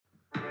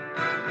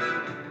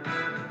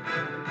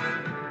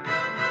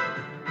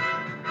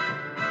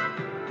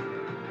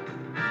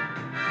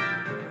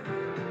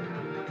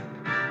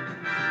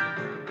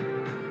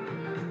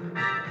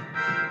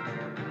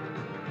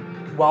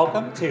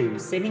Welcome to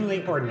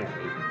Seemingly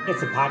Ordinary.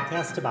 It's a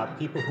podcast about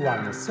people who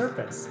on the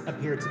surface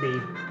appear to be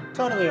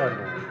totally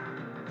ordinary,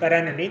 but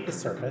underneath the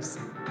surface,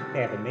 they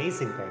have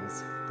amazing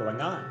things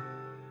going on.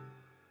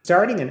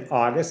 Starting in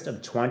August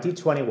of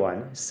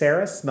 2021,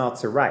 Sarah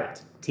Smeltzer Wright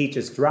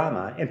teaches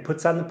drama and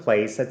puts on the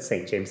plays at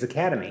St. James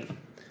Academy.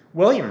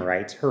 William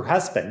Wright, her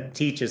husband,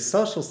 teaches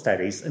social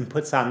studies and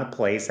puts on the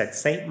plays at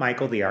St.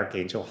 Michael the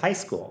Archangel High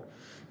School.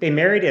 They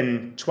married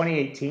in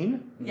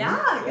 2018?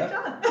 Yeah, good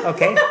job.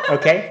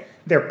 Okay.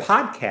 They have a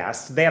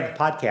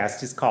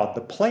podcast, is called The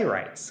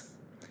Playwrights.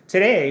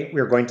 Today,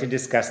 we're going to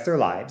discuss their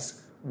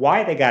lives,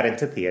 why they got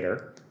into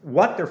theater,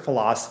 what their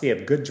philosophy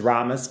of good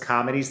dramas,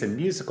 comedies, and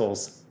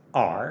musicals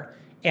are,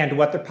 and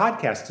what their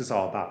podcast is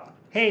all about.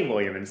 Hey,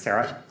 William and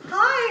Sarah.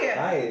 Hi.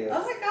 Hi.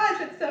 Oh my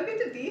gosh, it's so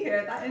good to be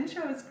here. That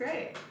intro was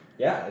great.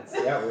 Yeah,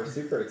 we're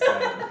super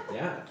excited.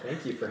 Yeah,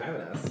 thank you for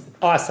having us.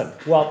 Awesome.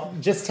 Well,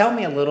 just tell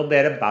me a little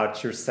bit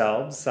about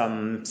yourselves.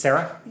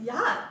 Sarah?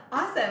 Yeah,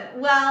 awesome.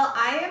 Well,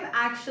 I am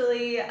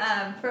actually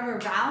from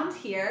around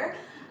here,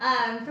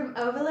 from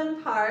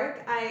Overland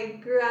Park. I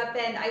grew up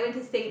and I went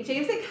to St.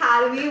 James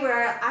Academy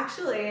where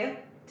actually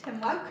Tim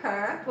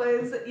Webker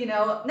was,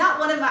 not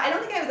one of my, I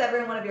don't think I was ever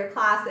in one of your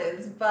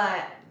classes,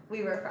 but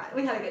we were friends.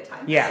 We had a good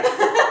time. Yeah.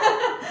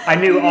 I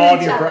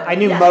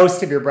knew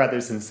most of your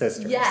brothers and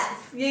sisters.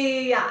 Yes.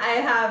 Yeah. I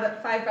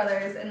have 5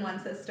 brothers and 1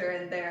 sister,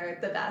 and they're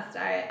the best.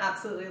 I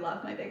absolutely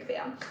love my big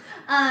fam.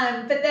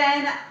 But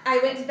then I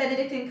went to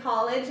Benedictine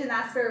College, and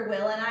that's where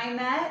Will and I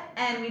met,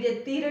 and we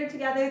did theater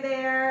together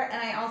there,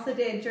 and I also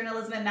did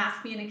journalism and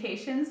mass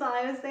communications while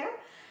I was there.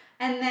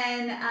 And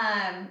then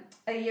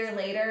a year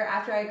later,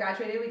 after I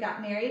graduated, we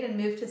got married and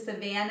moved to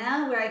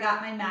Savannah, where I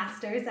got my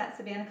master's at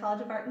Savannah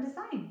College of Art and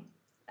Design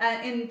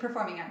in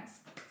performing arts.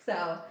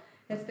 So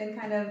it's been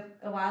kind of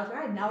a wild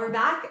ride. Now we're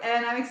back,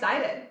 and I'm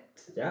excited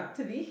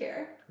to be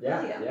here.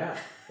 Yeah.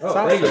 Oh,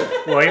 awesome. Thank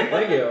you. William?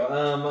 Thank you.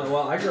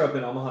 Well, I grew up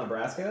in Omaha,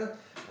 Nebraska.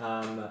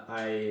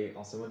 I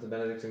also went to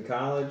Benedictine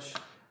College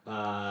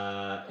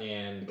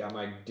and got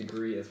my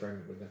degree, as where I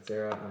met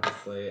Sarah,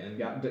 obviously, and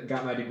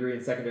got my degree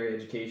in secondary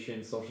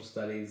education, social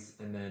studies,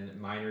 and then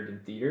minored in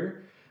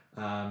theater.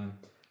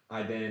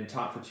 I then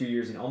taught for 2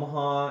 years in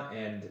Omaha,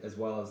 and as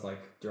well as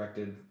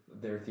directed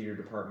their theater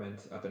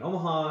department up in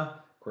Omaha.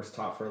 Of course,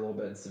 taught for a little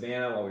bit in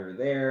Savannah while we were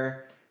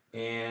there.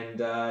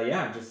 And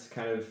I've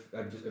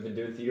been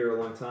doing theater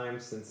a long time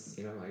since,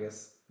 I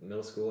guess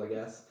middle school,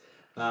 that's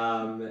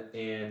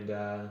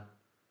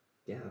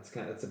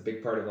a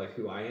big part of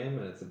who I am,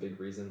 and it's a big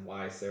reason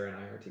why Sarah and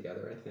I are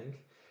together, I think.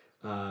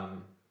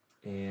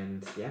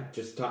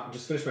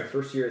 Just finished my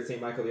first year at St.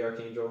 Michael the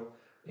Archangel,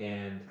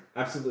 and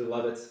absolutely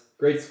love it.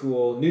 Great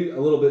school, a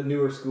little bit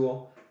newer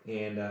school.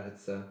 And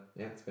it's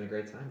been a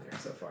great time there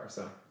so far.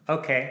 So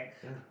okay.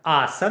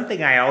 Yeah.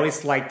 Something I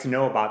always like to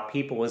know about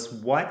people is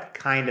what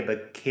kind of a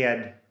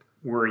kid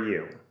were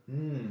you?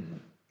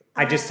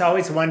 I just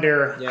always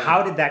wonder,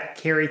 how did that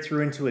carry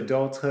through into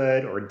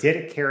adulthood, or did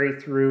it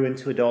carry through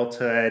into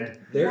adulthood?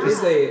 There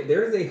is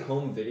a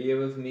home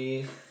video of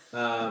me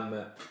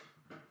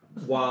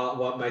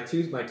while my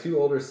two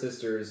older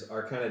sisters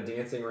are kind of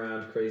dancing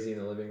around crazy in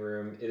the living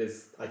room.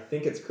 I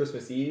think it's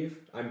Christmas Eve.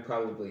 I'm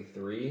probably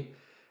 3.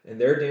 And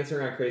they're dancing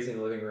around crazy in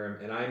the living room,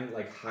 and I'm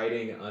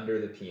hiding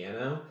under the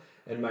piano,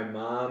 and my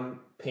mom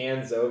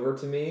pans over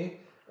to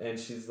me, and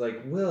she's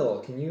like, "Will,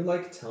 can you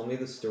tell me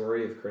the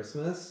story of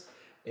Christmas?"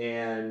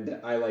 And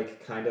I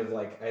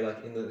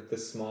in the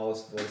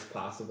smallest voice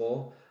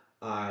possible,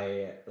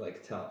 I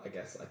tell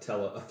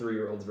a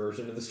 3-year-old's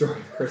version of the story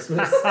of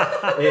Christmas.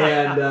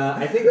 And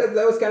I think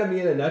that was kind of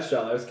me in a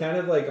nutshell. I was kind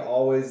of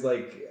always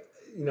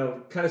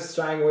kind of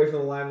shying away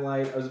from the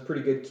limelight. I was a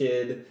pretty good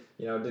kid.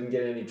 Didn't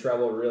get in any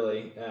trouble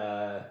really,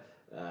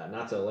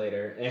 not till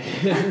later.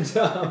 And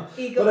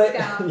Eagle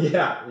Scout.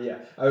 Yeah.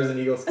 I was an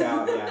Eagle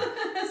Scout. Yeah.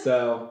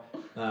 So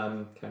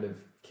kind of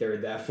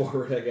carried that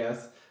forward, I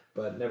guess.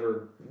 But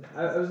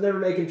I was never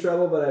making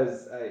trouble. But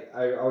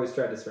I always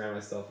tried to surround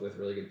myself with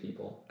really good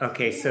people.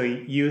 Okay, so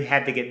you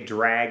had to get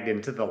dragged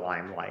into the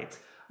limelight.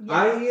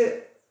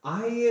 Yes.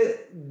 I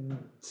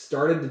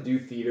started to do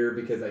theater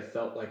because I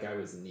felt like I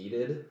was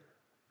needed.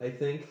 I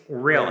think.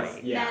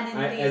 Really?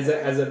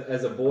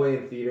 As a boy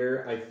in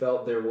theater, I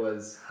felt there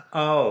was.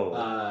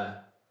 I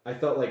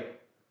felt like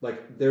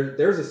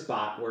there's a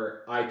spot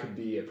where I could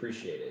be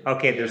appreciated.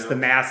 Okay, there's the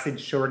massive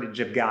shortage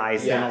of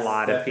guys in a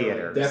lot of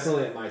theaters.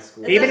 Definitely at my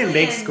school. Even in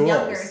big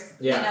schools.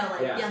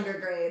 Younger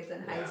grades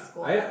in high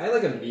school. I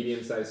like a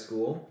medium-sized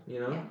school,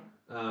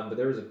 but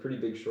there was a pretty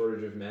big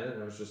shortage of men,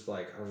 and I was just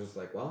like,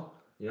 well,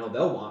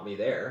 they'll want me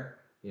there.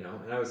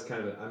 And I was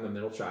I'm a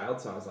middle child,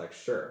 so I was like,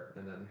 sure.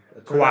 And then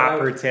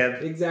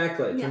cooperative.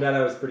 Exactly. Turned out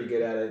I was pretty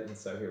good at it, and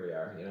so here we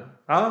are,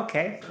 Oh,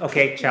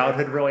 okay.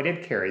 Childhood really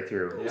did carry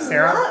through. Yeah.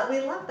 Sarah? We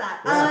love that.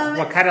 Yeah.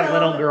 What kind of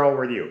little girl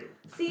were you?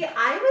 See,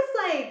 I was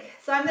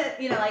so I'm the,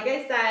 like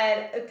I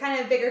said, kind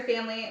of bigger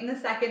family. I'm the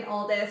second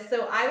oldest.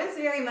 So I was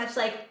very much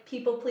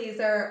people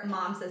pleaser,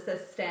 mom's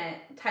assistant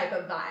type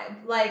of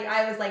vibe.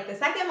 I was the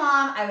second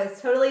mom. I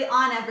was totally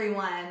on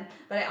everyone,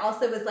 but I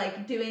also was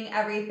doing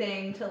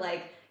everything to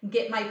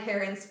get my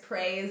parents'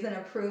 praise and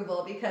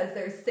approval because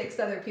there's 6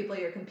 other people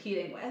you're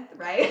competing with,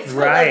 right? So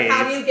Right. Like,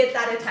 how do you get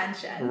that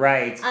attention?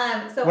 Right.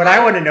 So what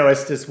I want to know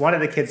is, does one of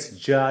the kids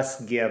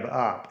just give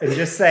up and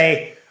just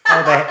say,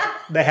 oh,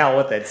 the hell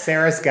with it.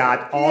 Sarah's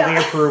got all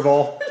the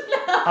approval.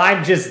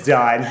 I'm just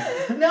done.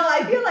 No,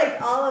 I feel like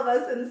all of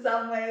us in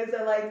some ways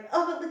are like,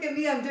 oh, but look at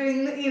me, I'm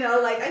doing,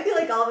 like, I feel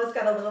like all of us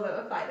got a little bit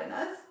of a fight in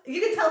us. You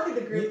can tell through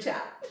the group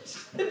chat.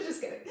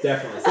 Just kidding.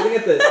 Definitely. Sitting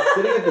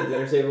at the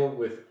dinner table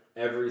with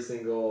every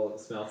single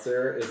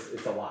Smeltzer,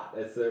 it's a lot.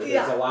 There's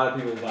a lot of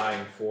people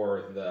vying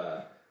for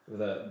the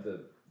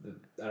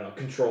I don't know,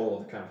 control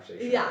of the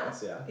conversation. Yeah.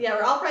 Yeah,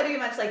 we're all pretty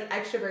much like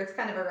extroverts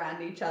kind of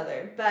around each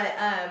other. But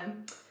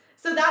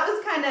so that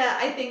was kind of,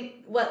 I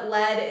think, what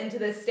led into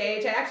this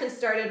stage. I actually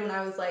started when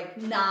I was like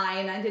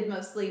 9. I did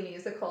mostly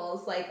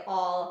musicals, like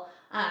all,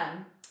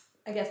 I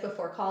guess,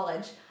 before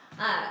college.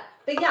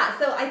 But yeah,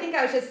 so I think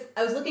I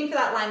was looking for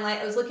that limelight.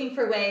 I was looking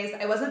for ways.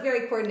 I wasn't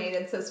very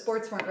coordinated, so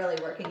sports weren't really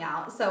working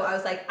out. So I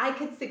was like, I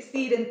could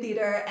succeed in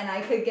theater and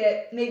I could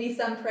get maybe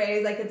some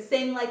praise. I could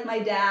sing like my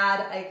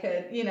dad. I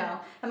could,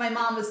 and my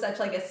mom was such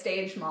like a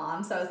stage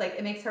mom. So I was like,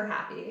 it makes her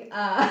happy. And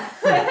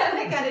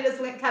I kind of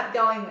just kept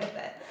going with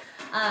it.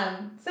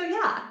 So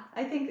yeah,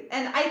 I think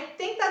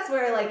that's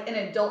where like in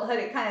adulthood,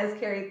 it kind of has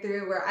carried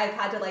through where I've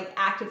had to like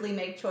actively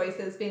make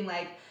choices being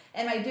like,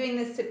 am I doing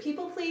this to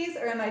people please,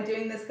 or am I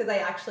doing this because I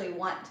actually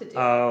want to do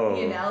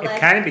it? It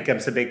kind of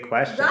becomes a big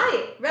question.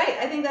 Right.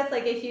 I think that's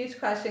like a huge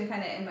question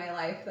kind of in my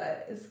life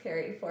that is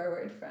carried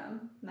forward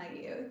from my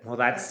youth. Well,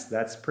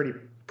 that's pretty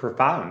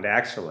profound,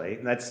 actually.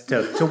 That's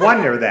to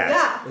wonder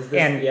that.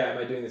 Yeah. Am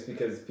I doing this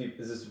because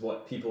is this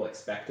what people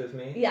expect of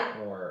me? Yeah.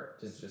 Or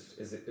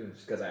is it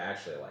because I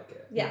actually like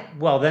it? Yeah.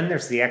 Well, then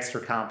there's the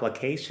extra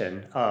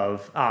complication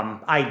of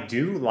I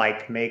do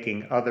like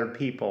making other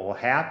people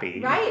happy.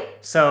 Right.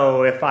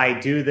 So if I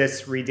do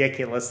this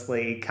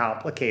ridiculously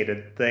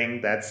complicated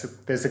thing that's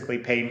physically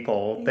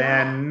painful,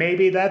 then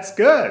maybe that's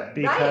good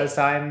because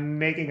I'm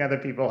making other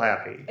people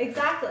happy.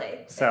 Exactly.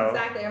 Or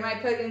am I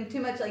putting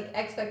too much like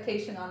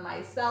expectation on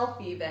myself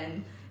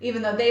even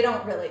though they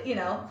don't really, they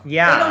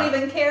don't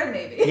even care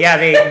maybe. Yeah,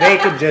 they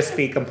could just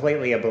be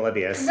completely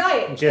oblivious.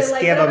 Right. Just so,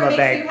 like, give them a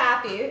bag.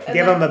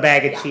 Give them a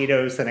bag of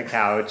Cheetos and a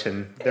couch,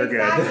 and they're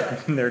good.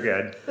 They're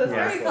good. So it's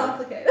very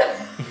complicated.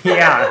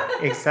 Yeah,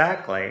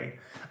 exactly.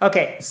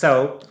 Okay,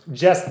 so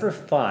just for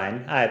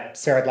fun,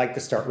 Sarah, I'd like to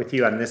start with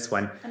you on this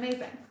one.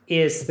 Amazing.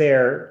 Is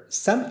there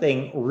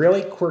something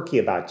really quirky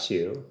about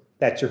you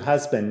that your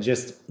husband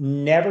just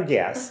never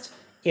guessed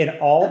in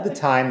all the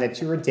time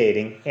that you were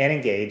dating and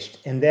engaged,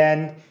 and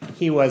then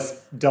he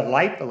was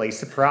delightfully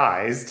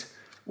surprised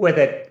with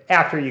it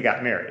after you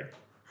got married?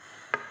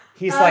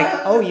 He's like,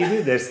 oh, you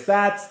do this?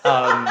 That's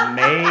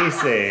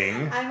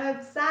amazing. I'm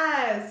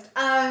obsessed.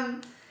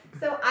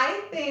 So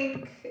I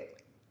think,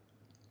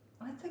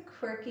 what's a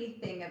quirky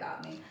thing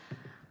about me?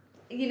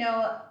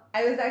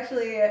 I was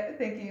actually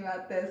thinking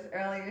about this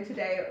earlier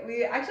today.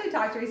 We actually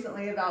talked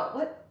recently about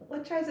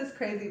what drives us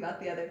crazy about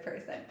the other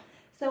person.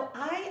 So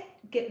I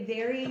get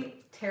very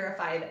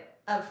terrified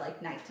of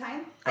like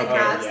nighttime. I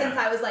have since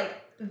I was like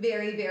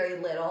very, very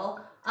little.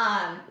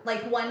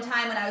 Like one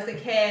time when I was a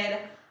kid,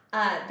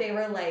 they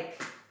were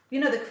like,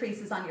 the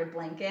creases on your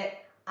blanket.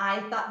 I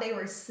thought they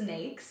were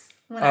snakes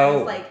when I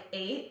was like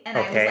 8, and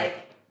I was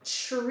like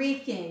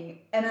shrieking,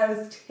 and I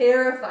was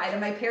terrified.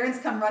 And my parents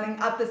come running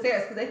up the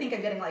stairs because they think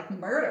I'm getting like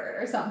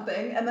murdered or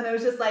something. And then it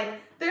was just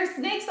like, there's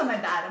snakes on my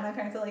bed, and my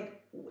parents are like,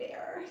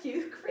 where are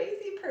you,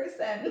 crazy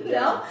person?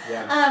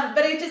 Yeah.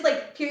 But it just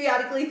like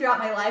periodically throughout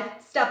my life,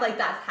 stuff like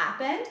that's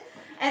happened.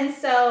 And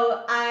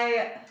so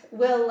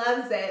Will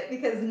loves it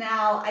because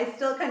now I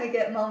still kind of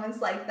get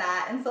moments like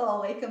that. And so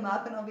I'll wake him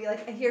up and I'll be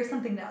like, I hear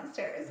something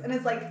downstairs. And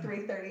it's like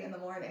 3:30 in the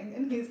morning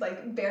and he's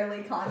like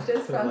barely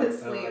conscious from his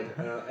sleep.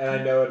 And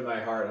I know in my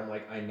heart, I'm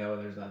like, I know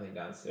there's nothing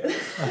downstairs.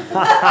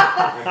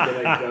 I'm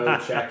going to go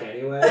check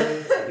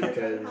anyway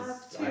because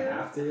I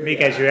have to.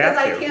 Because you have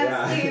to. Because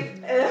I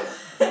can't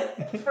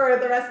sleep for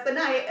the rest of the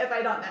night if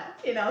I don't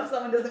know. If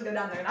someone doesn't go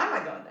down there and I'm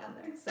not going down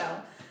there.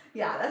 So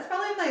yeah, that's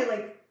probably my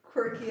like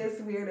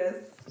quirkiest,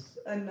 weirdest,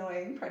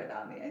 annoying part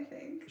about me, I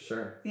think.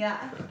 Sure.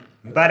 Yeah.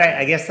 But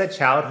I guess that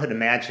childhood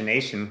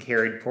imagination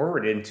carried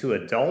forward into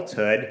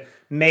adulthood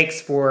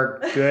makes for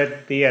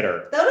good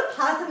theater. That was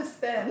a positive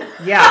spin.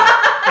 Yeah,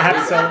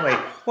 absolutely.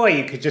 Well,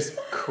 you could just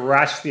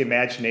crush the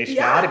imagination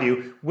out of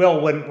you.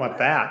 Will wouldn't want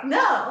that.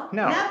 No,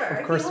 never.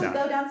 Of course he will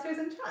not. Go downstairs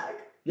and check.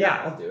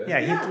 Yeah, I'll do it. Yeah,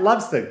 he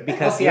loves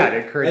because it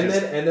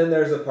encourages. And then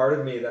there's a part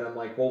of me that I'm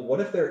like, well, what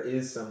if there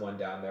is someone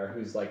down there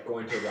who's like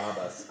going to rob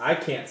us? I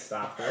can't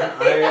stop them.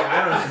 I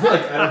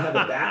don't have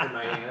a bat in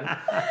my hand.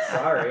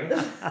 Sorry.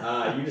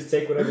 You just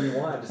take whatever you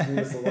want. Just leave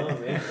us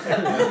alone, man.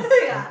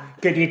 Yeah.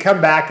 Could you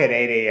come back at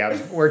 8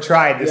 a.m.? We're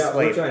trying to sleep.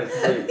 We're trying to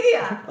sleep.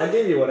 Yeah. I'll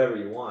give you whatever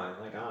you want.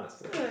 Like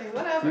honestly,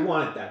 whatever. If you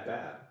want it that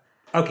bad.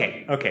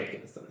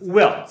 Okay.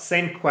 Will,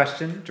 same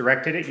question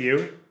directed at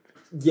you.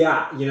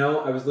 Yeah,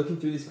 I was looking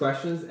through these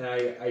questions and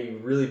I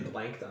really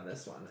blanked on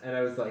this one. And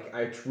I was like,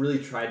 I really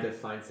tried to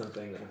find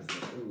something that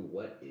was like, ooh,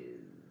 what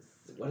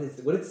is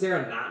what did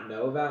Sarah not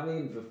know about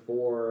me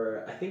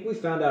before? I think we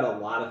found out a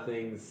lot of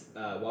things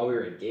while we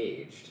were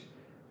engaged.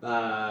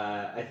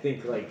 I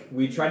think like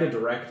we tried to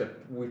direct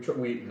we did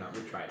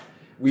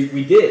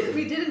We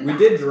did, in we fact.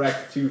 did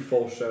direct 2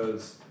 full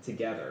shows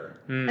together.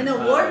 An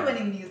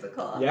award-winning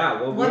musical. Yeah,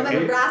 well, won the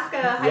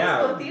Nebraska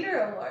High School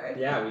Theater Award.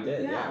 Yeah, we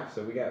did. Yeah. Yeah,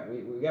 so we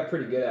got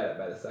pretty good at it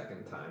by the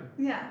second time.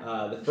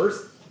 Yeah. The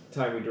first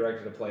time we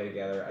directed a play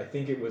together, I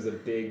think it was a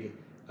big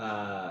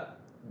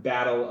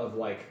battle of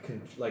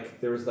like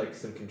there was like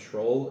some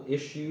control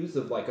issues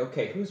of like,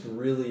 okay, who's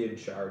really in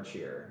charge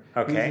here?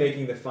 Okay. Who's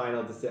making the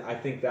final decision? I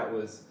think that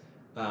was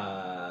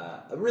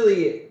a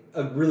really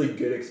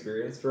good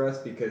experience for us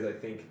because I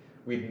think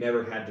we'd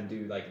never had to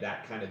do like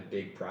that kind of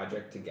big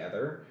project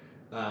together.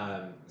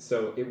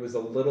 So it was a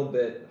little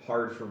bit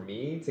hard for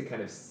me to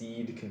kind of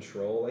cede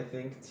control, I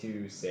think,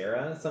 to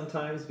Sarah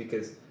sometimes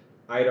because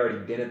I had already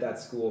been at that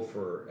school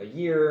for a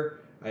year.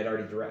 I had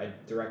already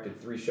directed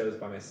 3 shows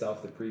by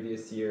myself the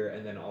previous year,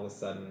 and then all of a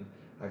sudden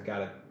I've got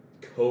to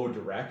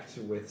co-direct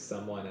with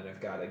someone, and I've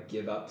got to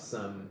give up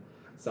some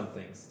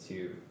things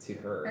to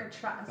her. Or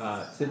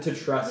trust. To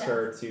trust Yes.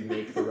 her to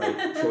make the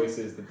right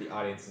choices that the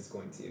audience is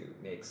going to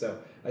make. So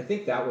I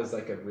think that was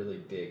like a really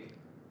big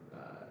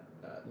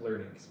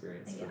learning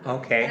experience for me.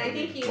 Okay. And I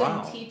think you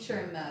Wow. in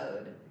teacher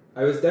mode.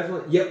 I was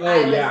definitely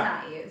I was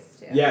not used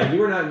to. Yeah, you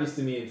were not used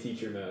to me in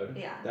teacher mode.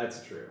 Yeah.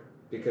 That's true.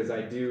 Because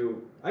I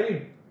don't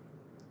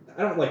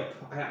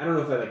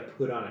know if I like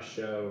put on a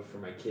show for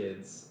my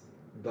kids,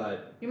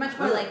 but You're much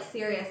more I'm- like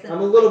serious. And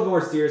I'm a little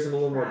more serious, I'm a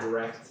little more Right.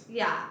 direct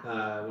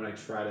Yeah. when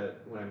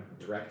I'm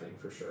directing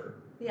for sure.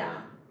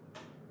 Yeah.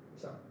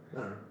 So, I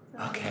don't know.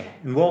 Okay,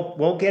 and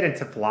we'll get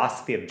into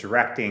philosophy of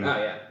directing Oh,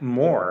 yeah.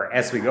 more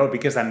as we go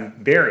because I'm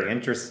very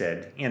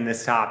interested in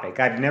this topic.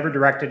 I've never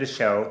directed a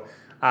show.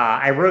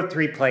 I wrote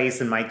 3 plays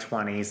in my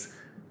 20s,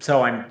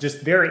 so I'm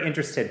just very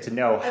interested to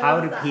know how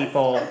love do that.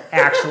 people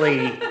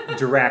actually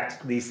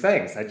direct these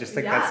things. I just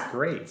think Yeah. that's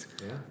great.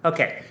 Yeah.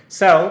 Okay,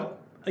 so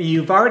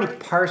you've already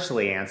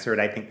partially answered,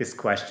 I think, this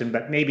question,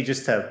 but maybe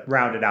just to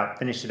round it out,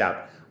 finish it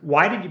out.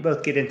 Why did you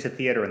both get into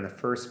theater in the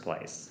first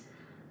place?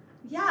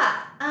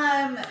 Yeah.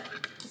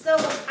 So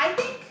I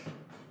think,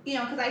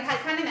 because I had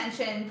kind of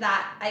mentioned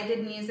that I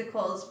did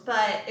musicals,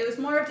 but it was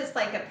more of just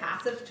like a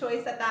passive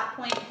choice at that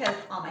point because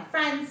all my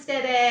friends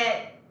did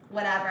it,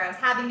 whatever. I was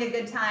having a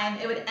good time.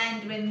 It would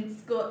end when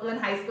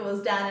high school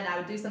was done and I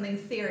would do something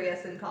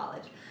serious in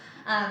college.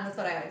 That's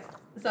what I always.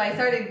 So I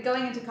started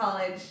going into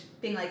college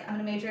being like, I'm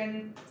going to major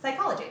in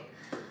psychology.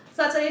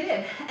 So that's what I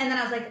did. And then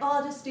I was like, oh,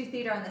 I'll just do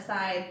theater on the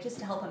side just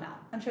to help them out.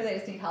 I'm sure they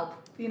just need help.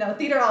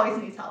 Theater always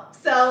needs help.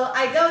 So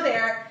I go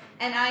there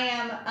and I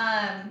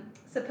am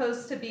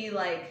supposed to be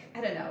like,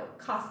 I don't know,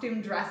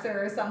 costume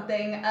dresser or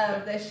something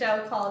of this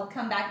show called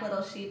Come Back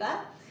Little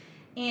Shiva.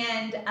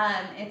 And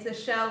it's a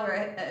show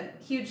where a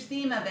huge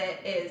theme of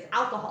it is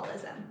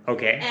alcoholism.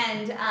 Okay.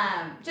 And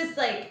just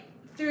like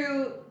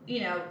through,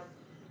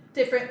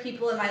 different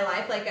people in my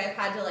life, like I've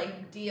had to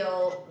like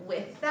deal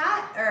with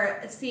that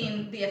or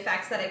seeing the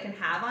effects that it can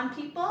have on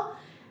people.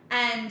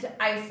 And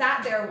I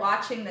sat there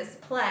watching this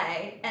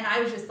play and I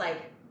was just like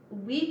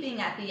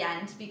weeping at the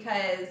end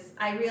because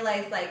I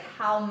realized like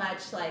how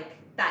much like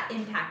that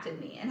impacted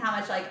me and how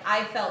much like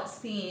I felt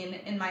seen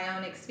in my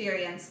own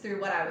experience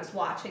through what I was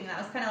watching. That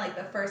was kind of like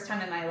the first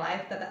time in my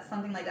life that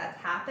something like that's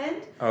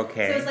happened.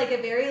 Okay. So it was like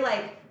a very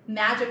like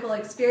magical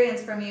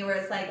experience for me where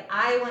it's like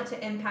I want to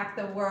impact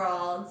the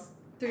world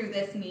through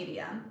this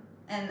medium.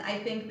 And I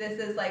think this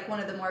is like one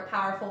of the more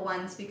powerful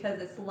ones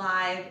because it's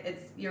live,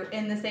 you're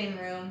in the same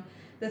room.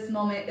 This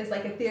moment is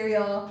like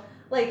ethereal.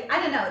 Like,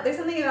 I don't know, there's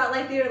something about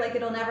live theater like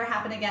it'll never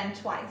happen again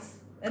twice.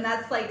 And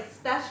that's like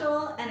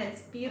special and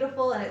it's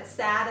beautiful and it's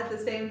sad at the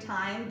same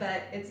time,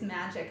 but it's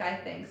magic, I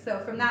think. So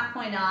from that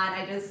point on,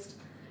 I just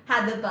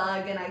had the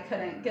bug and I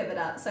couldn't give it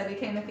up. So I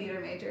became a theater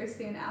major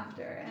soon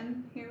after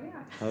and here we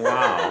are.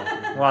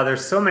 Wow. Wow,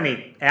 there's so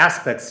many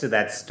aspects to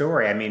that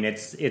story. I mean,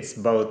 it's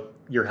both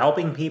you're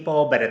helping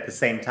people, but at the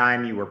same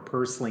time, you were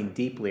personally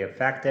deeply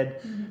affected.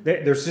 Mm-hmm.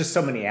 There's just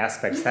so many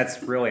aspects.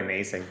 That's really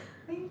amazing.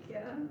 Thank you.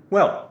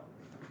 Well,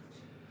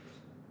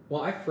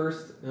 I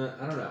first,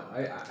 I don't know.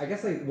 I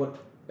guess what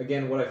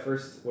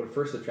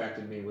first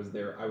attracted me was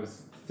I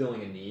was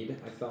filling a need,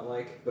 I felt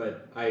like,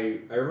 but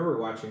I remember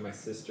watching my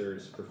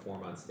sisters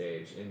perform on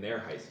stage in their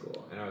high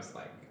school, and I was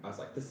like,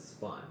 this is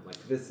fun. Like,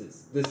 this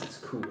is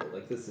cool.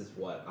 Like, this is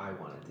what I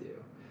want to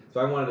do. So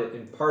I wanted to,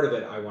 and part of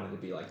it, I wanted to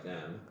be like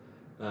them.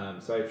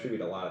 So I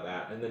attribute a lot of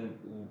that. And then,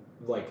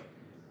 like,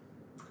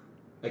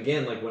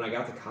 again, like, when I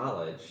got to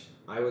college,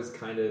 I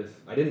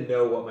didn't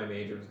know what my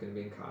major was going to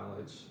be in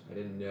college. I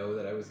didn't know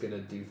that I was going to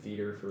do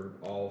theater for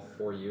all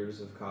 4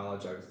 years of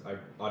college. I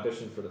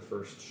auditioned for the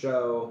first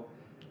show,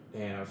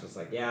 and I was just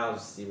like, yeah, I'll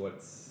just see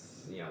what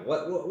do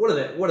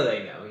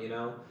they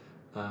know,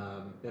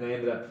 And I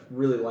ended up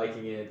really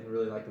liking it and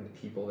really liking the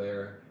people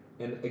there.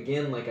 And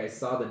again, like, I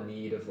saw the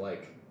need of,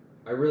 like,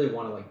 I really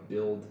want to, like,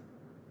 build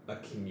a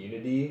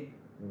community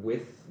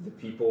with the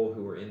people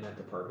who were in that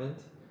department.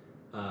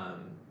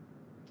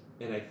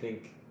 And I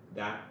think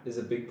that is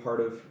a big part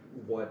of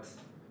what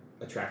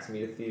attracts me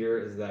to theater,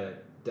 is that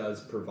it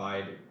does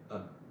provide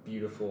a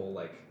beautiful,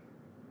 like,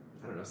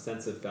 I don't know,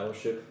 sense of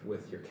fellowship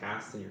with your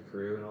cast and your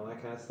crew and all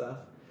that kind of stuff.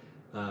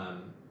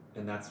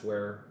 And that's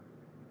where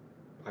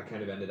I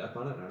kind of ended up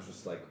on it, and I was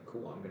just like,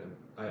 cool,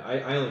 I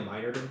only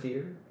minored in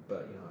theater,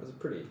 but, you know, I was a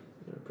pretty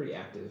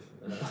active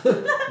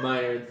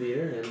minor in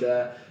theater, and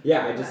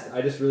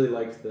I just really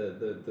liked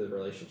the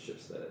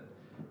relationships that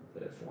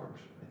it formed.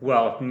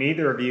 Well,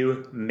 neither of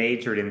you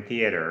majored in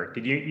theater.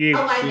 Did you?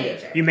 I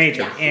majored. You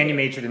majored, Yeah. and you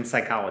majored in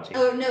psychology.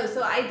 Oh, no,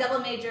 so I double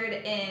majored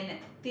in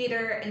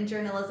theater and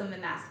journalism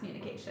and mass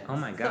communications. Oh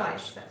my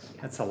gosh,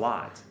 that's a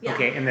lot. Yeah.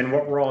 Okay, and then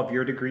what were all of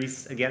your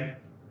degrees again?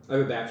 I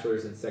have a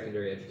bachelor's in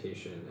secondary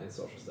education and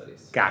social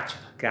studies.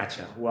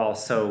 Gotcha. Well,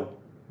 so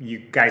you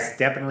guys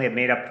definitely have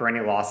made up for any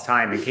lost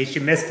time. In case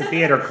you missed a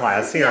theater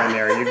class here and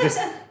there, you've just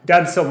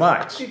done so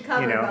much. You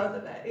covered both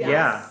of it.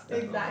 Yes, Yeah.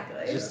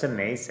 exactly. Just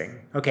amazing.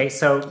 Okay,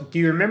 so do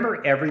you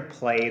remember every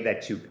play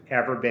that you've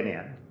ever been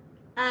in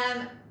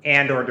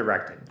and or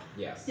directed?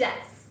 Yes.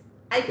 Yes.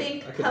 I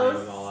think I could name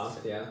them all off,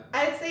 yeah.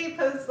 I would say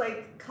post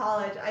like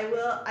college.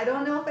 I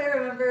don't know if I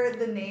remember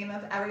the name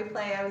of every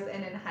play I was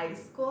in high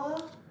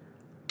school.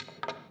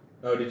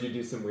 Oh, did you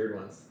do some weird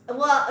ones?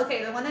 Well,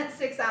 okay, the one that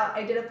sticks out,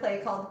 I did a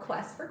play called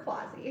Quest for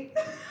Quasi.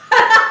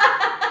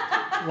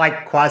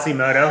 Like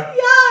Quasimodo?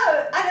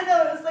 Yeah, I don't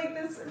know. It was like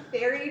this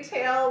fairy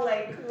tale,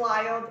 like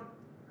wild.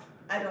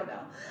 I don't know.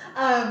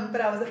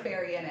 But I was a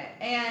fairy in it,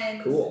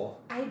 and Cool.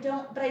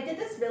 But I did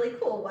this really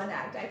cool one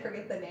act. I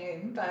forget the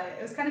name, but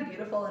it was kind of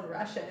beautiful in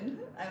Russian.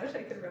 I wish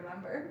I could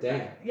remember.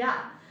 Dang.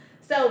 Yeah.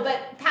 So,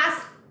 but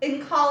past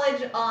in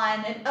college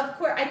on, and of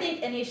course, I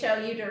think any show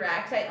you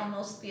direct, I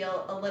almost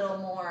feel a little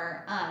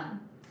more.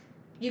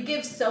 You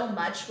give so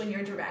much when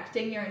you're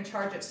directing. You're in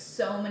charge of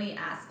so many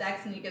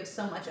aspects, and you give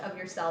so much of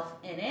yourself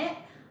in it.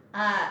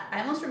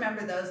 I almost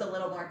remember those a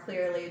little more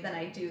clearly than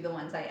I do the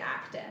ones I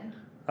act in.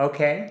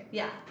 Okay.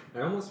 Yeah.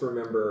 I almost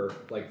remember,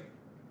 like,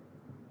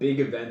 big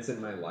events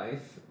in my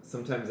life.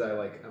 Sometimes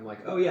I'm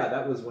like, oh yeah,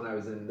 that was when I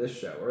was in this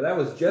show, or that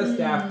was just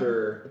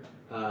after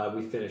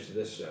we finished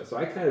this show. So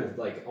I kind of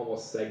like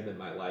almost segment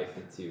my life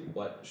into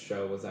what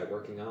show was I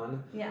working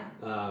on, Yeah.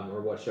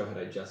 or what show had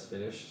I just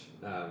finished.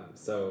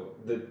 So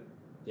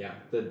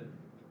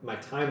my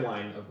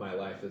timeline of my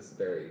life is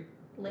very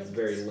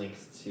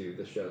linked to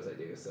the shows I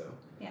do. So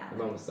Yeah. I'm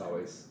almost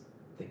always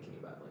thinking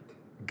about like.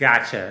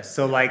 Gotcha.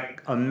 So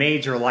like a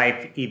major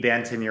life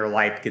event in your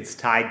life gets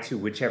tied to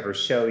whichever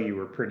show you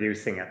were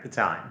producing at the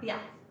time. Yeah.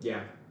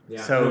 Yeah.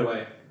 So in a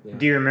way. Yeah.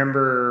 do you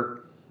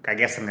remember, I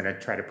guess I'm going to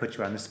try to put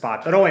you on the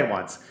spot, but only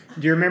once.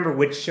 Do you remember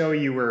which show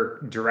you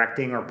were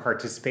directing or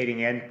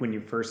participating in when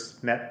you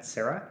first met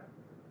Sarah?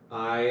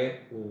 I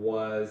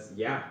was,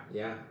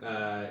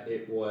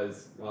 it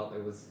was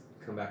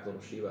Come Back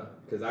Little Sheba,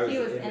 because I was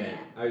in it.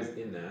 I was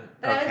in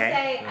that. But I would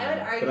say, I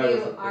would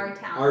argue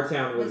Our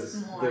Town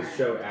was more, the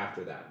show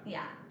after that.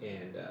 Yeah.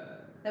 And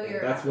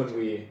that's when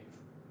we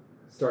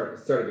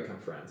started to become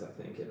friends, I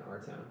think, in Our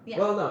Town. Yeah.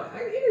 Well, no, I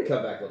didn't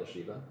Come Back Little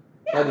Sheba.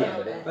 Yeah,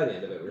 By the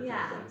end of it, we were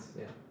yeah. friends.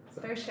 Yeah.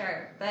 So. For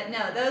sure. But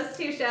no, those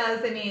two shows,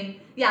 I mean,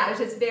 yeah, it was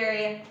just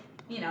very,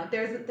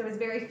 there was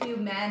very few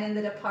men in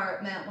the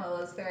department. Will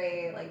was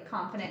very, like,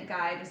 confident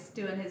guy just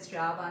doing his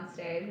job on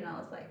stage. And I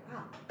was like,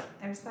 wow,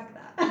 I respect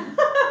that.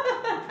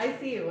 I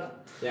see you, Will.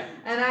 Yeah.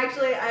 And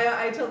actually,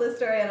 I told this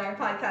story in our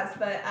podcast,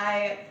 but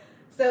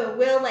so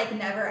Will, like,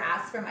 never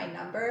asked for my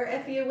number,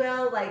 if you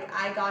will. Like,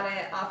 I got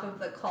it off of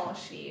the call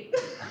sheet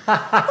for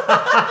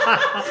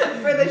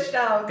the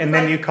show. And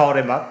then you called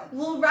him up?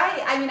 Well,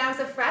 right. I mean, I was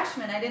a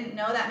freshman. I didn't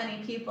know that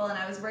many people, and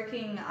I was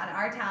working on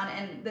Our Town,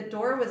 and the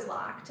door was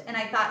locked. And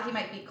I thought he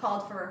might be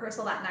called for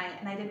rehearsal that night,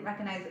 and I didn't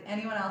recognize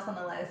anyone else on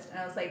the list. And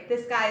I was like,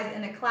 this guy's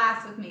in a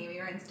class with me. We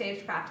were in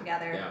stagecraft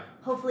together. Yeah.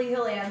 Hopefully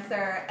he'll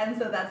answer. And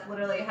so that's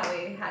literally how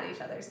we had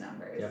each other's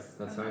numbers. Yep,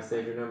 that's how I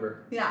saved your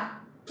number. Yeah.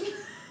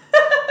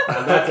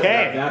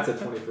 That's a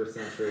 21st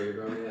century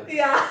romance.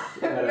 Yeah,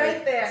 At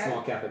right a there.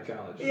 Small Catholic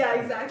college. Yeah,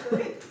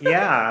 exactly.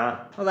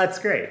 Yeah. Well, that's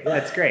great.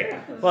 That's great.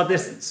 Well,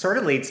 this sort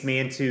of leads me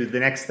into the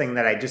next thing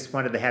that I just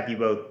wanted to have you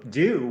both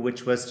do,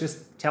 which was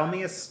just tell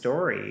me a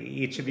story.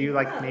 Each of you,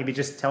 like, maybe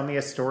just tell me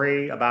a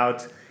story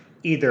about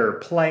either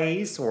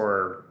plays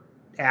or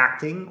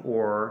acting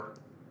or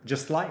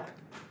just life.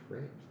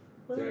 Great.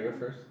 Do you want to go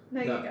first?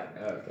 No, you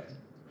go first.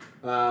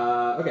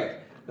 Oh, okay.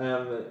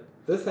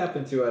 This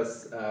happened to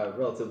us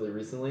relatively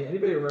recently.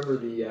 Anybody remember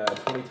the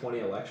 2020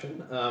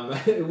 election?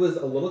 It was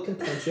a little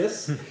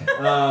contentious,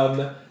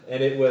 and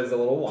it was a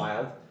little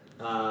wild.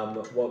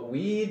 What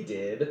we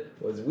did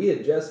was we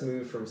had just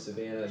moved from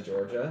Savannah,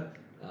 Georgia.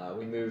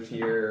 We moved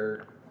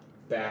here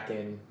back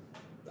in,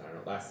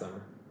 last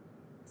summer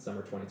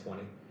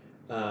 2020.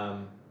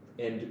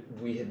 And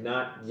we had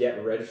not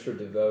yet registered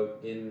to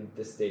vote in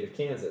the state of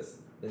Kansas.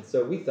 And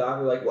so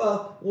we're like,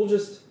 well, we'll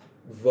just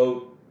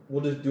vote.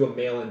 We'll just do a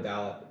mail-in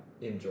ballot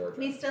in Georgia.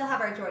 We still have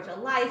our Georgia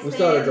license. We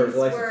still have our Georgia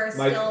license.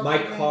 We're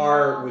My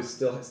car was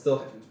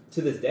still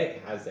to this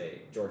day has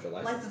a Georgia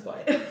license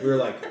plate. We were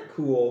like,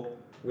 cool.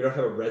 We don't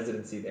have a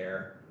residency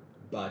there,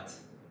 but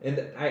And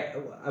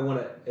I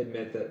want to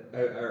admit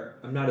that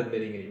I'm not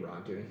admitting any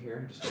wrongdoing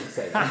here. I'm just going to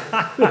say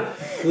that.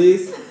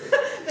 Please.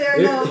 There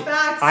are no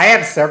facts. I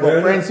have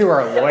several friends who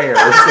are lawyers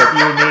if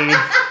you need.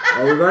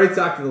 Well, we've already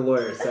talked to the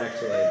lawyers,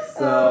 actually.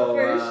 So,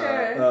 for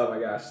sure. Oh my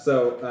gosh.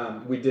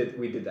 So we did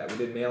that. We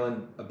did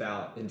mail-in a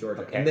ballot in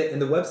Georgia. Okay.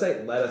 And the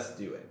website let us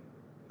do it.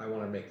 I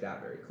want to make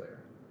that very clear.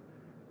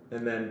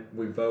 And then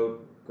we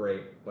vote.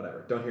 Great.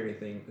 Whatever. Don't hear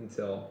anything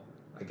until,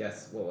 I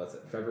guess, what was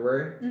it?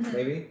 February,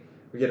 maybe?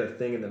 We get a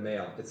thing in the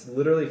mail. It's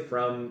literally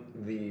from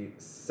the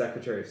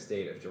Secretary of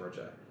State of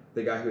Georgia,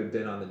 the guy who had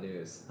been on the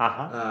news.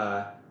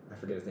 Uh-huh. I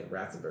forget his name.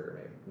 Ratzenberger,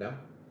 maybe. No?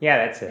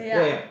 Yeah, that's it.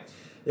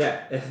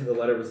 Yeah. And the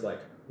letter was like,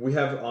 we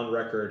have on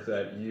record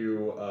that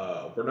you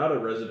were not a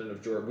resident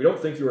of Georgia. We don't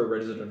think you were a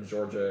resident of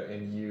Georgia,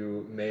 and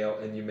you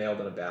mailed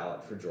in a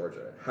ballot for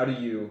Georgia. How do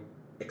you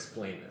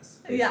explain this?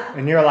 Basically? Yeah.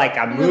 And you're like,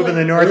 I'm You're moving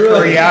like- to North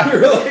Korea.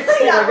 You're like, oh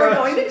Yeah, my we're gosh.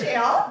 going to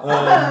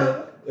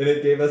jail. And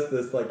it gave us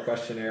this like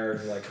questionnaire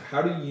of like,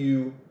 how do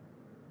you,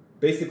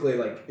 basically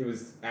like it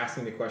was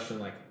asking the question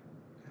like,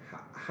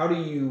 how do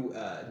you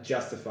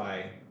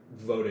justify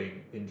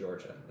voting in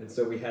Georgia? And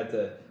so we had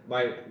to,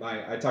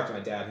 I talked to my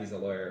dad, he's a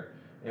lawyer,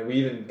 and we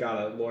even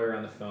got a lawyer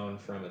on the phone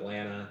from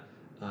Atlanta,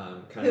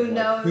 Who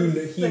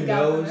knows he the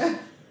knows. governor.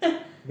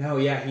 No,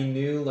 yeah, he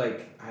knew,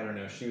 like, I don't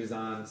know, she was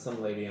on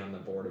some lady on the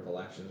board of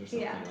elections or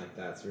something Yeah. like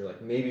that. So we were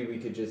like, maybe we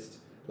could just,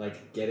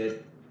 like, get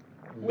it,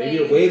 maybe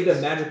Waved. waved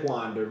a magic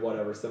wand or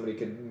whatever, somebody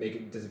could make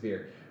it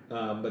disappear.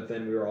 But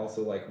then we were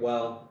also like,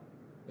 well,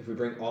 if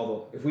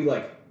we,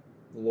 like,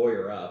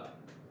 lawyer up,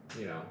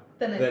 you know,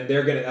 then that's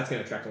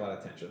going to attract a lot of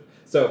attention.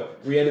 So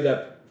we ended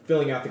up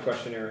filling out the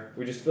questionnaire.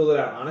 We just filled it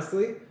out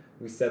honestly.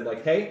 We said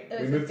like, hey, It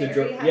we was moved a to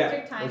very Georgia.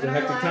 hectic time it was in a our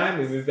hectic time.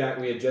 We lives. moved back.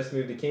 We had just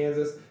moved to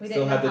Kansas. We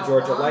Still didn't had know the how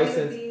Georgia long we would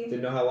license. be.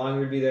 Didn't know how long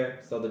we'd be there.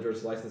 Still had the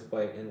Georgia license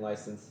plate and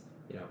license.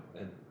 You know,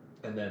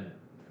 and then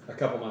a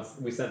couple months.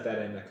 We sent that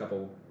in a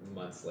couple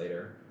months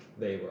later.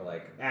 They were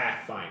like,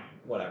 fine,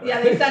 whatever.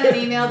 Yeah, they sent an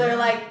email. They're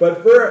like,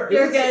 but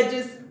you're good.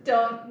 Just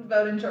don't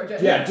vote in Georgia.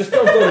 Yeah, just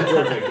don't vote in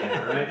Georgia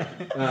again,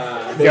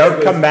 right?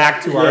 Don't come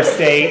back to our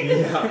state.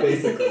 Yeah,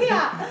 basically.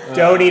 Yeah.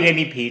 Don't eat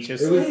any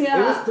peaches. It was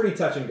Yeah. pretty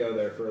touch and go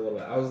there for a little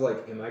bit. I was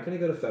like, am I going to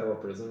go to federal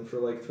prison for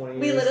like 20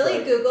 years? We literally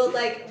Like, Googled,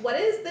 like, what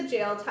is the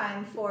jail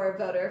time for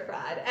voter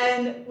fraud?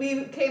 And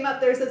we came up,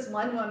 there's this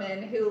one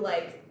woman who,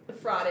 like,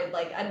 frauded,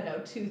 like, I don't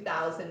know,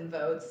 2,000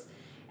 votes.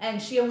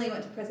 And she only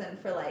went to prison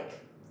for, like,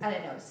 I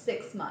don't know,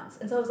 6 months.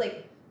 And so I was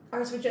like,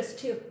 ours were just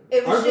 2.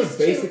 It was Ours was just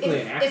basically 2,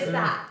 an accident. if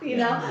that, you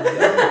Yeah.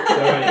 know? So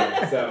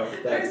anyway, so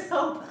There's that's,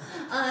 hope.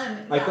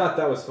 I thought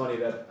that was funny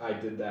that I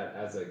did that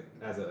as a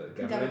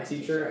government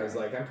teacher. teacher. I was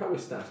like, I'm probably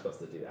not supposed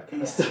to do that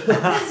kind of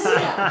Yeah.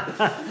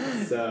 stuff.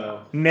 Yeah.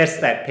 So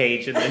Missed that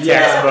page in the textbook.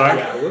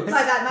 yeah, whoops.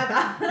 My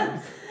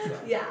bad. So,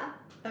 Yeah,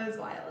 that was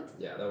wild.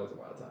 yeah, that was a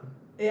wild time.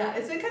 Yeah,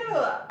 it's been kind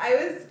of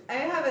I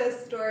have a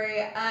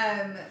story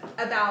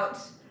about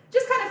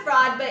just kind of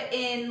fraud, but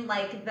in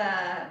like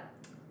the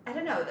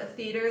the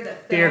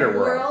Theater film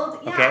world.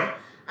 Yeah.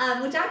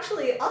 Okay. Which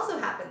actually also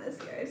happened this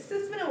year. It's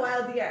just been a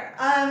wild year.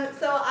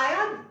 So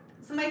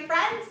my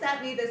friend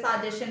sent me this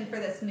audition for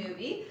this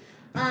movie.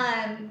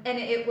 And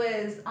it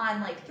was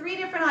on like 3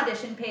 different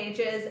audition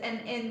pages,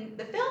 and in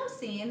the film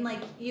scene,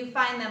 like you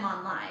find them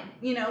online,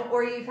 you know,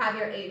 or you have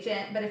your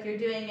agent, but if you're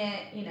doing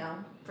it, you know,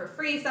 for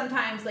free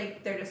sometimes,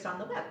 like they're just on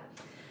the web.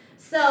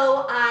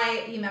 So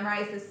you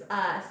memorize this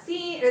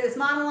scene or this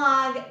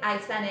monologue, I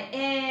sent it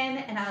in,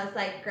 and I was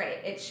like, great,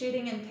 it's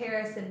shooting in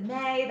Paris in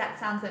May, that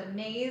sounds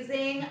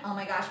amazing, oh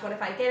my gosh, what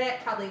if I get it?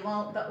 Probably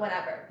won't, but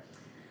whatever.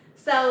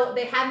 So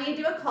they had me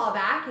do a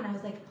callback, and I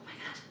was like, oh my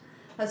gosh,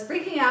 I was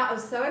freaking out, I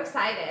was so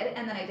excited,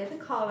 and then I did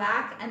the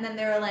callback, and then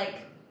they were like,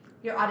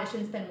 your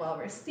audition's been well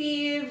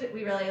received,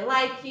 we really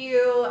like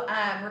you,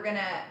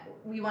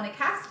 we want to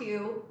cast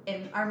you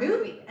in our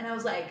movie. And I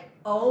was like,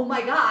 oh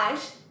my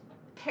gosh,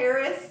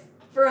 Paris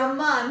for a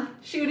month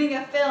shooting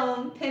a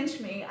film, pinch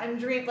me.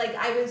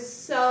 I was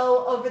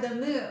so over the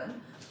moon.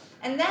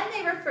 And then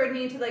they referred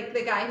me to like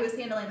the guy who was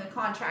handling the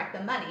contract,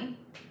 the money.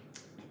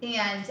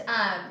 And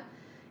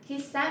he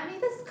sent me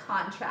this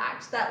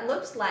contract that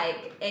looked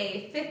like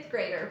a 5th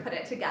grader put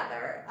it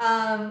together,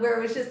 where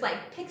it was just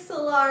like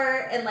pixel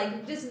art and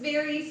like just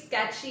very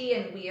sketchy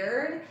and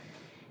weird.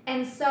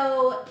 And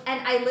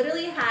I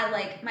literally had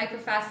like my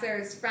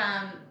professors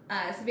from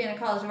Savannah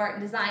College of Art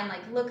and Design like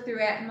look through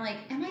it and like,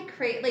 am I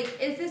crazy?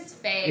 Like, is this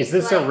fake? Is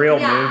this like, a real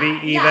movie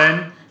even?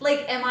 Yeah.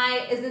 Like,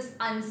 is this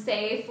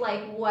unsafe?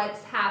 Like,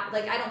 what's happened?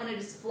 Like, I don't want to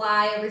just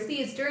fly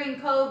overseas during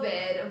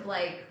COVID of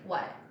like,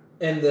 what?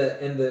 And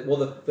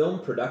the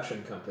film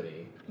production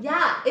company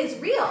Yeah, it's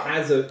real.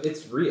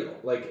 it's real.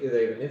 Like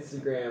they have an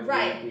Instagram.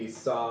 Right. We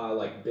saw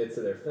like bits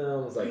of their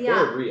films. Like Yeah.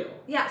 they're real.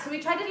 Yeah, so we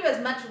tried to do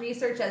as much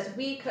research as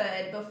we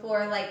could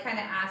before, like, kind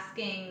of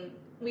asking.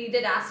 We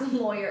did ask some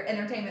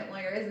entertainment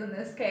lawyers in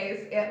this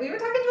case. Yeah, we were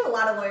talking to a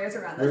lot of lawyers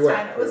around this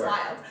time. It was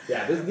wild.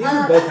 Yeah, these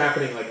were both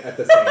happening like at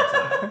the same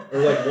time, or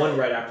like one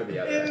right after the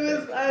other. It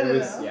was. I don't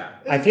know. Yeah.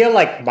 I feel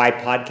like my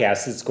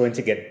podcast is going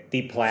to get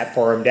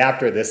deplatformed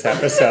after this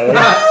episode.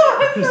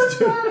 Oh, I'm so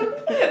sorry.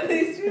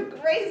 Please do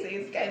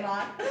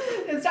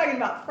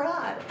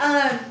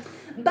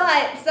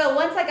But so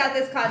once I got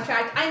this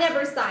contract, I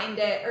never signed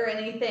it or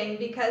anything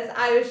because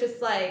I was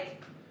just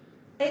like,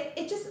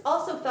 it just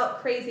also felt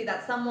crazy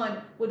that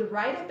someone would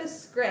write up a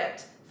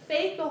script,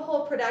 fake a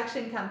whole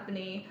production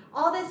company,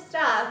 all this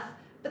stuff.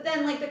 But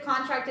then, like, the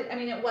contract,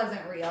 it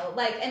wasn't real.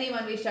 Like,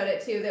 anyone we showed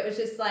it to, that was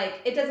just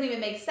like, it doesn't even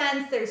make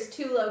sense. There's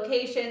 2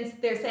 locations.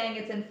 They're saying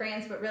it's in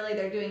France, but really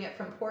they're doing it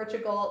from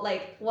Portugal.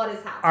 Like, what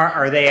is happening?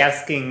 Are they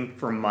asking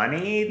for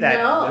money?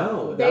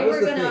 No, that was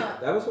the thing.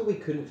 That was what we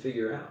couldn't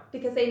figure out.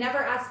 Because they never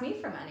asked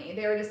me for money.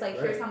 They were just like,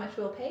 here's how much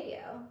we'll pay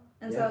you.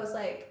 And so I was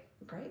like,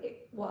 great.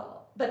 Well,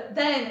 but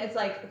then it's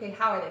like, okay,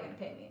 how are they going to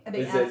pay me? Are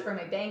they ask for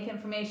my bank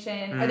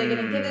information? Are they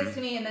going to give this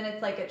to me? And then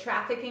it's like a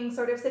trafficking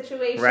sort of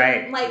situation.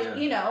 Right. Like,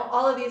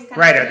 all of these kind of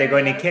Right. Are they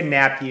going to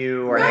kidnap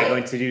you? Or are they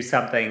going to do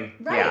something?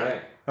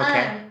 Right.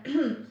 Yeah.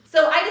 Okay.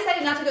 So I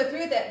decided not to go through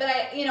with it.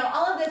 But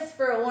all of this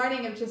for a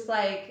warning of just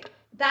like,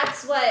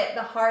 that's what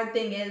the hard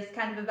thing is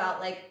kind of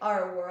about like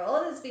our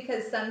world, is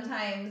because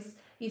sometimes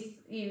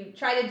you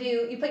try to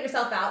you put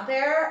yourself out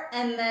there,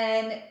 and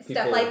then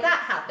stuff like that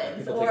happens.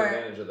 People take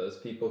advantage of those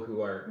people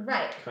who are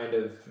kind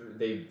of,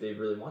 they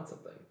really want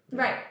something.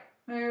 Right.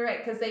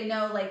 Because they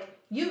know like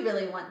you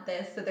really want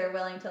this, so they're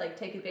willing to like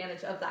take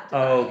advantage of that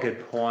desire. Oh,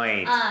 good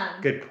point.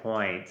 Good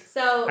point.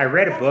 So I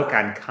read a book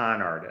on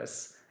con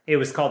artists. It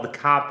was called The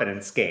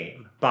Confidence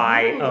Game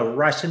by a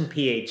Russian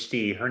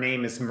PhD. Her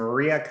name is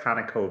Maria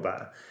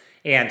Konnikova.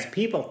 And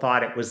people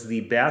thought it was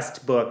the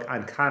best book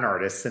on con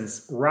artists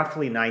since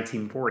roughly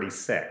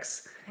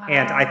 1946. Wow.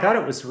 And I thought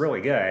it was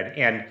really good.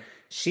 And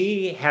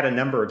she had a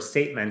number of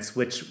statements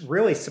which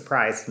really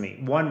surprised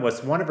me. One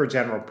of her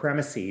general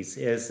premises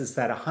is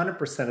that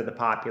 100% of the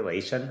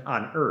population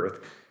on Earth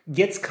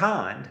gets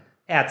conned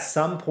at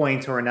some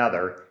point or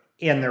another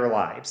in their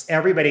lives.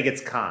 Everybody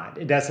gets conned.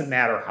 It doesn't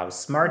matter how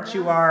smart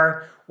you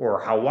are,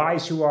 or how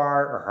wise you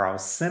are, or how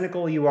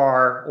cynical you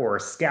are, or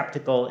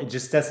skeptical. It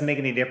just doesn't make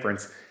any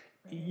difference.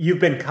 You've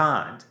been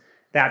conned.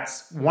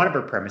 That's one of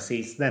her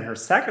premises. Then her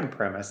second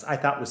premise I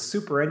thought was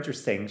super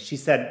interesting. She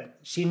said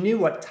she knew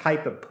what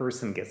type of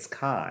person gets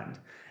conned.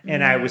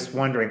 And I was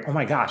wondering, oh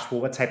my gosh, well,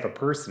 what type of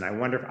person?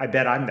 I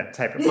bet I'm that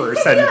type of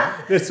person.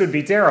 This would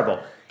be terrible.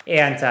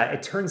 And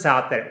it turns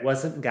out that it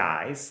wasn't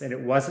guys, and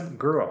it wasn't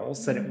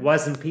girls, and it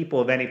wasn't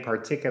people of any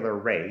particular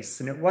race,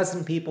 and it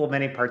wasn't people of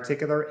any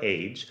particular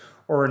age,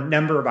 or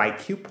number of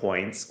IQ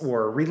points,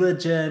 or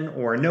religion,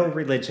 or no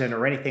religion,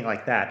 or anything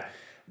like that.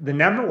 The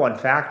number one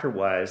factor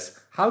was,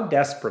 how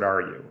desperate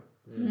are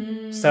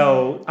you?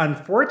 So,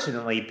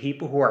 unfortunately,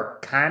 people who are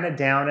kind of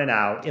down and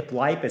out, if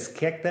life has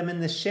kicked them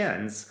in the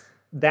shins,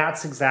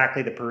 that's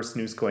exactly the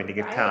person who's going to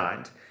get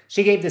conned.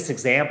 She gave this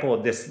example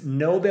of this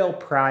Nobel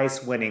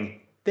Prize winning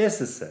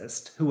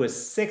physicist who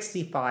was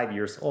 65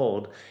 years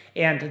old,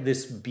 and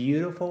this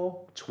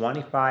beautiful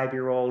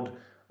 25-year-old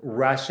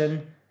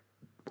Russian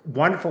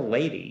wonderful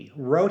lady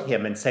wrote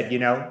him and said,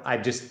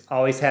 I've just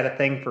always had a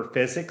thing for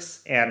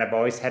physics, and I've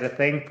always had a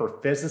thing for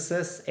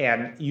physicists,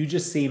 and you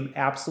just seem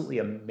absolutely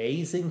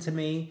amazing to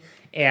me,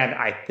 and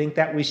I think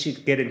that we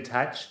should get in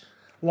touch.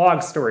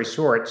 Long story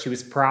short, she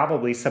was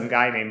probably some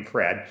guy named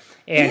Fred,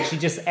 and she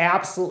just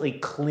absolutely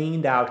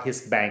cleaned out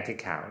his bank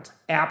account.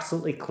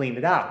 Absolutely cleaned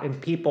it out.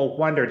 And people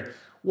wondered,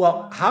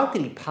 well, how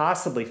could he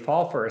possibly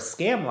fall for a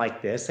scam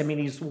like this? I mean,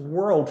 he's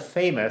world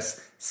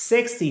famous,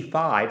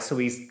 65, so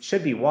he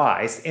should be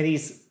wise, and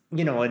he's,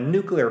 a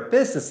nuclear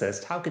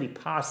physicist. How could he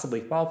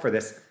possibly fall for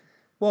this?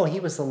 Well, he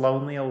was a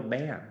lonely old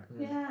man.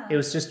 Yeah. It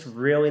was just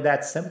really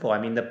that simple. I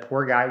mean, the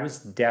poor guy was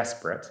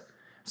desperate.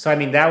 So,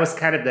 that was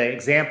kind of the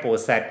example,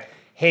 is that,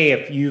 hey,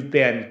 if you've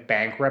been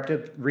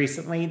bankrupted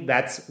recently,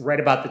 that's right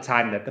about the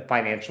time that the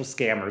financial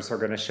scammers are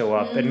going to show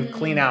up and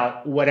clean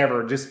out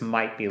whatever just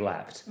might be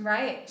left.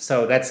 Right.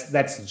 So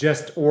that's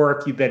just, or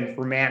if you've been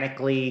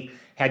romantically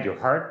had your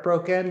heart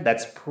broken,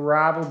 that's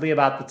probably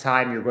about the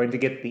time you're going to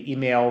get the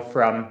email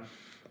from,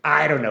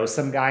 I don't know,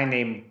 some guy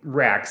named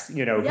Rex,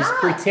 who's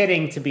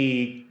pretending to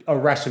be a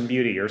Russian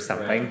beauty or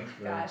something.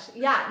 Right. Gosh.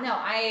 Yeah, no,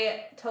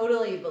 I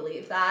totally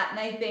believe that. And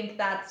I think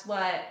that's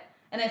what...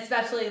 And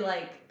especially,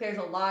 like, there's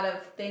a lot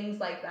of things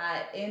like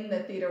that in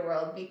the theater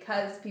world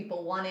because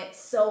people want it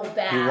so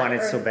bad. You want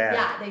it so bad.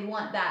 Yeah, they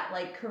want that,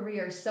 like,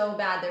 career so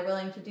bad. They're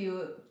willing to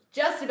do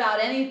just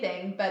about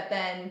anything, but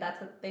then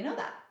that's what they know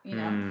that,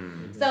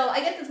 Mm-hmm. So I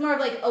guess it's more of,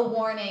 like, a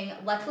warning.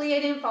 Luckily, I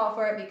didn't fall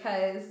for it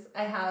because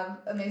I have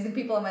amazing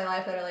people in my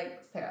life that are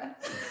like, Sarah.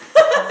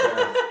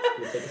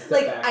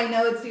 Like, I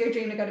know it's your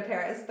dream to go to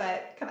Paris,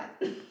 but come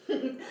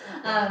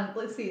on.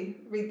 Let's see.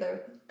 Read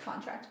the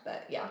contract,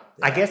 but yeah.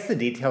 I guess the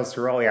details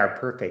really are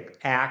perfect.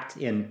 Act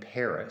in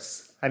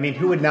Paris. I mean,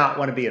 who would not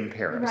want to be in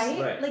Paris?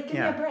 Right? Like, give me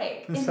a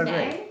break. It's in so May?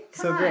 great.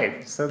 Come So on.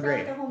 great. So For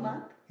great. like a whole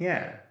month.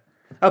 Yeah.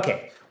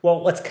 Okay.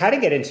 Well, let's kind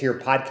of get into your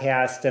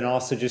podcast and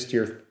also just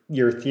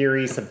your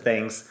theories of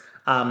things.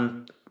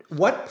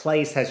 What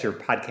plays has your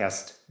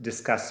podcast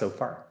discussed so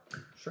far?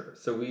 Sure.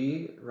 So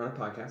we run a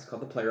podcast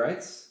called The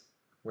Playwrights,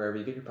 wherever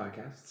you get your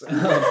podcasts.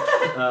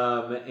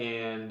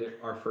 And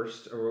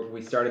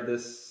we started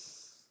this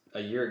a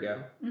year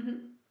ago.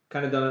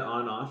 kind of done it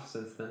on and off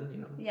since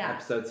then, Yeah.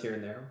 episodes here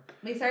and there.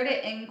 We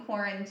started in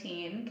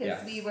quarantine because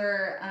Yes. we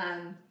were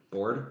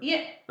Bored?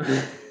 Yeah.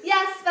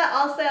 Yes, but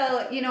also,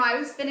 I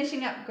was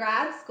finishing up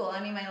grad school. I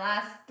mean, my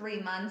last 3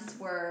 months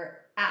were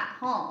at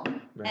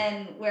home, Right.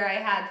 and where I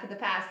had for the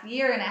past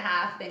year and a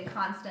half been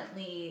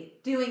constantly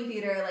doing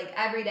theater, like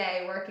every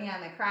day working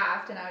on the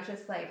craft, and I was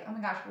just like, oh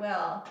my gosh,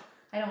 Will,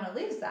 I don't want to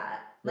lose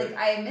that. Like,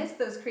 Right. I miss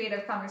those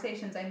creative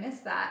conversations. I miss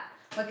that.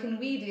 What can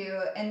we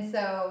do? And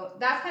so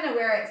that's kind of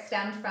where it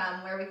stemmed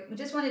from, where we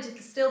just wanted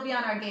to still be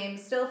on our game,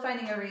 still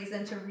finding a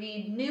reason to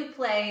read new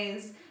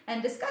plays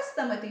and discuss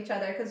them with each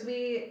other, because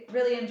we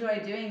really enjoy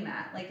doing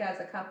that, like as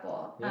a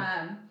couple.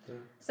 Yeah.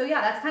 So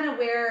yeah, that's kind of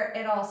where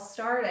it all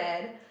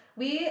started.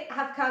 We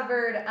have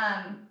covered,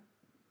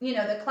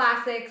 the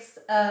classics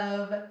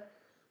of.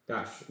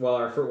 Gosh,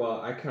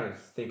 I kind of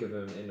think of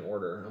them in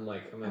order. I'm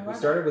like, we love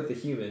started with The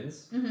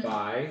Humans Mhm.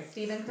 by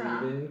Stephen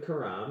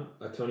Karam,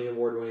 a Tony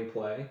Award-winning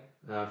play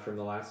from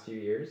the last few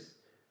years.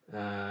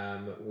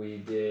 We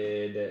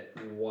did,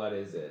 what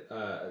is it?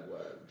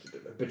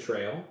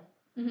 Betrayal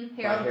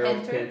by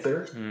Harold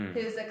Pinter, Pinter.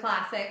 who's a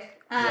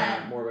classic.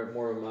 Yeah, more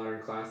of a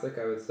modern classic,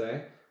 I would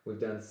say. We've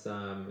done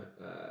some.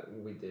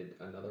 We did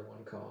another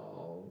one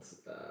called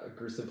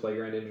 "Gruesome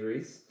Playground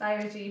Injuries" by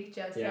Rajiv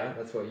Joseph. Yeah,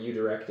 that's what you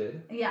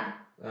directed. Yeah.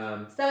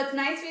 Um, So it's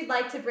nice. We'd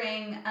like to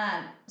bring.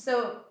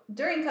 So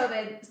during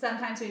COVID,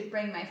 sometimes we'd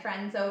bring my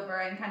friends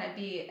over and kind of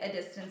be a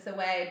distance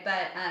away.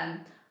 But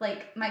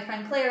like my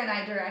friend Claire and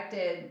I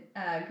directed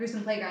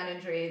 "Gruesome Playground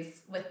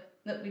Injuries"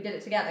 we did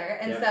it together,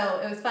 and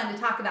so it was fun to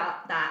talk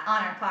about that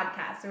on our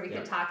podcast, where we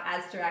could talk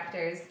as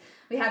directors.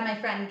 We had my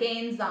friend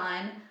Gaines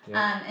on,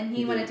 and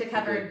he wanted to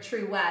cover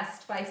True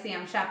West by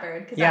Sam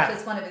Shepard, because that's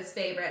just one of his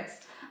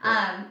favorites.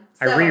 I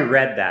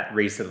reread that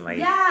recently.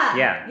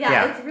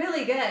 Yeah, it's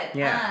really good.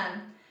 Yeah.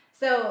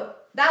 So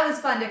that was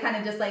fun to kind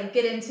of just like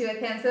get into with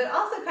him. So it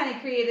also kind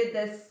of created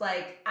this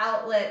like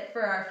outlet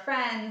for our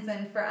friends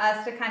and for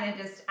us to kind of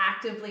just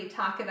actively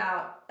talk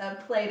about a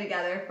play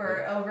together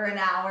for over an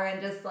hour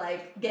and just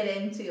like get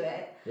into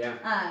it. Yeah.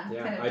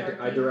 Kind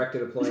of I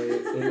directed a play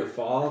in the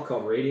fall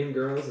called Radium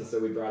Girls, and so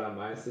we brought on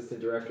my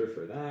assistant director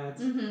for that.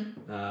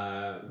 Mm-hmm.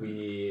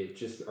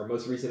 Our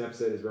most recent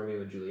episode is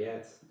Romeo and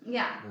Juliet.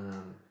 Yeah.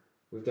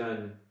 We've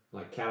done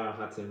like Cat on a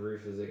Hot Tin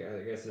Roof is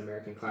I guess an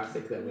American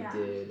classic that we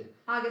did.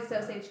 August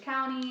Osage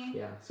County.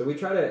 Yeah. So we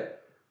try to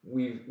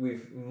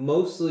we've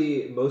most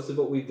of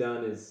what we've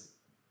done is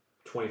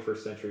 21st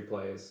century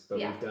plays, but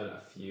we've done a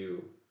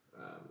few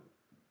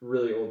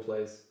really old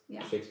plays,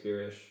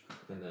 Shakespeare-ish,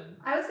 and then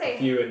I would say a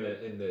few in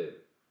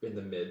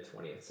the mid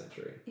 20th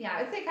century. Yeah,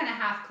 I would say kind of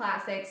half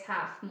classics,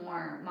 half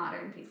more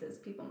modern pieces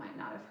people might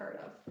not have heard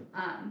of.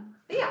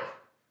 But yeah,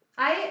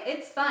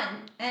 it's fun,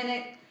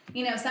 and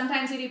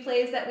sometimes we do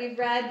plays that we've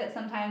read, but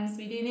sometimes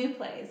we do new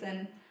plays,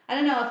 and I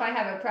don't know if I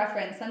have a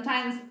preference.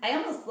 Sometimes I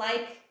almost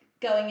like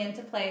going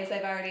into plays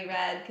I've already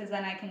read, because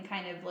then I can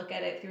kind of look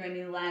at it through a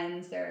new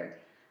lens, or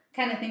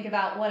kind of think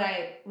about what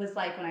I was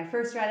like when I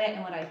first read it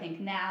and what I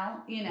think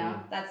now.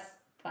 That's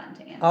fun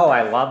to answer. Oh,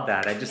 I love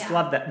that. I just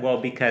love that.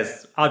 Well,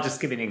 because I'll just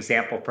give you an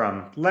example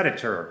from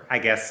literature, I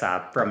guess,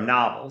 from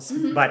novels.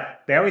 Mm-hmm.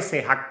 But they always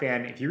say Huck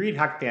Finn, if you read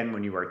Huck Finn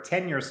when you were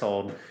 10 years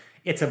old,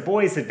 it's a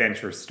boy's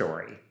adventure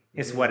story,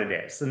 is what it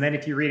is. And then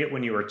if you read it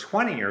when you were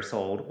 20 years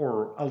old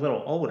or a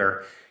little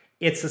older,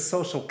 it's a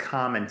social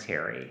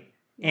commentary.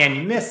 And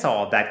you miss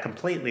all of that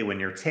completely when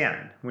you're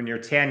 10. When you're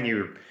 10,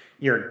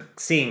 you're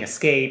seeing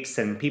escapes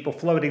and people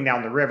floating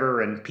down the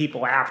river and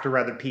people after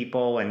other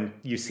people, and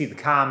you see the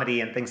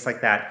comedy and things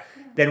like that.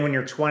 Then when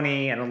you're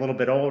 20 and a little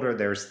bit older,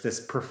 there's this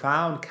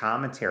profound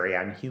commentary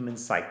on human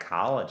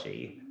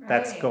psychology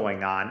that's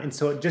going on. And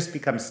so it just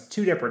becomes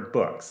two different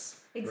books.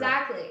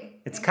 Exactly.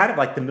 It's kind of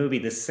like the movie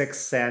The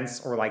Sixth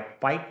Sense or like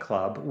Fight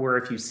Club, where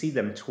if you see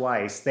them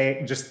twice,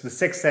 The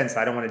Sixth Sense,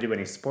 I don't want to do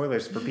any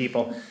spoilers for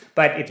people,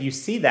 but if you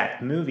see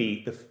that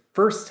movie the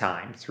first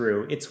time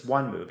through, it's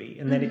one movie.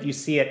 And then if you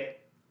see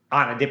it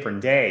on a different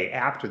day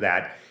after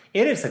that,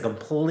 it is a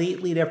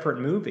completely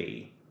different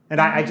movie. And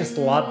I just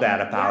love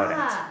that about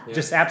it. Yeah.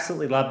 Just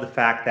absolutely love the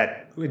fact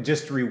that it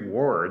just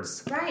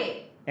rewards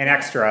an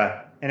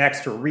extra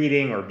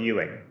reading or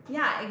viewing.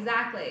 Yeah,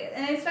 exactly.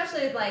 And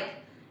especially with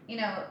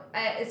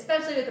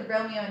especially with the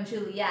Romeo and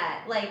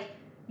Juliet, like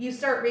you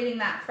start reading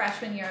that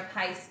freshman year of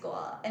high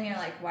school and you're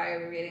like, why are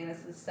we reading this?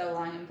 This is so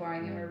long and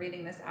boring, and we're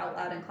reading this out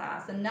loud in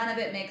class, and none of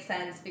it makes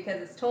sense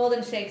because it's told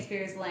in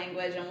Shakespeare's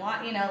language, and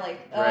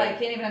I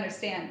can't even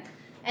understand.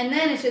 And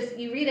then it's just,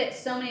 you read it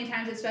so many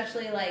times,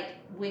 especially like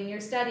when you're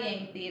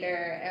studying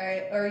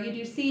theater or you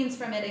do scenes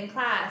from it in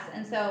class,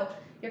 and so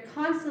you're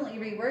constantly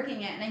reworking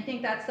it. And I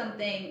think that's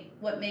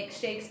what makes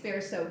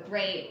Shakespeare so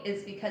great,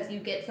 is because you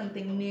get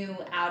something new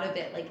out of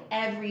it like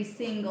every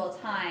single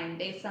time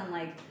based on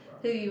like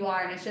who you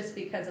are, and it's just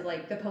because of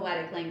like the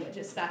poetic language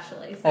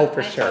especially. So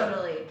for sure.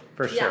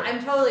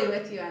 I'm totally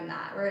with you on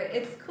that, where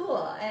it's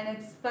cool and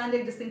it's fun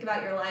to just think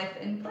about your life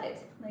in plays,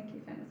 like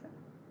you kind of said.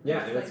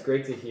 Yeah, and it's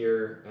great to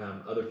hear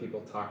other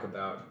people talk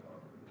about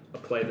a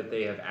play that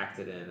they have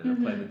acted in and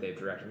a play that they've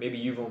directed. Maybe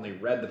you've only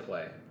read the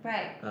play,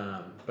 Right.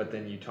 but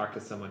then you talk to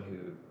someone who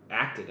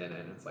acted in it,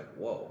 and it's like,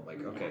 whoa,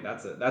 like okay,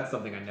 that's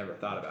something I never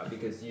thought about,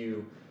 because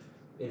you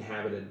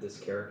inhabited this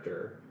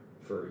character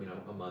for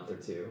a month or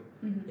two,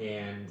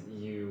 and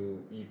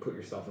you put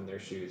yourself in their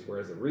shoes.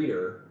 Whereas a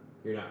reader,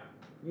 you're not.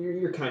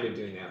 You're kind of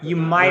doing that. You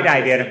might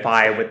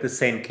identify with the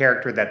same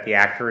character that the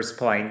actor is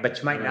playing, but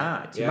you might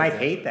not. You might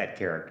hate that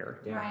character.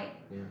 Yeah. Right.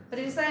 Yeah. But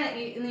it's kind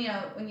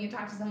of, when you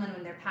talk to someone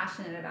when they're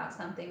passionate about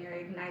something or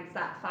ignites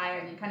that fire,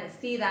 and you kind of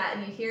see that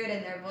and you hear it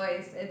in their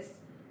voice,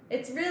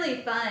 it's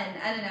really fun.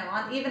 I don't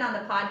know, even on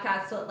the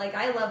podcast, like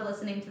I love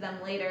listening to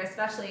them later,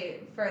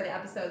 especially for the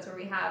episodes where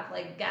we have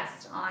like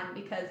guests on,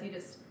 because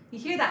you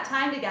hear that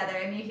time together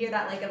and you hear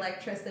that like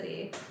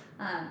electricity.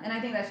 And I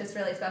think that's just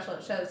really special.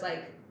 It shows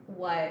like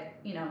what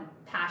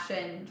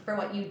passion for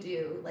what you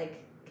do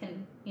like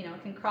can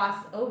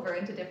cross over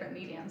into different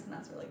mediums, and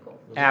that's really cool.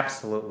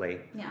 Absolutely.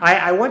 Yeah.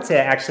 I want to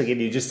actually give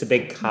you just a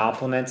big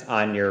compliment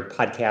on your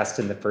podcast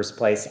in the first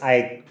place.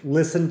 I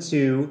listened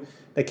to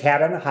The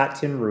Cat on a Hot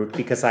Tin Roof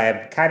because I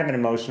have kind of an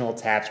emotional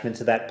attachment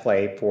to that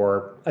play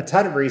for a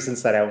ton of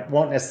reasons that I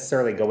won't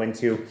necessarily go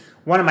into.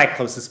 One of my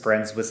closest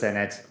friends was in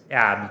it,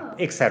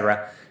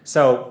 etc.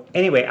 So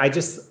anyway, I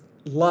just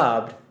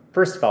loved,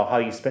 first of all, how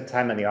you spent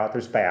time on the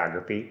author's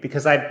biography,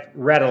 because I've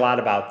read a lot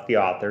about the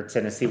author,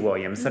 Tennessee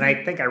Williams, and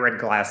I think I read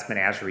Glass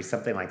Menagerie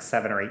something like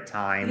 7 or 8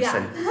 times,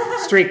 and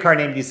Streetcar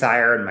Named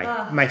Desire, and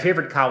my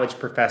favorite college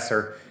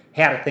professor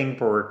had a thing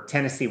for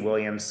Tennessee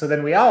Williams, so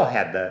then we all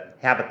had to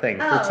have a thing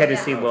for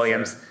Tennessee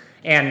Williams,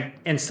 and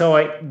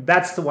so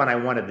that's the one I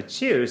wanted to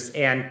choose.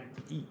 And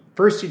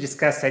first you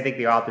discussed, I think,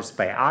 the author's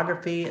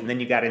biography, and then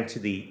you got into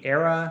the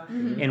era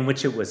in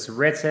which it was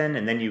written,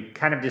 and then you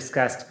kind of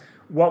discussed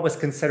what was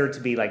considered to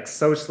be like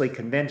socially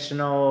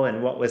conventional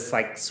and what was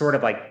like sort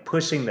of like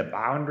pushing the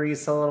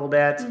boundaries a little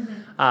bit.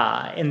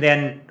 And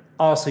then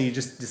also you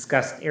just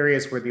discussed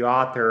areas where the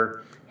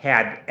author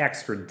had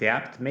extra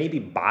depth, maybe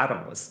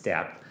bottomless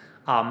depth.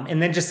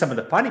 And then just some of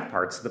the funny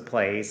parts of the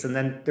plays. And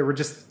then there were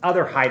just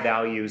other high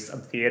values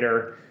of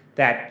theater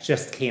that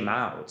just came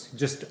out,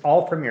 just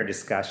all from your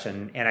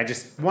discussion. And I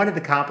just wanted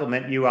to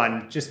compliment you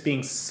on just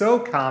being so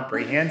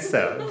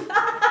comprehensive.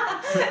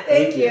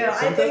 Thank you.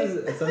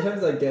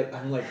 Sometimes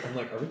I'm like,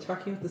 are we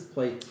talking about this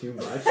play too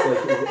much?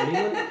 Like, is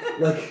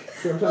anyone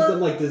sometimes I'm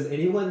like, does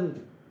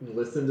anyone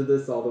listen to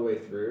this all the way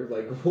through?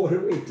 Like, what are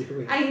we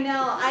doing? I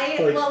know.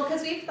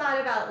 Because we've thought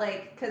about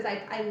because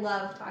I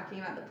love talking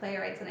about the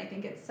playwrights, and I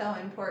think it's so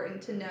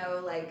important to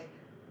know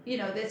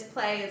this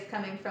play is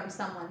coming from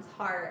someone's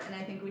heart, and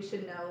I think we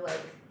should know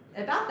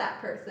about that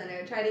person,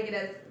 or try to get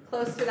as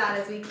close to that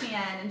as we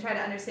can and try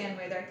to understand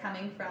where they're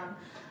coming from.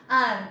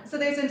 So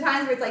there's been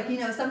times where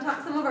it's some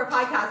of our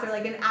podcasts are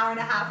like an hour and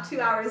a half, 2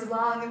 hours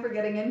long if we're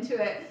getting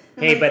into it.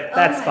 Hey, but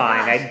that's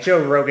fine.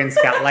 Joe Rogan's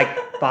got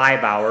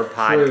 5-hour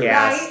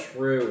podcast.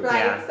 True. Right.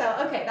 Yeah.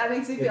 So okay, that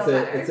makes me feel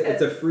better.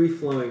 It's a free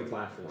flowing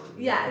platform.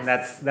 Yes. And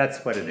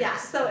that's what it is. Yeah.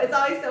 So it's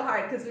always so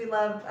hard because we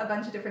love a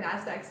bunch of different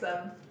aspects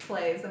of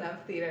plays and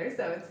of theater,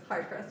 so it's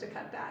hard for us to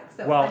cut back.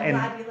 So I'm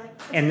glad you like.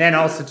 And then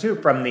also too,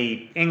 from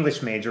the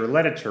English major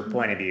literature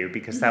point of view,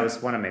 because that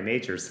was one of my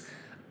majors.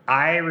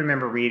 I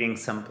remember reading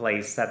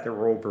someplace that there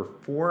were over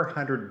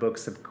 400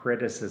 books of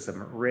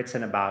criticism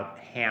written about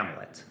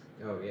Hamlet.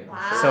 Oh, yeah.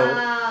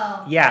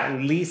 Wow. So,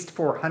 at least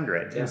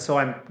 400. Yeah. And so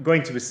I'm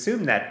going to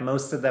assume that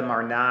most of them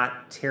are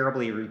not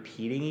terribly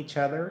repeating each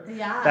other.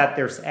 Yeah. That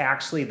there's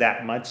actually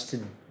that much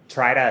to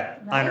try to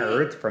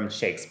unearth from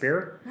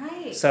Shakespeare.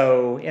 Right.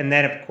 So, and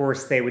then of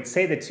course they would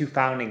say the 2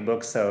 founding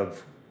books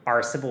of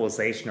our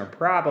civilization are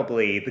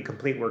probably the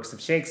complete works of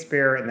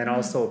Shakespeare, and then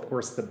also, of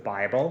course, the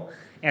Bible.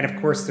 And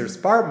of course, there's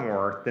far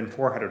more than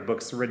 400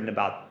 books written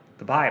about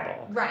the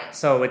Bible. Right.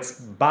 So it's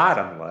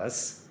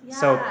bottomless. Yeah.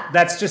 So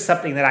that's just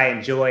something that I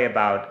enjoy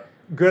about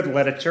good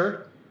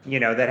literature,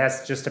 that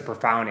has just a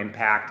profound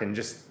impact and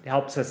just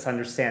helps us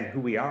understand who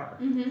we are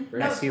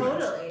as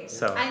humans. Totally.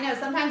 So I know,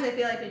 sometimes I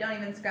feel like we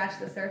don't even scratch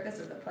the surface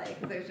of the play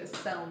because there's just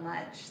so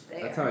much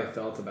there. That's how I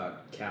felt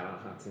about Cat on a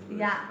Hot Tin Roof.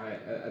 Yeah.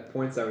 At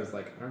points I was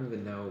like, I don't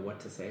even know what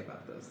to say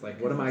about this. Like,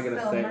 what am I going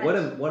to so say?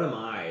 much. What am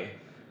I,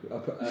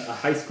 a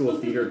high school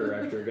theater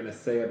director, going to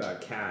say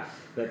about Cat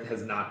that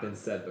has not been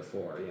said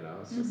before?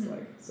 It's just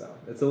so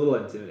it's a little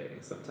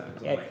intimidating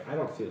sometimes. I'm like, I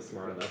don't feel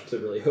smart enough to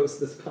really host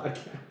this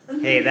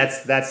podcast. Hey,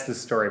 that's the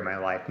story of my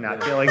life.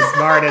 Not feeling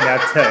smart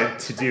enough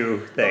to do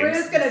things. We're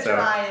just gonna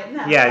try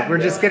it. Yeah, we're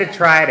just gonna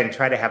try it and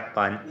try to have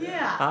fun.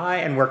 Yeah.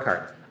 And work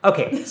hard.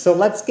 Okay, so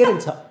let's get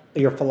into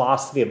your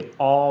philosophy of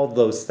all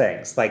those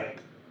things, like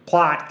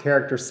plot,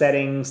 character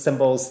setting,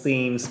 symbols,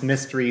 themes,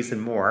 mysteries,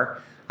 and more.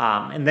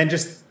 And then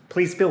just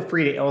please feel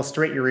free to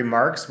illustrate your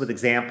remarks with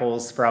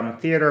examples from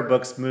theater,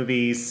 books,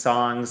 movies,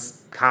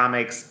 songs,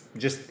 comics,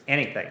 just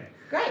anything.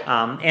 Great.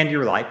 And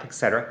your life,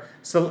 etc.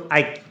 So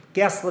I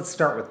guess let's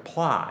start with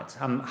plot.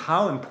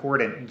 How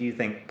important do you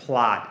think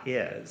plot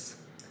is?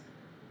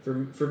 For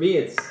me,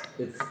 it's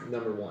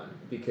number one,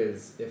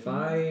 because if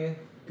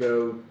I'm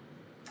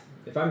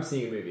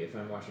seeing a movie, if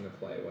I'm watching a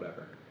play,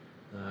 whatever,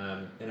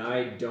 And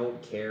I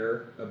don't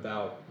care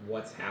about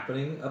what's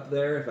happening up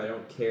there. If I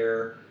don't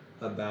care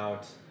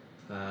about,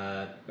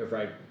 if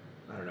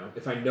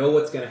I know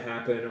what's going to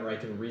happen or I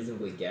can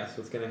reasonably guess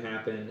what's going to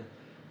happen,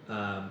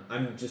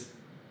 I'm just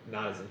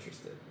not as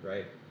interested,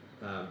 right?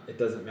 It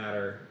doesn't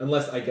matter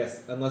unless I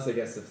guess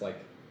if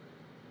like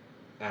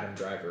Adam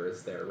Driver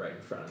is there right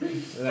in front of me,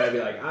 and then I'd be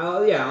like,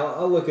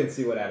 I'll look and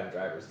see what Adam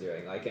Driver's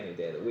doing, like any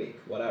day of the week,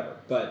 whatever.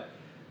 But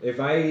if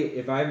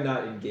I'm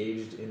not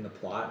engaged in the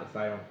plot, if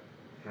I don't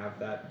have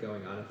that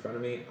going on in front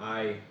of me,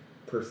 I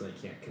personally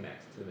can't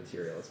connect to the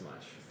material as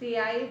much. See,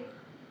 I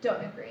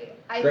don't agree.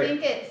 I Great.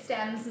 think it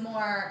stems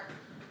more.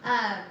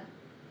 I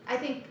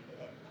think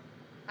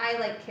I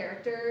like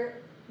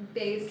character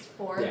based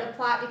for the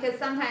plot, because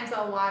sometimes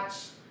I'll watch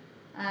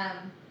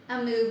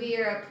a movie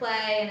or a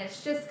play and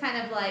it's just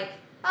kind of like,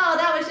 oh,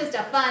 that was just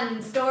a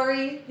fun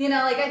story. You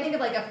know, like I think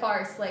of like a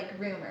farce like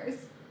Rumors,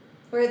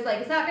 where it's like,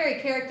 it's not very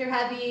character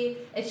heavy.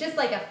 It's just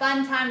like a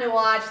fun time to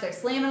watch. They're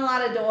slamming a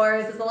lot of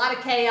doors. There's a lot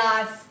of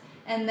chaos.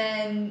 And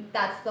then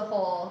that's the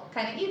whole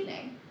kind of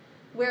evening.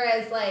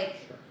 Whereas like,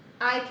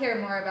 I care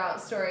more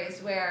about stories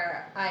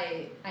where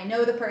I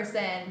know the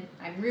person,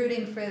 I'm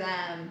rooting for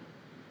them,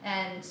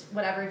 and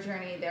whatever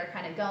journey they're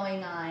kind of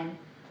going on.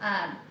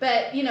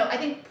 But, you know, I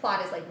think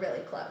plot is like really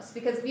close,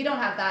 because if you don't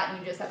have that and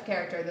you just have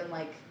character, then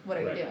like, what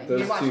are you doing?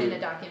 You're watching a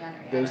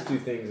documentary. Those two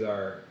things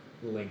are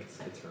linked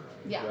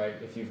eternally, right?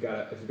 If you've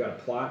got a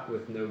plot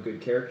with no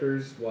good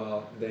characters,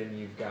 well, then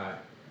you've got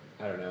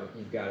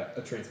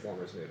a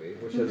Transformers movie,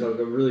 which has like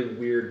a really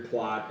weird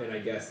plot, and I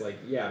guess like,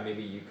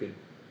 maybe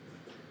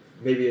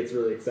it's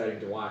really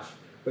exciting to watch,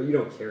 but you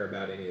don't care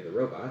about any of the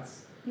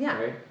robots,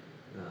 right?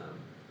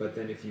 But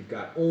then if you've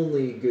got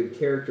only good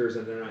characters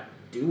and they're not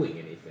doing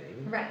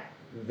anything, right,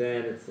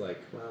 then it's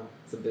like, well,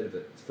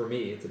 for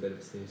me, it's a bit of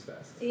a snooze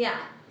fest. Yeah.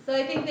 So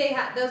I think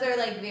those are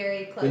like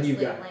very closely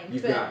linked.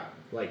 You've got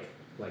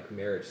like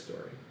Marriage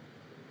Story.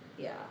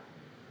 Yeah.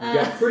 You've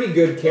got pretty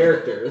good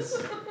characters.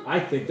 I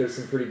think there's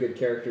some pretty good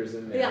characters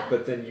in there. Yeah.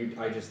 But then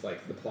I just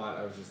like the plot.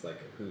 I was just like,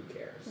 who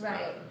cares?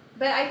 Right.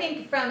 But I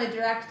think from a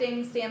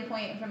directing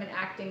standpoint and from an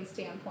acting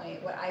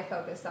standpoint, what I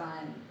focus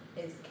on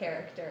is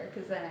character,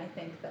 because then I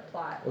think the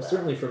plot. Well,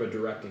 certainly from a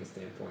directing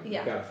standpoint, Yeah.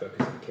 you've got to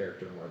focus on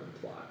character more than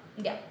plot.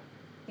 Yeah.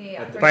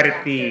 Yeah. But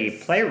if the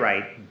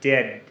playwright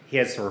did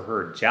his or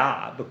her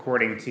job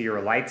according to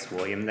your lights,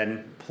 William,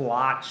 then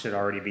plot should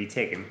already be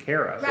taken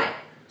care of. Right.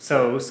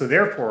 So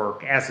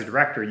therefore, as a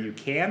director, you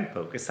can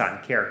focus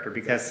on character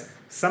because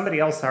somebody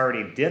else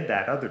already did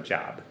that other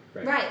job.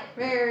 Right.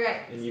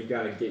 And you've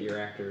got to get your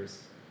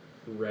actors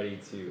ready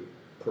to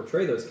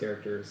portray those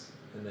characters,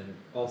 and then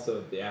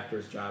also the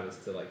actor's job is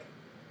to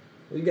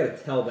you've got to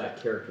tell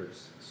that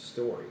character's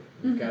story.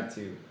 You've got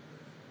to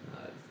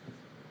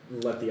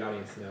let the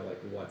audience know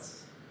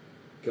what's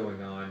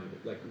going on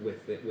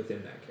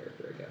within that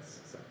character, I guess.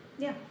 So.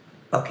 Yeah.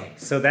 Okay,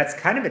 so that's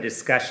kind of a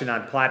discussion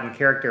on plot and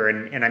character,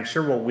 and I'm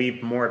sure we'll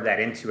weave more of that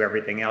into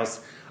everything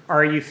else.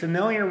 Are you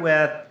familiar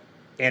with,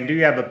 and do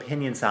you have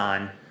opinions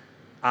on,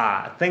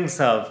 things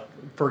of,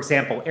 for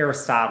example,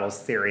 Aristotle's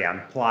theory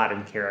on plot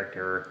and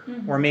character,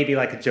 or maybe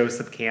like a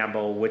Joseph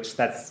Campbell, which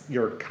that's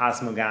your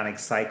cosmogonic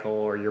cycle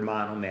or your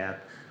monomyth.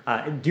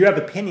 Do you have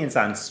opinions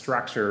on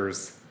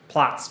structures,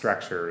 plot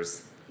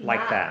structures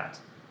like that?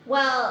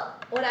 Well,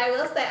 what I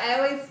will say, I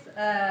always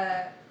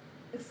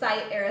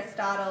cite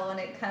Aristotle when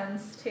it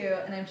comes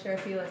to, and I'm sure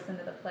if you listen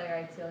to the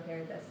playwrights, you'll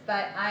hear this,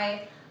 but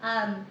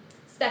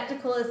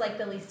spectacle is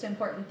the least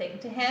important thing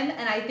to him,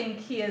 and I think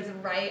he is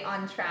right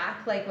on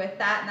track with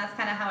that, and that's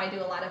kind of how I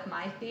do a lot of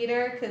my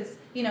theater, because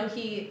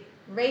he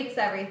rates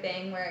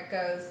everything where it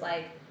goes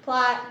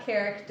plot,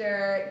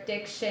 character,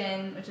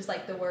 diction, which is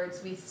the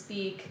words we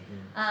speak,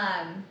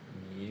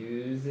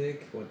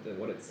 music,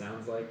 what it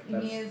sounds like.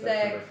 That's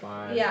number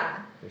 5. Yeah.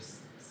 There's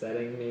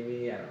setting,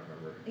 maybe, I don't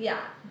remember. Yeah,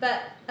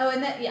 but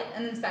and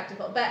then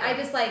spectacle. But I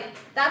just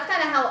that's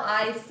kind of how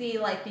I see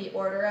the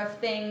order of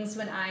things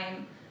when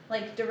I'm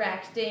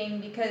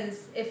directing,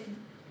 because if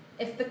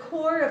the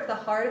core of the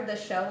heart of the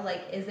show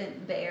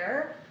isn't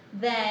there,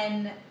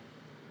 then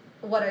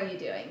what are you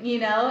doing?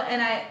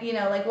 And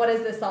I what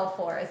is this all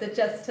for? Is it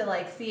just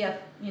to see a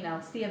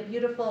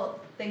beautiful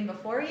thing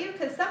before you?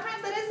 Because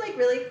sometimes that is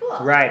really cool.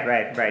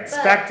 Right. But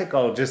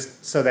spectacle,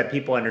 just so that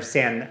people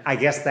understand, I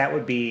guess that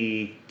would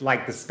be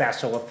the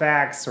special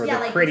effects or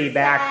the pretty the set,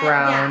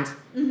 background.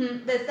 Yeah.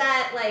 Mm-hmm. The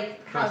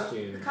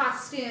set,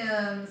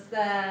 costumes,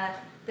 the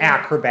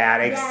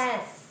acrobatics.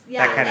 Yes.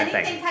 Yeah. That kind of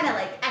thing. Anything kind of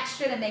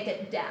extra to make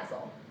it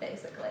dazzle,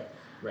 basically.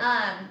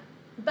 Right.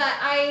 But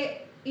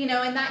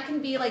and that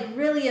can be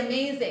really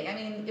amazing. I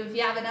mean, if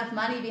you have enough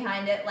money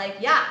behind it,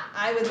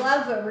 I would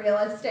love a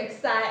realistic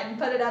set and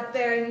put it up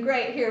there and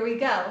great, here we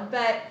go.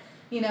 But,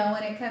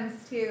 when it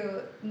comes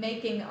to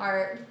making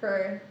art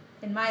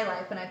in my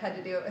life, when I've had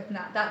to do it with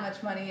not that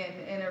much money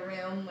in a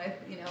room with,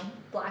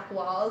 black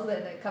walls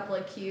and a couple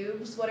of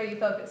cubes, what are you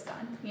focused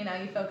on? You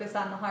focus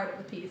on the heart of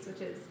the piece,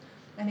 which is,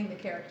 I think, the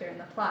character and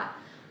the plot.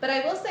 But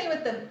I will say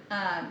with the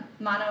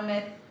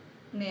monomyth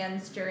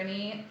man's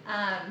journey,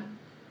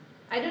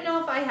 I don't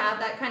know if I have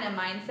that kind of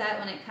mindset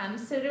when it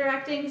comes to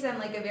directing, because I'm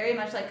like a very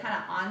much like kind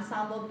of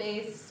ensemble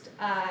based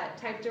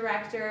type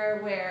director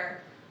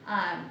where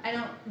I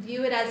don't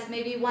view it as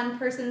maybe one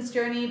person's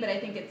journey, but I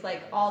think it's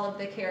like all of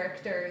the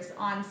characters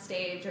on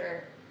stage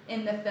or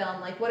in the film,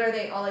 like what are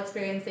they all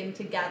experiencing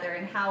together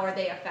and how are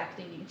they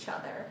affecting each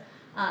other.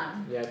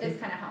 Is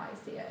kind of how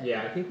I see it.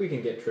 Yeah, I think we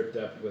can get tripped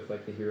up with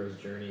like the hero's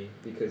journey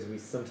because we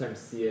sometimes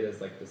see it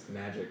as like this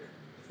magic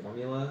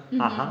formula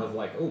of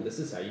like, oh, this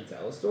is how you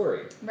tell a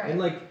story. Right. And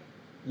like,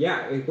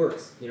 yeah, it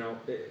works. You know,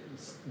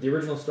 it's the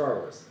original Star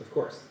Wars, of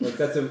course. Like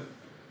that's a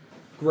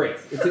great.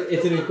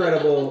 It's an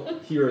incredible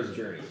hero's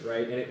journey,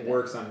 right? And it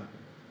works on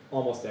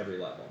almost every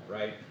level,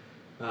 right?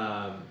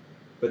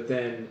 But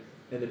then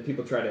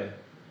people try to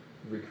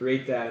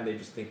recreate that, and they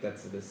just think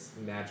that's this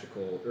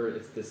magical, or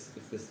it's this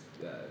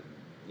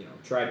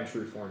tried and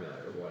true formula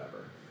or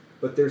whatever.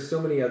 But there's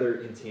so many other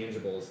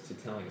intangibles to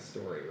telling a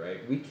story,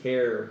 right? We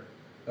care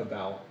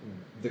about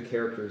the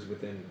characters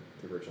within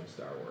the original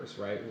Star Wars,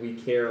 right? We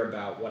care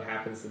about what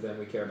happens to them.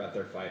 We care about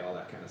their fight, all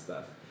that kind of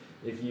stuff.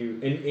 If you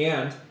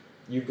and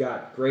you've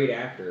got great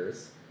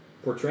actors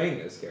portraying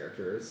those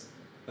characters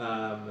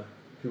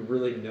who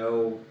really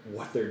know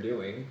what they're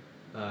doing.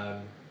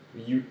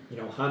 You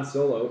know, Han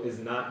Solo is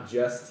not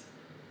just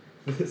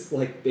this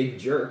like big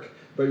jerk,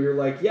 but you're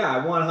like, yeah,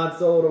 I want Han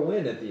Solo to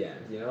win at the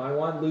end. You know, I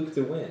want Luke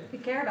to win. You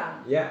care about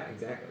him. Yeah,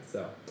 exactly.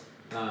 So,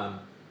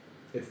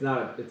 it's not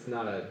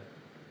a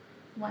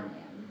one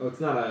man. Oh, it's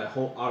not a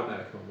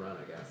automatic home run,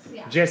 I guess.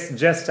 Yeah.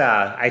 Just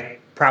I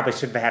probably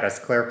should have had us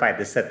clarify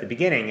this at the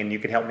beginning, and you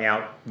could help me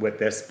out with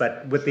this.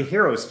 But with the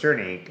hero's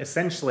journey,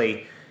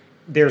 essentially,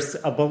 there's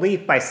a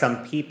belief by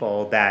some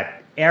people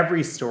that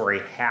every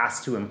story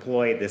has to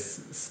employ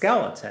this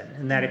skeleton,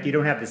 and that if you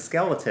don't have the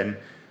skeleton,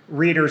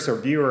 readers or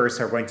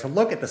viewers are going to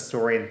look at the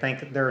story and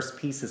think there's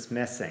pieces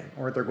missing,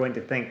 or they're going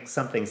to think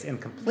something's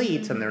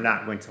incomplete and they're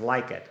not going to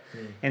like it.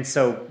 And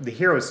so the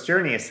hero's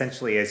journey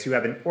essentially is you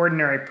have an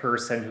ordinary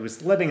person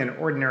who's living an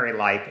ordinary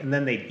life, and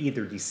then they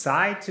either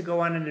decide to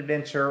go on an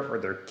adventure or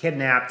they're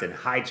kidnapped and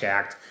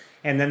hijacked,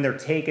 and then they're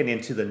taken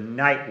into the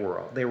night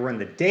world. They were in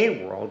the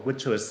day world,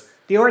 which was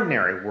the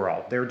ordinary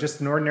world. They were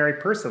just an ordinary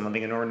person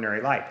living an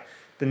ordinary life.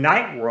 The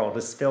night world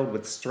is filled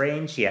with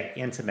strange yet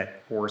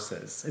intimate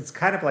forces. It's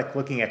kind of like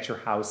looking at your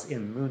house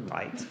in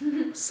moonlight.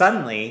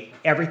 Suddenly,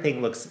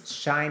 everything looks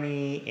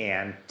shiny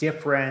and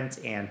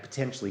different and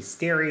potentially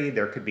scary.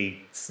 There could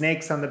be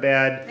snakes on the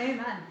bed.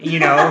 Amen. You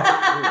know,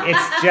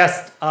 it's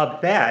just a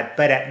bed.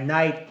 But at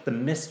night, the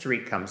mystery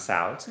comes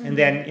out. And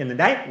then in the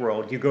night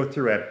world, you go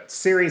through a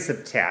series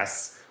of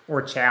tests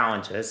or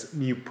challenges.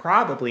 You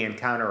probably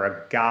encounter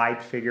a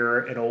guide figure,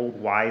 an old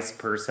wise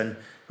person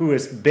who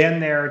has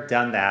been there,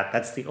 done that.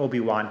 That's the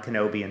Obi-Wan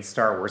Kenobi in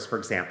Star Wars, for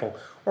example.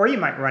 Or you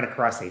might run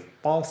across a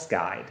false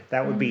guide.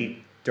 That would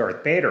be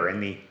Darth Vader in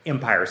The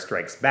Empire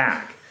Strikes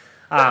Back.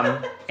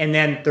 And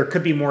then there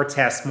could be more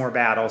tests, more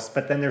battles,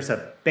 but then there's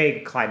a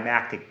big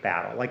climactic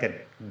battle, like a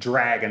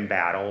dragon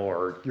battle,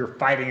 or you're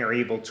fighting your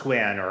evil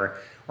twin, or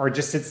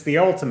just it's the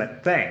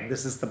ultimate thing.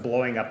 This is the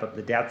blowing up of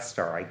the Death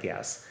Star, I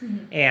guess.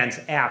 And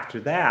after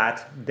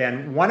that,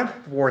 then one of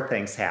four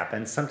things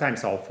happen.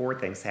 Sometimes all four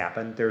things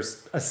happen.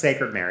 There's a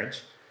sacred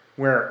marriage,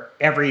 where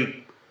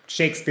every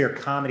Shakespeare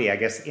comedy, I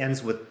guess,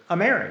 ends with a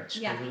marriage.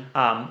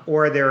 Yeah.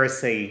 Or there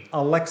is a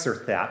elixir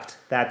theft.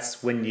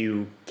 That's when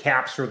you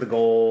capture the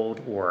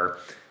gold, or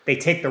they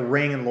take the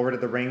ring in Lord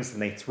of the Rings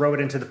and they throw it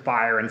into the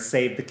fire and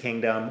save the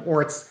kingdom.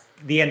 Or it's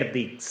the end of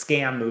the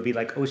scam movie,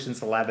 like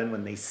Ocean's 11,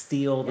 when they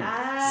steal the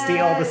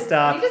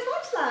stuff. We just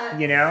watched that.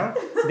 You know,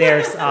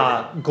 there's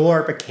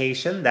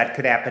glorification that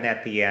could happen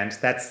at the end.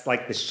 That's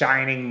like the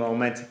shining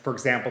moment. For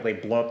example, they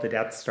blow up the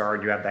Death Star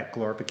and you have that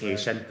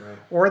glorification. Right.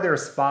 Or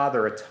there's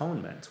Father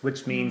Atonement,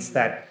 which means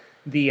that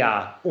the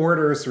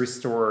order is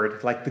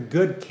restored, like the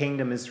good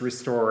kingdom is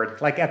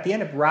restored. Like at the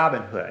end of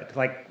Robin Hood,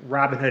 like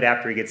Robin Hood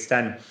after he gets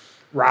done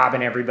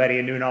robbing everybody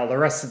and doing all the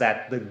rest of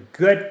that, the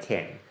good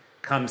king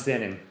comes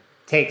in and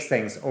takes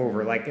things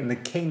over, like, and the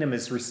kingdom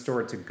is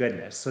restored to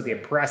goodness. So the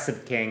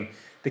oppressive king,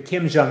 the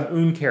Kim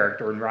Jong-un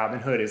character in Robin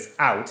Hood, is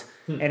out,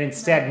 and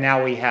instead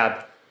now we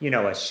have, you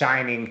know, a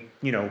shining,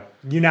 you know,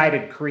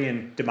 united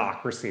Korean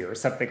democracy or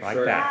something like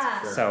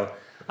that. Yeah. So,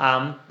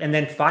 and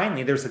then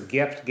finally, there's a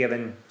gift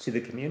given to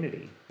the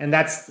community, and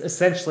that's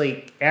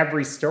essentially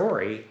every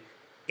story,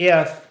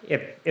 if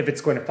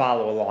it's going to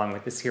follow along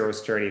with this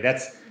hero's journey.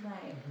 That's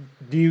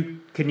right.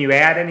 Can you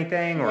add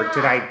anything, or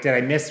Yeah. did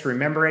I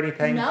misremember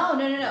anything? No,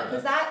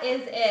 because that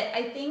is it.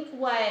 I think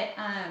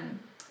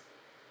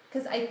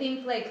because I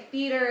think like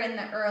theater in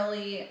the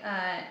early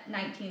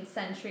 19th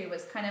century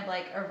was kind of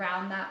like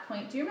around that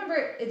point. Do you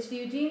remember? It's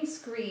Eugene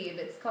Scribe.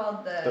 It's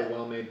called The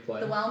Well-Made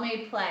Play. The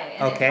Well-Made Play,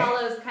 and Okay. it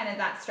follows kind of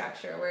that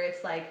structure where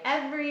it's like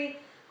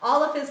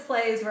all of his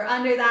plays were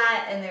under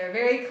that, and they were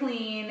very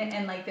clean,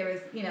 and like there was,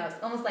 you know,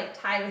 it's almost like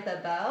tied with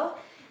a bow,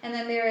 and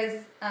then there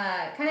is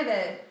kind of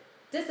a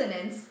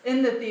dissonance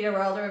in the theater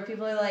world where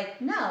people are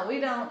like, no, we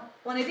don't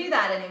want to do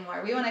that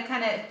anymore. We want to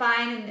kind of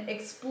find and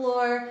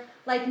explore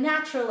like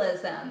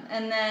naturalism,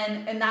 and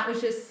that was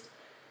just,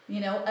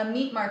 a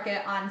meat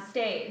market on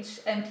stage,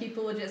 and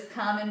people would just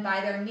come and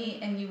buy their meat,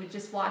 and you would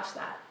just watch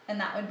that, and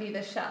that would be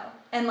the show.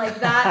 And like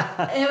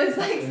that, it was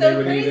like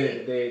so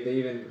crazy. They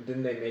even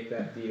didn't they make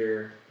that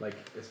theater like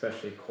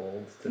especially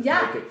cold to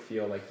make it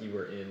feel like you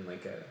were in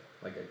like a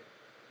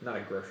not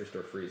a grocery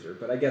store freezer,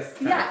 but I guess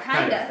kind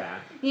of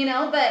that.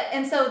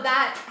 And so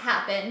that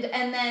happened,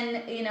 and then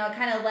it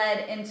kind of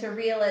led into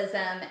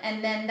realism,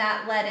 and then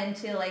that led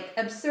into like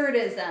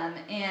absurdism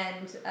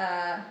and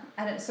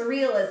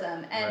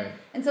surrealism,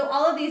 and so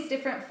all of these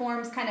different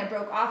forms kind of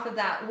broke off of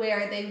that,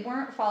 where they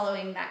weren't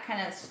following that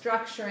kind of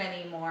structure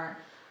anymore.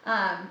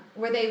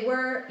 Where they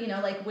were,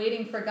 like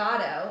Waiting for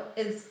Godot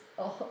is,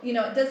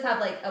 it does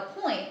have like a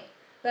point,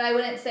 but I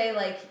wouldn't say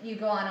like you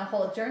go on a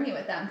whole journey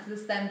with them, because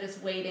it's them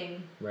just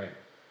waiting right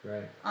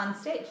on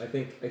stage. I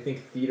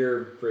think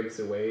theater breaks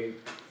away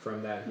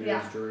from that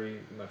hero's journey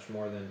much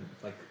more than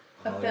like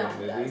Hollywood a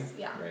film movie. does,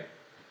 yeah. Right.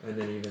 And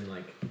then even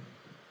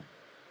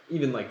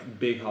like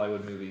big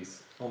Hollywood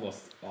movies,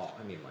 almost all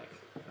of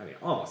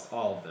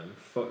them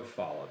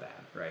follow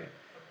that, right?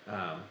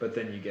 But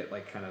then you get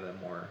like kind of the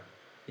more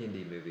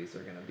indie movies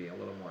are going to be a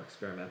little more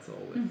experimental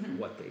with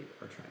what they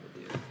are trying to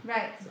do.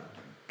 Right.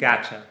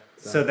 Gotcha.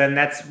 So then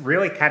that's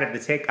really kind of the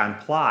take on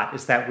plot,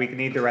 is that we can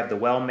either have the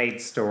well-made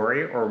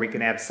story, or we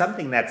can have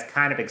something that's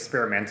kind of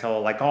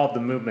experimental, like all of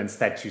the movements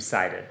that you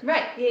cited.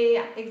 Right.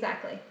 Yeah,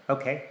 exactly.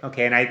 Okay.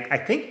 And I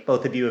think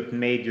both of you have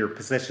made your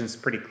positions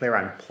pretty clear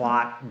on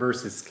plot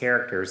versus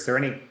character. Is there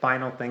any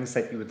final things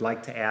that you would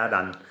like to add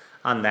on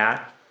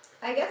that?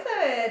 I guess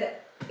I'd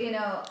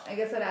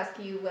ask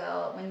you,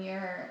 Will, when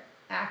you're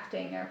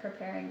acting or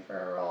preparing for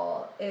a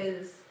role,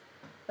 is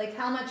like,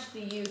 how much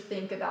do you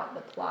think about the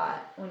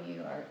plot when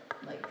you are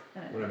like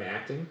when I'm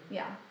acting?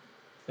 Yeah.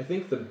 I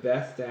think the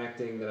best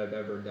acting that I've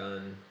ever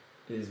done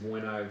is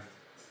when I've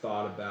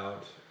thought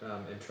about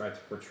and tried to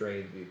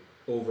portray the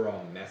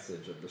overall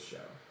message of the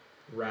show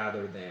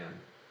rather than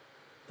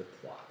the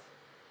plot.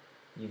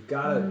 You've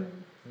got to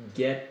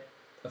get,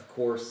 of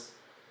course,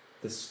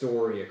 the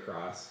story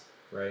across,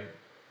 right?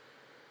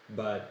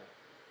 But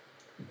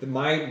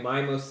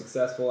my most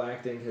successful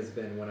acting has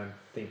been when I'm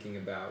thinking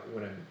about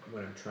when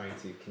I'm trying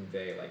to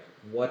convey, like,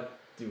 what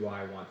do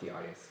I want the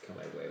audience to come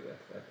away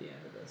with at the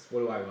end of this? What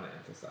do I want to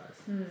emphasize?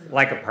 So,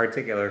 like a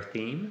particular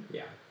theme?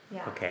 Yeah.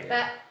 Okay.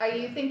 But are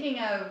you thinking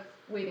of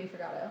Waiting for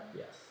Godot?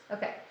 Yes.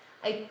 Okay.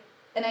 I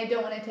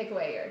don't want to take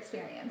away your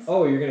experience.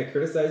 Oh, you're gonna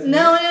criticize me?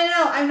 No.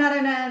 I'm not.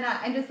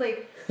 I'm just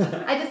like,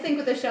 I just think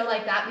with a show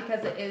like that,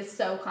 because it is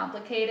so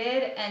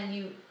complicated, and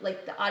you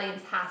like the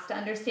audience has to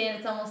understand.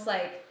 It's almost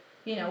like,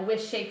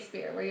 with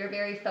Shakespeare, where you're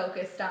very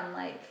focused on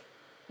like,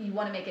 you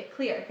want to make it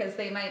clear, because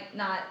they might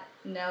not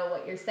know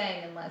what you're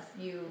saying unless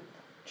you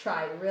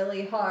try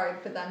really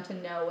hard for them to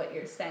know what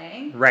you're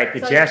saying. Right,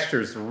 the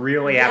gestures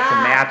really have to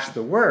match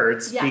the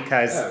words,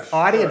 because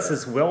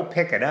audiences will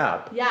pick it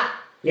up. Yeah.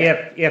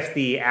 If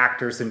the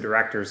actors and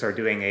directors are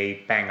doing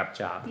a bang-up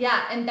job.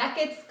 Yeah, and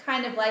Beckett's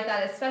kind of like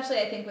that, especially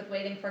I think with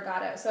Waiting for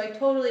Godot. So I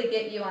totally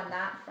get you on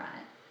that front.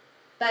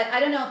 But I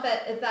don't know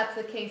if that's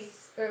the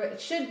case, or it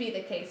should be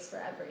the case for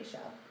every show.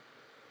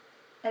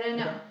 I don't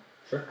know. Okay.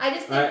 Sure. I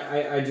just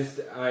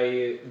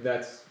think...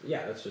 that's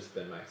just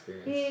been my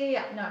experience.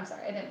 Yeah. No, I'm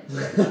sorry. I didn't.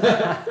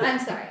 I'm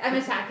sorry. I'm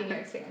attacking your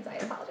experience. I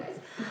apologize.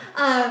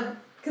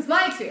 Because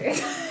my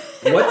experience...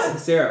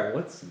 What's your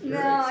experience?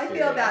 I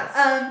feel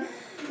bad.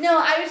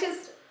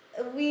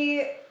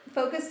 We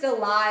focused a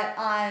lot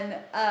on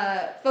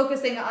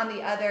focusing on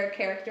the other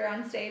character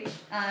on stage,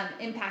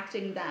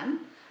 impacting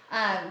them.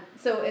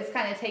 So it's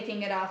kind of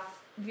taking it off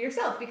of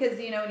yourself, because,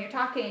 when you're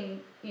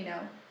talking,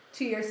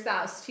 to your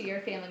spouse, to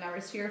your family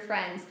members, to your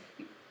friends,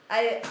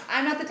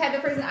 I'm not the type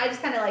of person, I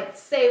just kind of like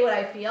say what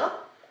I feel.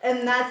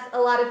 And that's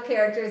a lot of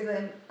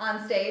characters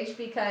on stage,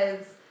 because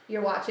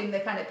you're watching the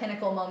kind of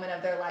pinnacle moment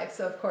of their life.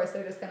 So of course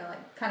they're just going to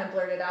like kind of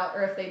blurt it out,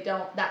 or if they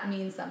don't, that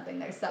means something.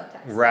 There's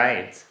subtext.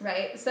 Right.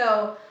 Right.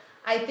 So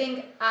I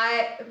think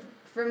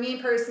for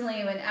me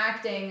personally, when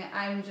acting,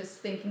 I'm just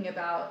thinking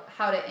about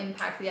how to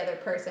impact the other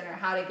person, or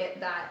how to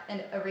get that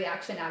and a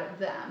reaction out of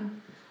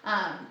them.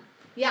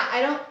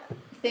 I don't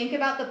think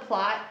about the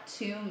plot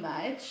too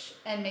much,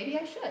 and maybe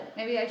I should.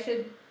 Maybe I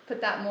should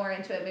put that more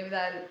into it. Maybe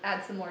that would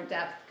add some more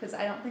depth, because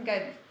I don't think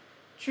I've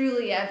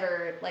truly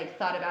ever like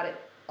thought about it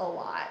a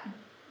lot.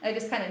 I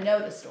just kind of know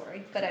the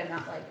story, but I'm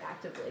not like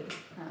actively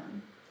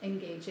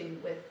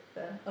engaging with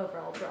the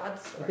overall broad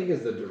story. I think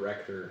as the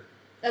director,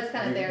 that's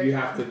kind of their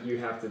job. job. You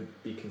have to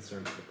be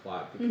concerned with the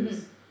plot,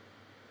 because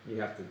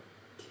you have to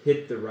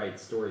hit the right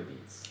story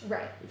beats.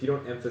 Right. If you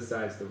don't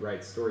emphasize the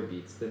right story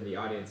beats, then the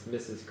audience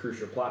misses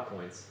crucial plot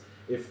points.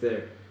 If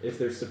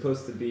they're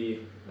supposed to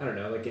be, I don't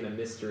know, like in a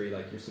mystery,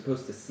 like you're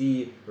supposed to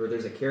see, or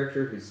there's a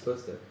character who's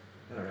supposed to,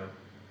 I don't know,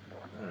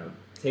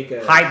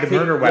 hide the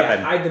murder weapon.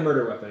 Yeah, hide the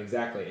murder weapon,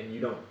 exactly. And you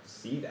don't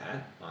see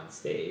that on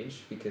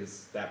stage,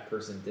 because that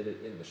person did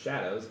it in the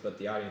shadows, but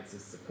the audience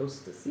is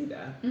supposed to see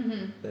that.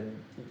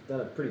 Then you've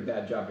done a pretty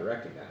bad job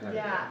directing that, haven't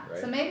you?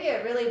 Right? So maybe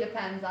it really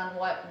depends on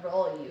what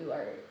role you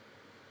are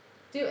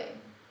doing.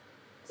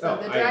 So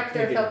the I director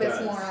think it focused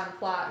does. more on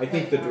plot. I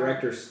think the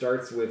director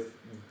starts with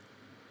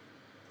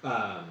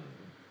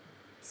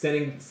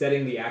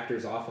setting the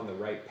actors off on the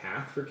right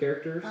path for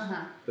characters.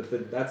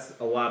 But that's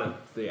a lot of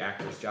the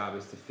actor's job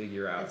is to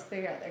figure out Let's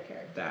figure out their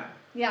character. that.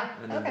 Yeah.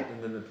 And then, Okay.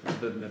 and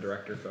then the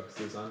director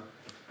focuses on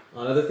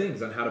other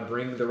things, on how to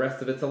bring the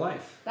rest of it to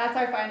life. That's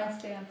our final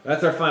stance.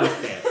 That's our final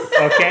stance.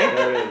 Okay.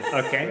 There it is.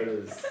 Okay. There it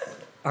is.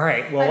 All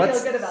right. Well, I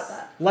feel good about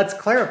that. let's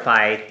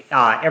clarify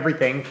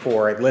everything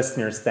for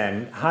listeners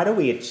then. How do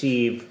we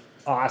achieve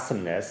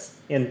awesomeness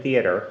in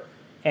theater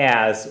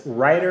as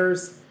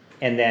writers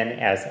and then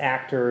as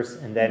actors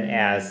and then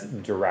as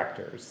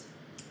directors?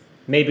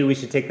 Maybe we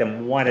should take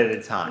them one at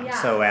a time.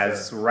 Yeah. So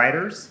as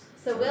writers,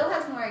 So Will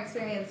has more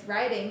experience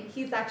writing.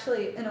 He's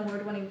actually an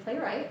award-winning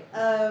playwright.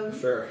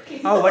 Sure.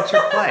 oh, what's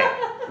your play?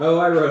 Oh,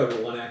 I wrote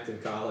a one act in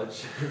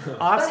college.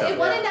 Awesome. But it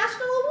won a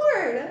national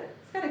award.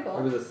 It's kind of I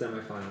cool. was a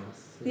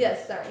semifinalist.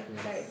 Yes, sorry.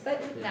 Yes. Sorry.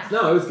 But Yes.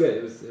 national. No, it was good.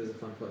 It was a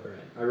fun play.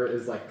 Right? It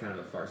was like kind of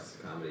a farce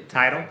comedy.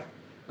 Title?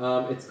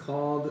 It's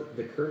called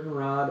The Curtain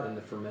Rod and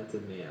the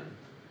Fermented Man.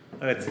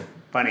 Oh, it's a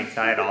funny It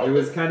title.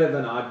 was kind of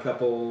an odd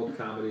couple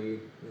comedy,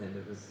 and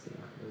it was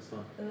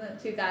fun. Isn't it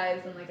two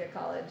guys in like a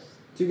college?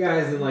 Two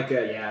guys in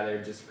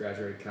they're just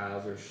graduated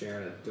colleges, were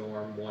sharing a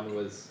dorm. One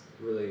was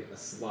really a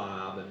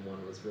slob, and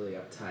one was really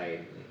uptight.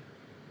 And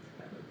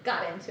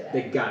Got into it.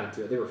 they got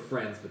into it. They were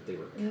friends, but they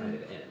were kind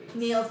of enemies.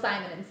 Neil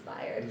Simon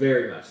inspired.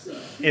 Very much so.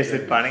 Is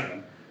it funny?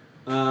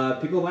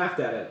 People laughed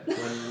at it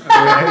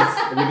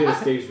when we did a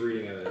staged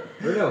reading of it.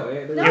 Or no,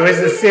 It was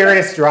a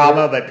serious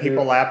drama, but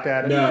people laughed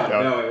at it?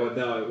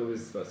 No, it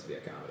was supposed to be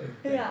a comedy.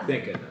 Yeah.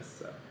 Thank goodness.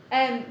 So.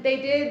 And they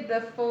did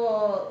the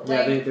full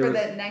Yeah, length there for was-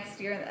 the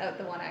next year at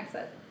the one act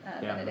at Yeah,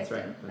 Benedictine, that's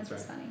right. which That's was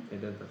right. funny. They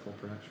did the full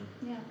production.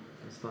 Yeah.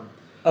 It was fun.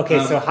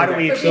 Okay, so how do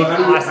we okay. achieve So how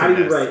do you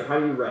awesomeness? write? How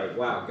do you write?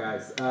 Wow,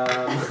 guys,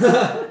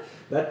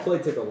 that play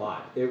took a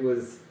lot. That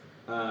was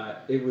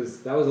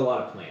a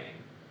lot of planning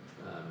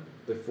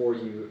before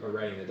you are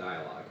writing the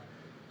dialogue.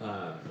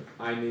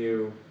 I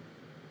knew,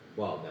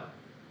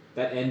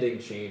 that ending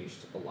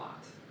changed a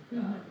lot.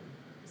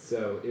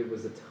 So it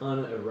was a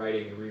ton of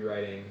writing and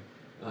rewriting.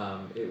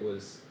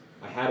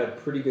 I had a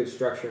pretty good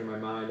structure in my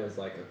mind. I was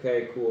like,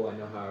 okay, cool, I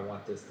know how I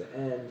want this to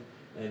end.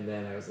 And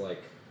then I was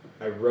like,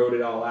 I wrote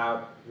it all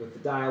out with the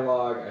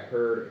dialogue. I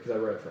heard, because I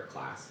wrote it for a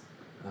class.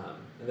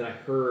 And then I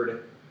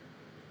heard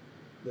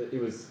that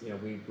it was,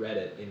 we read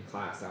it in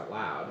class out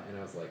loud. And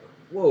I was like,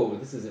 whoa,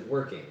 this isn't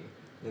working.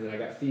 And then I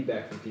got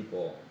feedback from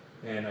people.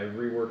 And I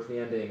reworked the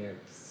ending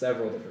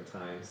several different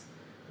times.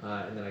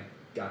 And then I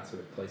got to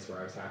a place where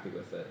I was happy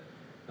with it.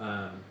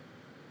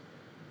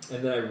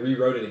 And then I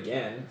rewrote it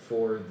again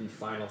for the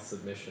final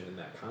submission in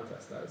that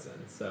contest I was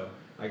in. So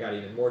I got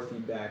even more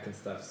feedback and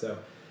stuff. So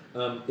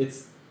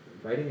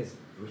writing is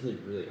really,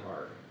 really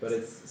hard, but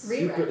it's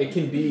super. It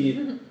can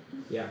be,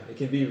 it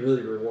can be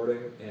really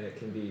rewarding, and it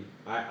can be.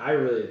 I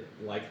really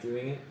like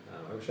doing it.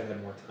 I wish I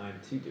had more time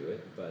to do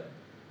it, but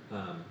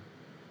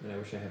and I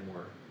wish I had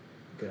more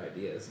good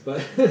ideas.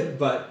 But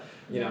I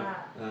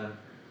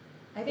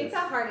think the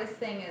hardest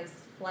thing is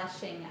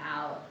fleshing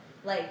out.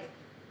 Like,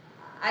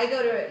 I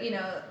go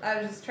to,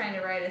 I was just trying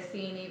to write a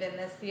scene even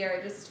this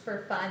year just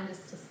for fun,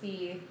 just to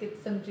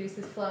get some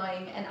juices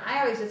flowing, and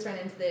I always just run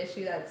into the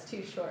issue that it's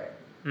too short.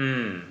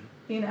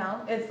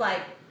 It's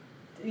like,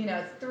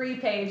 it's 3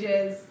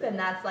 pages, and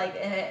that's like,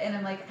 and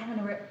I'm like, I don't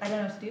know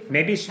what to do.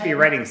 Maybe you should be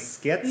writing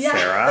skits,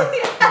 Sarah.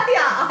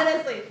 yeah,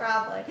 honestly,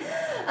 probably.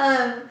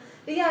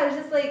 But yeah, it was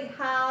just like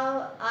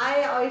how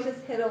I always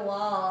just hit a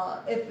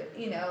wall if,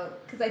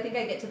 because I think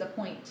I get to the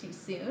point too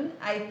soon.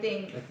 I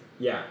think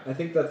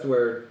that's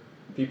where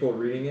people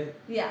reading it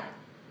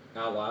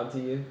out loud to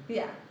you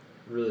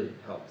really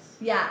helps.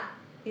 Yeah.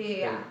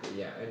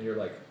 And you're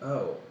like,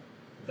 oh,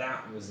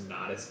 that was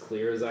not as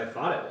clear as I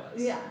thought it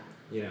was.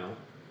 Yeah.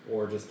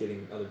 Or just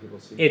getting other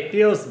people's feedback. It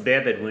feels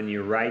vivid when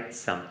you write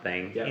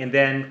something, and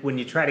then when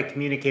you try to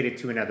communicate it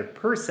to another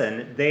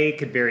person, they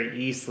could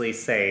very easily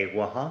say,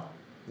 well, huh?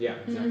 Yeah,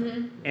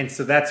 exactly. And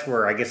so that's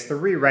where I guess the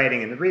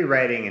rewriting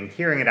and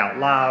hearing it out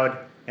loud,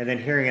 and then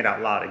hearing it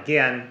out loud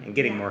again, and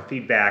getting more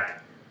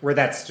feedback, where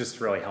that's just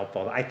really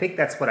helpful. I think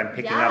that's what I'm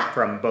picking up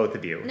from both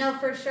of you. No,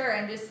 for sure,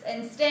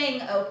 and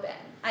staying open.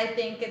 I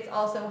think it's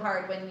also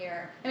hard when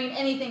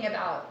anything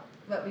about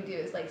what we do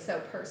is like so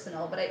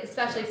personal, but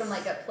especially from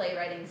like a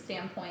playwriting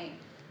standpoint,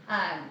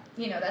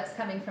 that's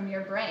coming from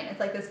your brain. It's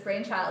like this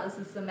brainchild, this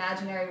is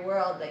imaginary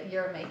world that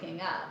you're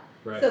making up.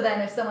 Right. So then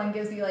if someone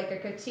gives you like a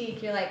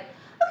critique, you're like,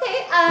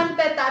 okay,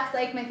 but that's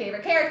like my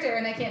favorite character,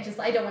 and I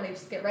don't want to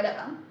just get rid of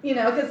them,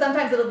 because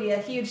sometimes it'll be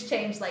a huge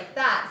change like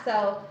that.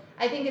 So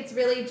I think it's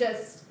really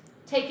just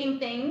taking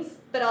things,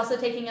 but also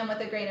taking them with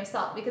a grain of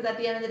salt, because at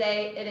the end of the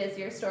day, it is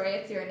your story,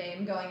 it's your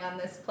name going on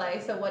this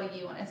play, so what do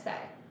you want to say,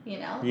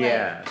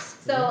 Yes.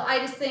 So I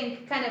just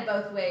think kind of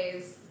both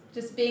ways,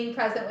 just being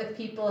present with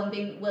people and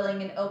being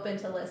willing and open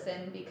to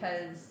listen,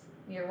 because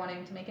you're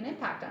wanting to make an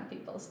impact on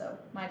people, so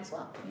might as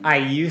well. I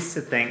used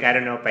to think, I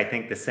don't know if I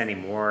think this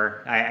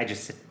anymore, I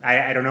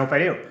don't know if I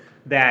do,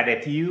 that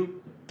if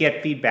you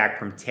get feedback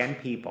from 10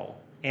 people,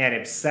 And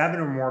if 7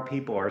 or more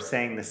people are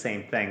saying the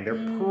same thing,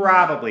 they're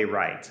probably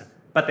right.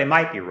 But they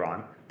might be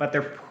wrong, but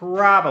they're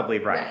probably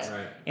right.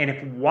 Right. And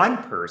if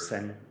one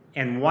person,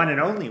 and one and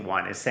only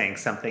one, is saying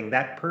something,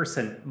 that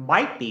person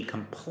might be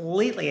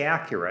completely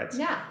accurate.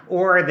 Yeah.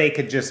 Or they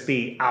could just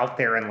be out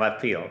there in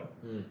left field.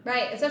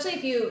 Right. Especially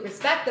if you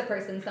respect the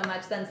person so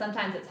much, then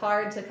sometimes it's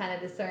hard to kind of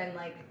discern,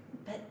 like,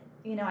 but,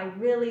 I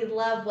really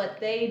love what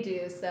they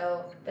do,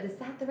 so, but is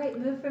that the right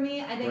move for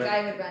me? I think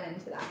I would run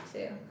into that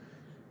too.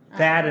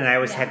 That, and I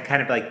always had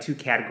kind of like 2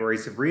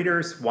 categories of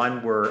readers.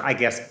 One were, I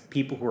guess,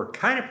 people who were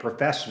kind of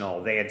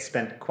professional. They had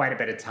spent quite a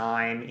bit of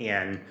time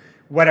in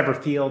whatever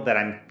field that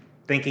I'm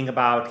thinking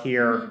about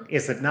here. Mm-hmm.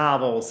 Is it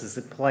novels? Is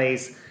it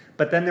plays?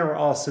 But then there were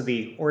also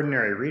the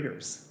ordinary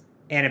readers.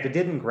 And if it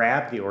didn't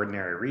grab the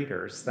ordinary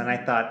readers, then I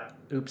thought,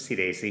 oopsie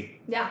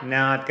daisy. Yeah.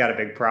 Now I've got a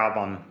big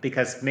problem,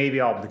 because maybe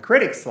all the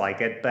critics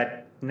like it,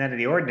 but none of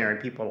the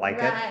ordinary people like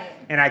it.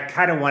 And I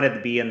kind of wanted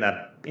to be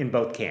in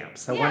both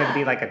camps. I wanted to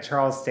be like a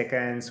Charles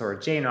Dickens or a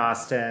Jane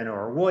Austen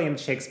or William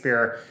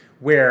Shakespeare,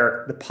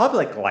 where the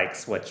public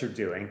likes what you're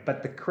doing,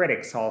 but the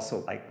critics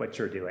also like what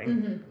you're doing.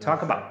 Mm-hmm.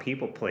 Talk about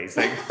people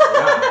pleasing.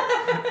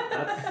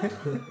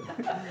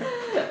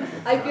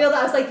 I feel that.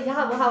 I was like,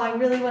 wow, I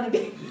really want to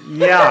be.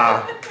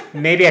 Yeah.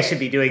 Maybe I should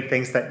be doing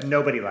things that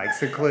nobody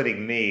likes,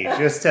 including me,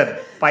 just to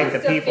fight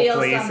just the people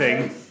pleasing.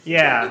 Something.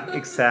 Yeah,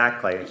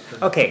 exactly.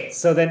 Okay,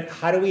 so then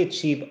how do we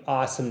achieve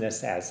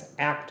awesomeness as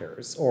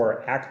actors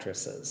or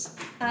actresses?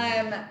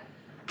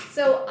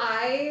 So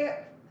I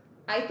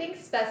think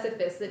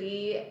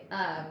specificity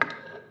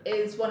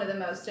is one of the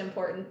most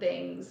important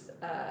things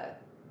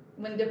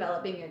when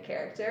developing your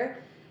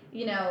character.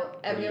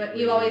 Everyone,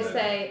 you always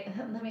say,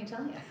 let me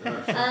tell you.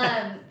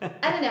 I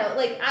don't know,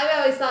 like, I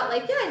always thought,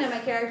 like, I know my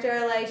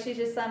character, like, she's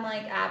just some,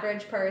 like,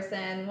 average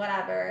person,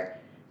 whatever.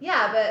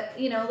 Yeah, but,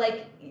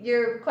 like,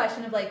 your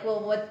question of, like,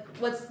 well,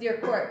 what's your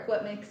quirk?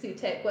 What makes you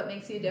tick? What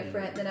makes you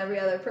different than every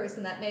other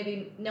person that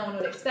maybe no one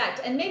would expect?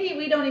 And maybe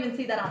we don't even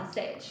see that on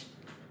stage.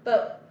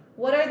 But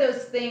what are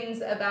those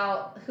things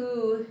about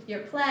who you're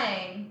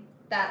playing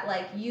that,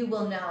 like, you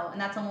will know, and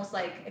that's almost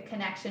like a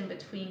connection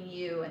between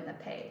you and the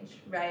page,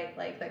 right?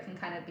 Like, that can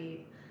kind of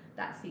be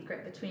that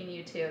secret between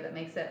you two that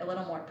makes it a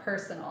little more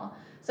personal.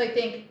 So I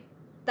think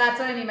that's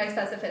what I mean by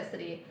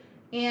specificity.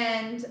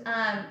 And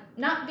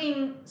not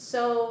being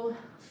so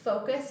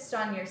focused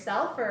on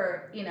yourself,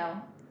 or,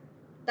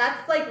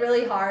 that's, like,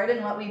 really hard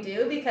in what we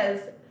do, because,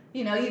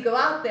 you go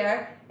out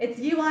there, it's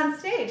you on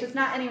stage, it's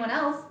not anyone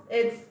else.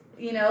 It's,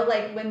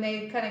 like, when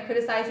they kind of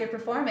criticize your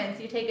performance,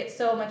 you take it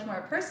so much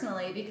more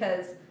personally,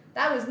 because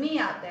that was me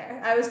out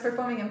there. I was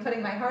performing and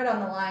putting my heart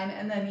on the line,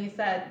 and then you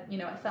said,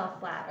 it fell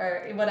flat,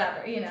 or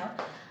whatever,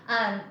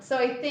 So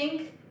I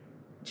think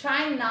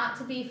trying not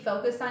to be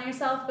focused on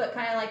yourself, but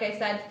kind of, like I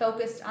said,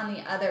 focused on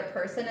the other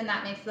person, and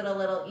that makes it a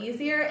little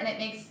easier, and it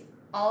makes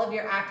all of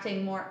your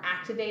acting more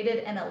activated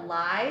and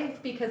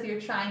alive, because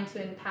you're trying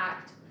to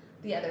impact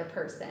the other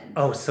person.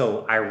 Oh,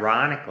 so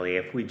ironically,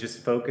 if we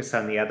just focus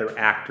on the other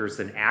actors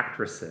and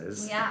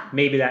actresses,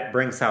 maybe that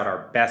brings out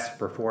our best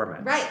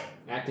performance. Right.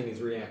 Acting is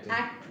reacting.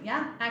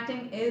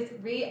 Acting is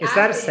reacting. Is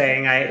that a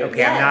saying?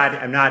 Yes.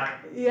 I'm not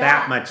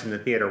that much in the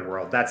theater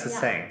world. That's a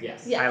saying.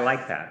 Yes. I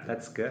like that.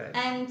 That's good.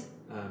 And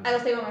I will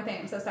say one more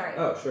thing. I'm so sorry.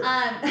 Oh, sure.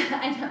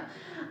 I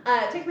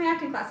know. Take my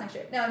acting class next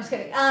year. No, I'm just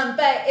kidding.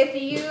 But if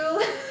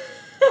you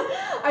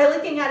are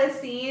looking at a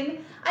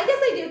scene, I guess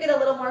I do get a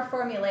little more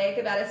formulaic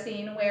about a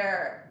scene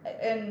where,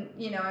 and,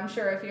 I'm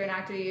sure if you're an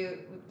actor, you've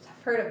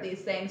heard of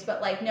these things,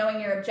 but, like, knowing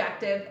your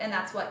objective, and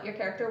that's what your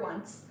character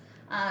wants,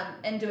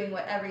 and doing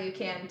whatever you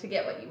can to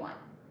get what you want.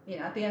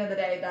 At the end of the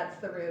day, that's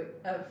the root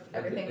of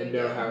everything we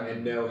do.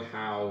 Know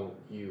how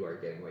you are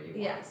getting what you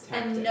want. Yes,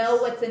 tactics. And know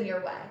what's in your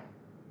way.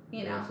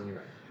 What's in your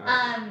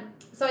way.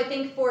 So I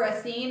think for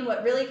a scene,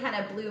 what really kind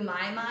of blew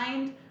my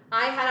mind,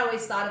 I had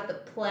always thought of the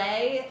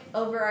play,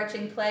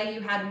 overarching play,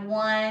 you had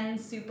one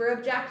super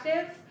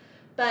objective,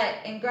 but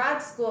in grad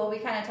school, we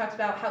kind of talked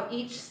about how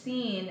each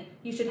scene,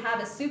 you should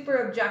have a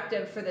super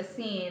objective for the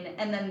scene,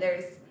 and then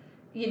there's,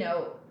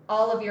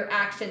 all of your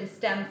actions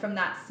stem from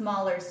that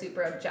smaller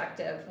super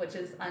objective, which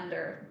is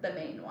under the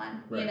main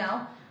one,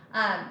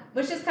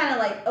 which just kind of,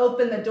 like,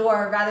 open the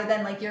door, rather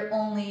than, like, you're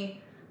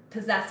only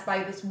possessed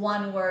by this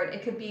one word.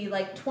 It could be,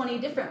 like, 20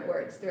 different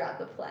words throughout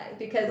the play,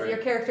 because your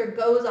character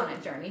goes on a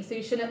journey, so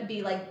you shouldn't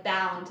be, like,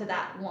 bound to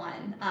that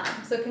one.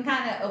 So it can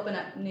kind of open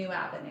up new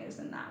avenues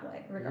in that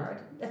regard,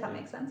 if that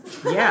makes sense.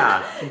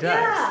 Yeah, it does.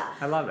 Yeah.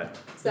 I love it.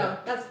 So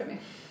that's for me.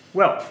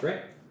 Well,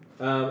 great.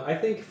 I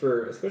think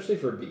especially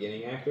for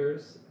beginning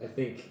actors, I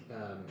think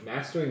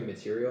mastering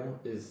material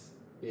is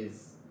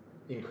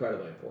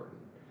incredibly important.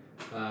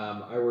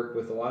 I work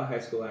with a lot of high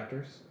school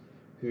actors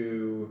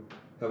who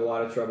have a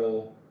lot of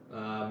trouble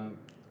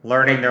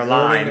learning their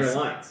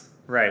lines.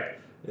 Right.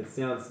 It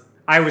sounds.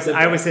 I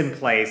was in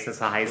plays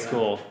as a high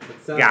school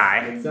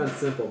guy. It sounds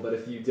simple, but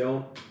if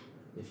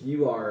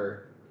you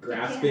are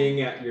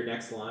grasping at your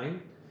next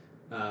line,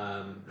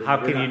 how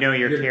can you know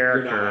your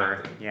character? You're not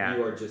acting.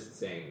 You are just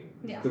saying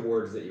the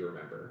words that you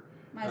remember.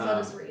 Might as well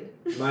just read.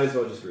 Might as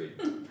well just read.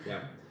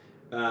 Yeah.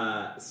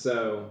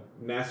 So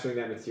mastering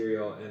that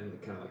material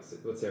and kind of like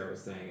what Sarah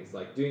was saying is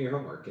like doing your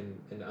homework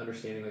and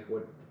understanding like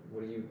what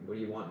do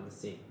you want in the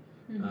scene.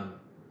 Mm-hmm.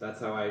 That's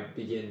how I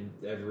begin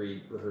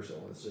every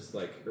rehearsal. It's just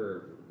like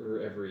or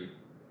every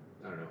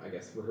I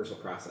guess rehearsal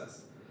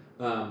process.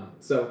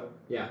 So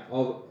yeah,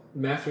 all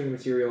mastering the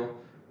material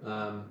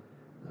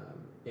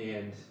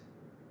and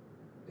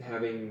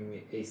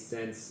having a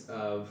sense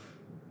of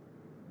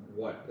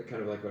what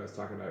kind of like what I was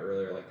talking about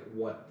earlier, like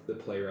what the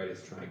playwright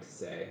is trying to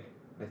say.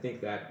 I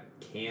think that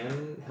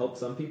can help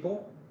some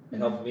people. It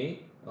helped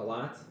me a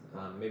lot.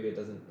 Maybe it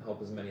doesn't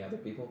help as many other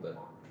people, but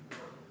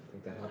I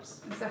think that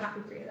helps. I'm so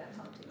happy for you that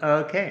helped you.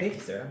 Okay. Thank you,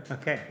 Sarah.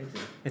 Okay. Thank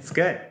you. It's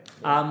good.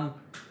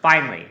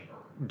 Finally,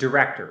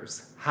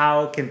 directors.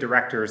 How can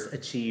directors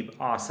achieve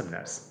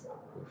awesomeness?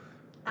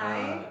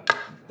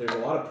 There's a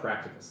lot of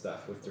practical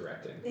stuff with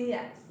directing.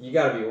 Yes. You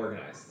got to be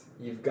organized.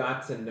 You've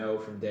got to know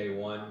from day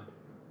one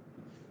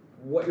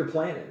what your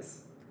plan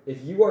is.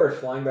 If you are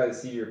flying by the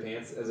seat of your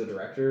pants as a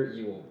director,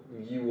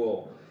 you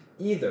will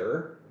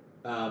either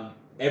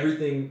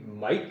everything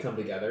might come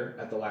together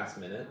at the last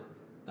minute,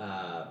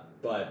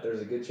 but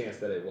there's a good chance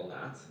that it will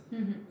not.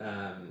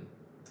 Mm-hmm.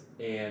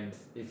 And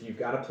if you've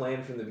got a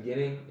plan from the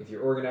beginning, if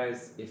you're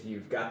organized, if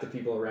you've got the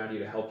people around you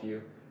to help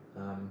you,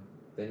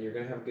 then you're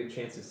going to have a good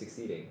chance of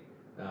succeeding.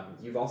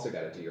 You've also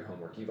got to do your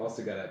homework. You've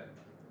also got to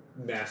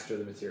master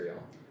the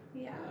material.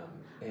 Yeah.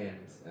 And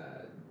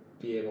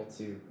be able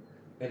to,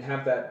 and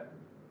have that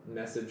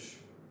message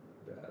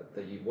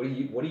that what do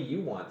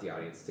you want the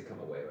audience to come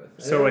away with?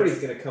 And So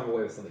everybody's going to come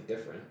away with something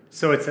different.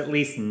 So it's at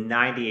least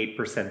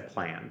 98%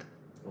 planned.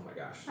 Oh my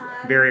gosh.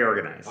 Yeah. Very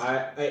organized.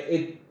 I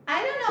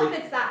don't know if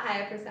it's that high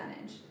a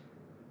percentage.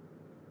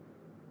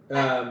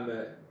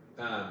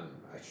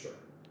 Sure.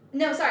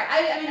 No, sorry.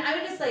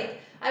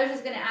 I was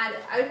just gonna add.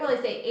 I would probably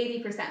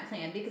say 80%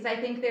 planned because I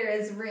think there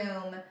is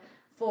room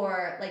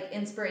for like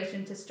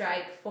inspiration to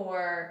strike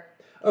for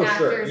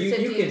actors to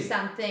do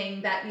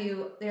something that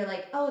they're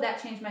like, oh,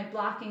 that changed my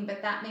blocking,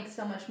 but that makes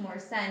so much more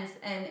sense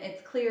and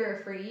it's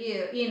clearer for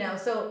you.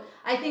 So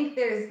I think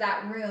there's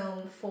that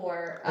room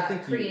for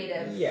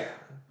creative.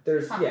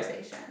 There's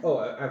conversation. Yeah. Oh,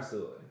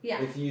 absolutely.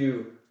 Yeah. If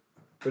you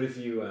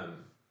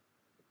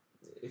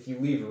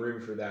leave room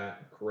for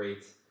that,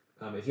 great.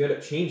 If you end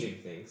up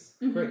changing things,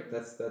 great.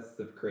 That's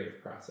the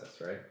creative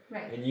process, right?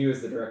 Right. And you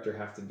as the director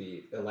have to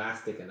be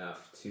elastic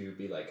enough to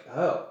be like,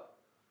 oh,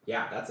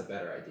 yeah, that's a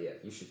better idea.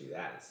 You should do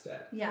that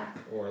instead. Yeah.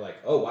 Or like,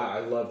 oh wow, I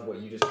loved what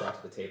you just brought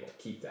to the table.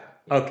 Keep that.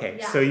 Okay,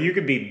 so you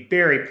could be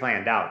very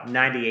planned out,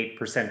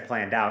 98%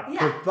 planned out,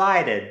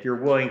 provided you're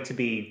willing to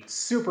be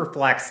super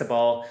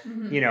flexible,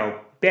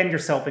 bend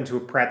yourself into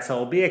a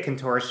pretzel, be a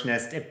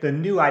contortionist. If the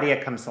new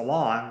idea comes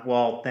along,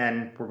 well,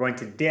 then we're going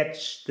to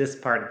ditch this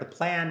part of the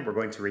plan. We're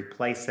going to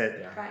replace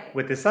it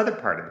with this other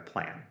part of the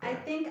plan. I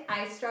think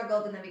I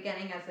struggled in the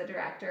beginning as a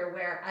director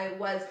where I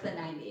was the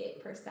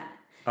 98%.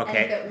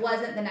 Okay. And if it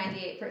wasn't the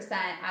 98%,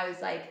 I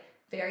was like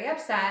very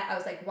upset. I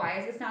was like, why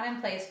is this not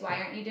in place? Why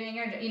aren't you doing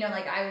your job?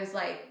 I was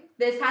like,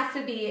 this has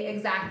to be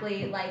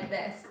exactly like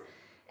this.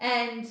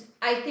 And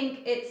I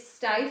think it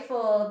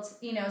stifled,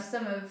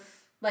 some of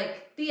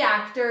like the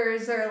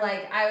actors, or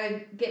like I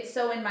would get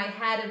so in my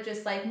head of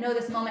just like, no,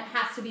 this moment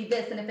has to be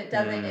this, and if it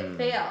doesn't, it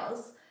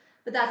fails.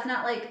 But that's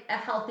not like a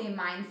healthy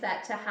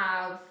mindset to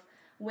have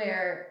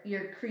where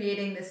you're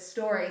creating this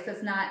story. So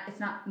it's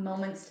not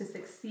moments to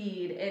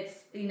succeed.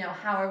 It's,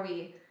 how are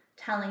we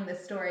telling the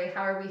story?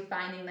 How are we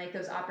finding like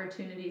those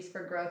opportunities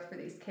for growth for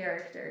these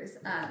characters,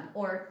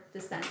 or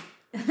dissent?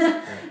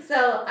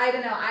 So I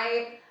don't know.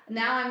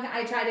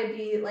 I try to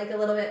be like a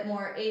little bit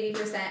more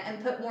 80%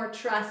 and put more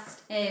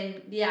trust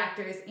in the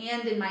actors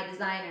and in my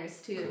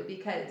designers too,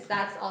 because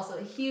that's also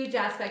a huge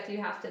aspect you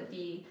have to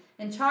be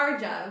in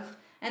charge of.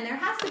 And there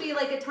has to be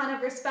like a ton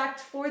of respect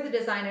for the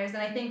designers, and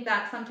I think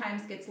that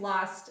sometimes gets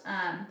lost.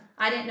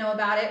 I didn't know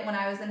about it when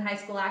I was in high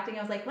school acting. I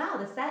was like, wow,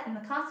 the set and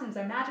the costumes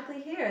are magically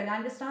here, and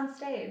I'm just on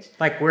stage.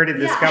 Like, where did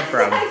this come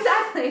from?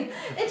 Exactly.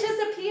 It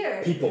just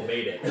appeared. People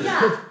made it.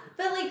 Yeah,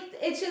 but like,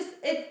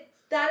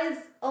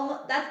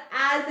 that's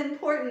as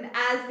important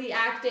as the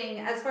acting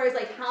as far as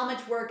like how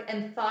much work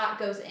and thought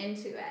goes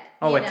into it.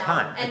 Oh, a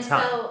ton.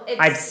 So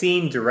I've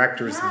seen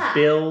directors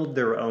build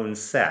their own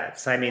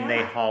sets. I mean,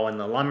 they haul in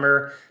the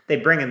lumber, they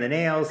bring in the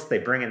nails, they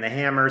bring in the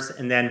hammers,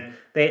 and then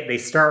they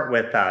start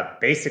with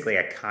basically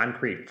a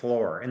concrete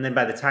floor. And then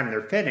by the time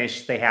they're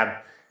finished, they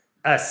have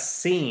a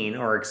scene,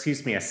 or a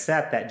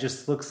set that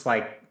just looks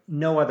like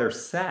no other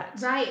set.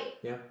 Right.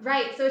 Yeah.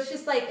 Right. So it's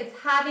just like, it's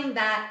having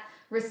that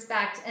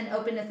respect and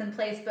openness in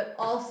place, but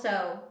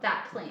also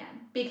that plan,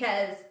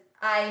 because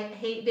I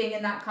hate being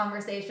in that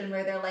conversation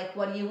where they're like,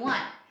 what do you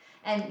want?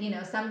 And,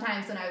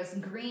 sometimes when I was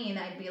green,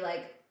 I'd be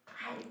like,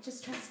 I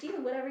just trust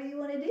you, whatever you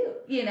want to do,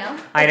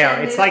 I know.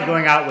 It's like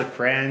going out with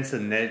friends,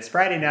 and then it's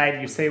Friday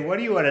night, you say, what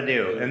do you want to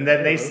do? And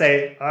then they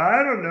say,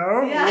 I don't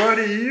know. Yeah. What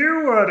do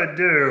you want to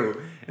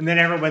do? And then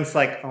everyone's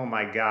like, oh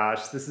my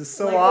gosh, this is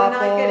so like, awful.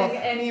 We're not getting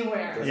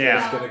anywhere. Guess Yeah.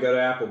 we're just going to go to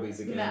Applebee's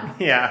again. No.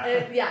 Yeah.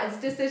 It's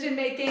decision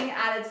making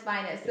at its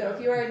finest. So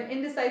if you are an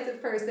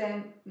indecisive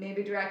person,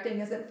 maybe directing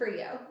isn't for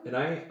you. And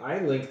I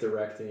link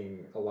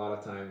directing a lot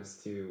of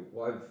times to,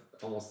 well,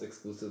 I've almost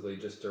exclusively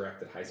just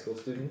directed high school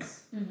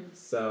students. Mm-hmm.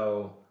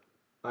 So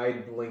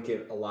I link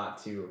it a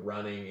lot to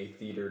running a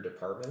theater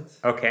department.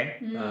 Okay.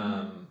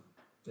 Mm-hmm.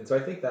 And so I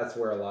think that's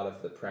where a lot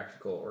of the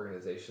practical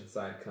organization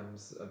side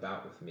comes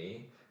about with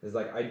me. Is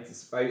like I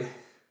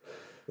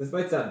this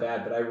might sound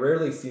bad, but I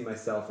rarely see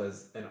myself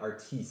as an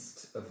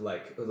artiste of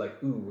like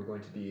ooh, we're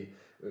going to be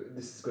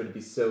this is going to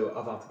be so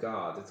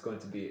avant-garde. It's going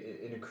to be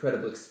an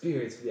incredible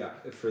experience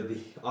for the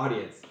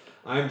audience.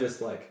 I'm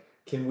just like,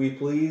 can we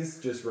please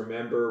just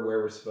remember where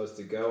we're supposed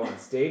to go on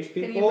stage,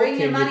 people? Can you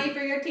bring your money for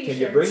your t-shirt?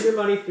 Can you bring your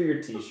money for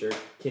your t-shirt?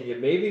 Can you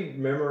maybe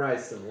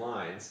memorize some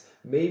lines?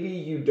 Maybe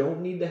you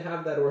don't need to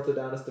have that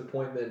orthodontist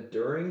appointment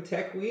during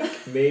Tech Week.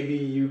 Maybe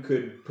you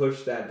could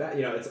push that back.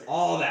 You know, it's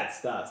all that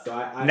stuff. So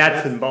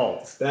Nuts and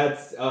bolts.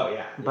 That's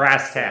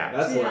Brass tacks.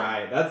 That's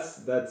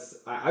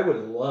where I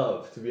would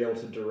love to be able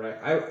to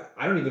direct.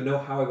 I don't even know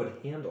how I would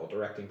handle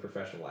directing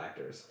professional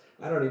actors.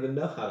 I don't even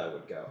know how that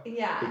would go.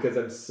 Yeah. Because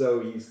I'm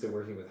so used to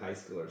working with high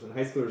schoolers, and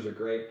high schoolers are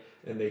great,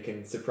 and they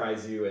can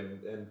surprise you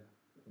and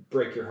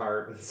break your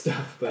heart and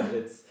stuff. But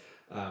it's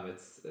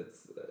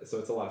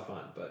a lot of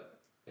fun. But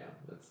yeah,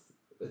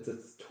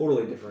 it's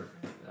totally different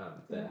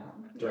than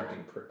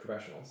directing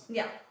professionals.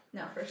 Yeah.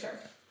 No, for sure.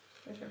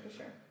 For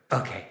sure.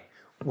 Okay.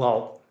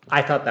 Well,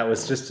 I thought that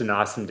was just an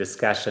awesome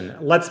discussion.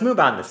 Let's move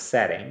on to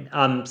setting.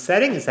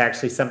 Setting is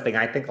actually something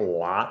I think a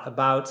lot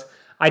about.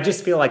 I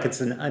just feel like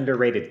it's an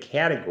underrated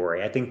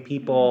category. I think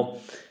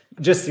people,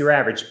 just your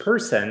average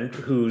person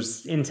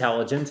who's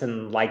intelligent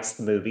and likes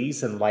the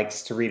movies and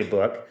likes to read a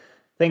book,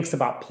 thinks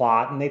about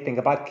plot and they think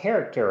about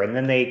character. And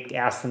then they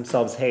ask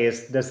themselves, hey,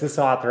 does this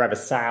author have a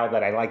style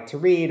that I like to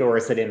read, or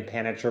is it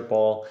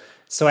impenetrable?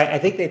 So I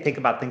think they think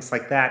about things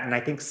like that. And I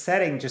think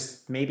setting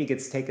just maybe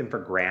gets taken for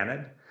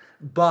granted.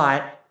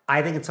 But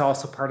I think it's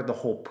also part of the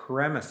whole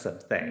premise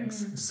of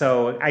things. Mm-hmm.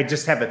 So I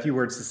just have a few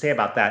words to say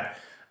about that.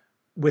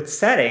 With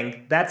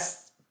setting,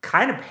 that's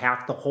kind of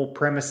half the whole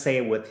premise, say,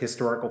 with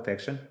historical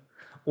fiction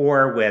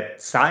or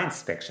with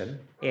science fiction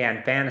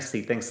and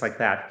fantasy, things like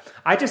that.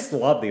 I just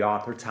love the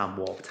author Tom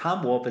Wolfe.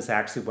 Tom Wolfe is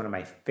actually one of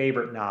my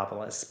favorite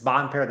novelists.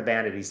 Bonfire of the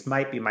Vanities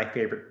might be my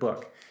favorite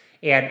book.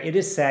 And it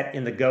is set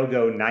in the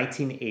go-go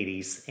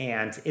 1980s,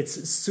 and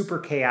it's super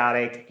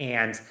chaotic,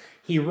 and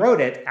he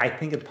wrote it, I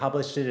think it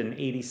published it in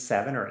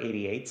 87 or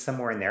 88,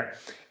 somewhere in there.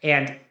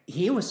 And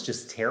he was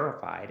just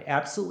terrified,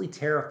 absolutely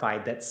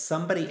terrified that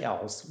somebody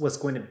else was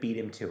going to beat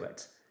him to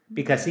it.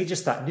 Because he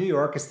just thought New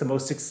York is the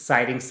most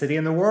exciting city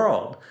in the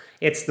world.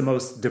 It's the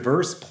most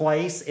diverse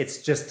place.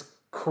 It's just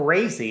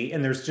crazy,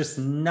 and there's just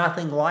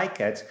nothing like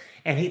it.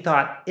 And he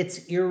thought,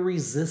 it's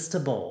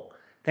irresistible.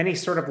 Then he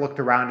sort of looked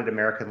around at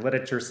American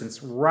literature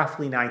since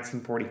roughly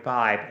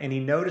 1945, and he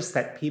noticed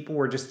that people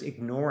were just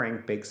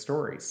ignoring big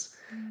stories.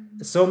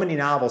 So many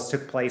novels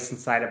took place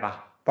inside of a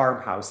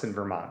farmhouse in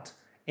Vermont,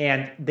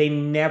 and they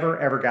never,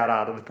 ever got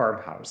out of the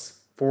farmhouse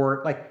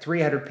for like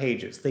 300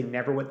 pages. They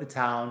never went to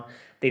town.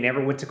 They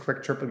never went to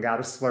Quick Trip and got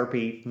a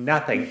Slurpee,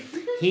 nothing.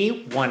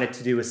 He wanted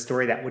to do a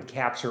story that would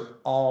capture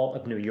all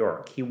of New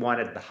York. He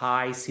wanted the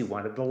highs, he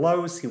wanted the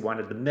lows, he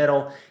wanted the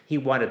middle, he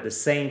wanted the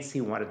saints,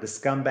 he wanted the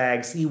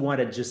scumbags, he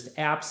wanted just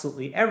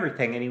absolutely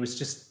everything. And he was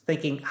just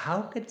thinking,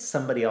 how could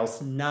somebody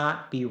else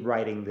not be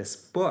writing this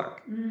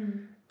book?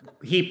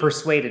 He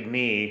persuaded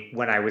me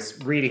when I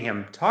was reading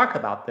him talk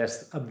about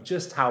this of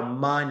just how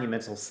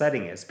monumental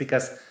setting is,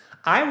 because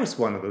I was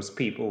one of those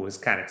people who was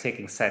kind of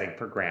taking setting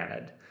for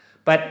granted.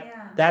 But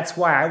that's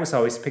why I was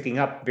always picking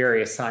up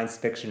various science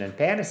fiction and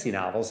fantasy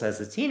novels as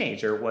a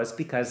teenager, was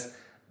because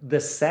the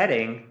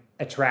setting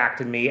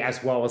attracted me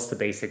as well as the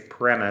basic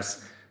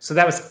premise. So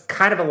that was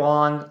kind of a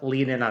long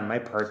lead in on my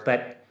part.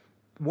 But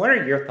what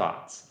are your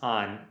thoughts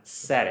on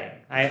setting?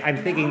 I'm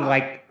thinking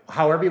like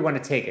however you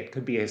want to take it.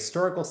 Could be a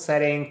historical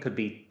setting, could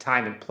be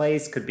time and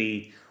place, could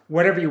be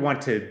whatever you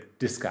want to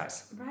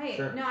discuss. Right.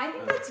 Sure. No, I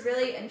think that's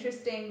really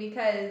interesting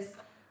because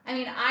I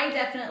mean, I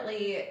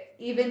definitely,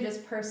 even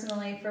just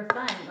personally for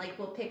fun, like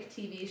we'll pick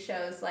TV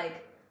shows.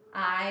 Like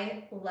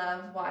I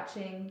love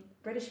watching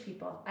British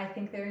people. I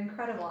think they're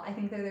incredible. I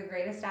think they're the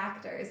greatest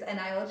actors, and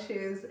I will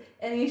choose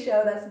any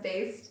show that's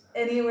based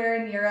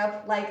anywhere in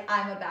Europe. Like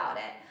I'm about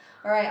it.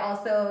 Or I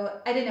also,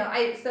 I don't know,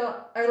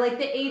 or like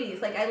the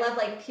 80s. Like I love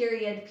like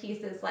period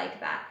pieces like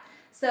that.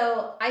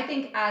 So I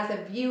think as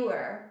a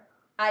viewer,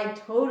 I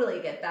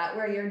totally get that,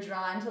 where you're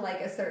drawn to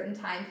like a certain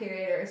time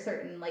period or a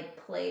certain like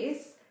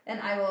place. And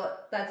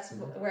that's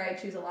where I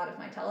choose a lot of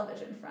my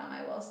television from,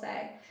 I will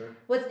say. Sure.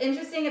 What's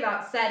interesting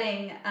about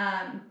setting,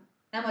 and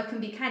what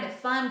can be kind of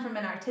fun from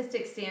an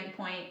artistic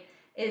standpoint,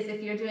 is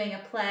if you're doing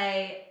a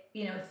play,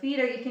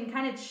 theater, you can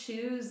kind of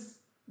choose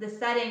the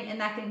setting,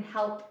 and that can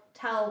help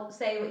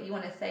say what you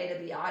want to say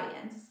to the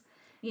audience.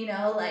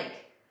 Like,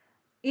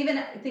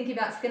 even thinking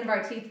about Skin of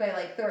Our Teeth by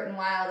like Thornton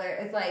Wilder,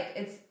 it's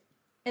like,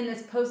 in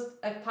this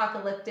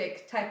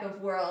post-apocalyptic type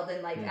of world,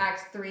 and like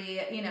Act 3,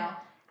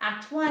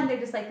 Act 1, they're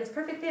just like this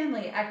perfect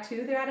family. Act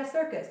 2, they're at a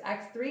circus.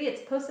 Act 3,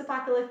 it's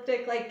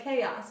post-apocalyptic like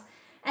chaos.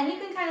 And you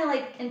can kind of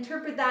like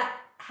interpret that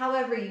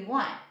however you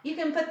want. You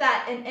can put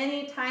that in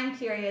any time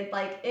period,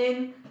 like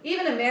in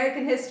even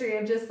American history,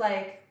 of just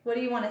like, what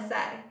do you want to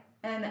say?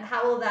 And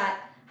how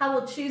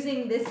will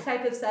choosing this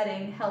type of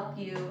setting help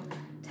you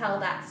tell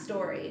that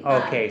story?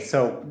 Okay,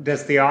 so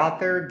does the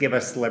author give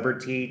us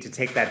liberty to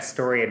take that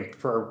story and,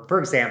 for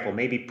example,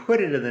 maybe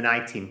put it in the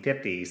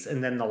 1950s,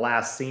 and then the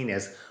last scene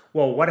is,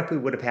 well, what if we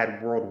would have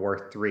had World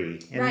War III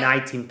in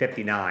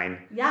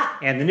 1959? Yeah.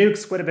 And the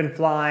nukes would have been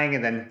flying,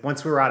 and then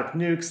once we were out of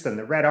nukes, then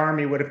the Red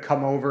Army would have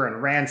come over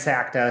and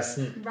ransacked us,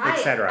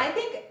 etc. I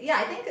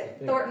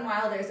think Thornton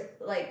Wilder's,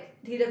 like,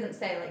 he doesn't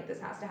say, like, this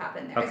has to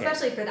happen there,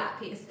 especially for that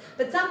piece.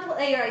 But some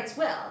playwrights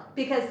will,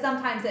 because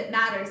sometimes it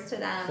matters to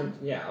them.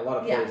 A lot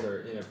of plays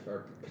are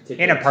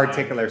in a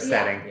particular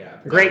setting. Yeah.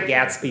 Great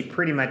Gatsby,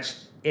 pretty much,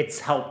 it's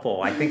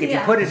helpful. I think if you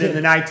put it in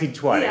the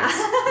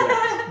 1920s.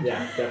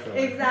 Yeah,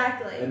 definitely.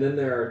 Exactly. And then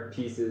there are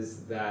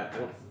pieces that I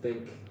don't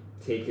think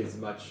take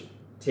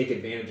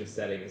advantage of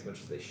setting as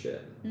much as they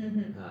should.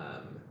 Mm-hmm.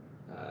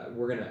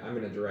 I'm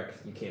gonna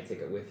direct You Can't Take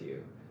It With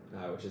You,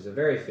 which is a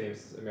very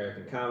famous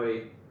American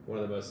comedy, one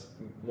of the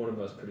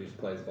most produced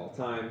plays of all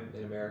time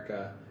in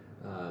America,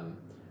 and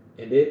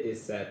it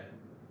is set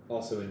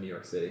also in New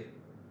York City,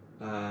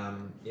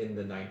 in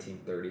the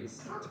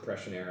 1930s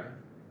Depression era,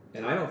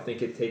 and I don't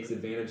think it takes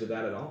advantage of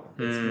that at all.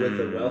 It's with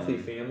a wealthy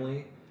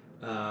family.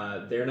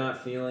 They're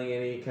not feeling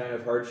any kind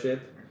of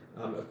hardship.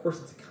 Of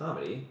course, it's a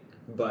comedy,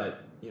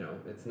 but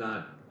it's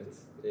not.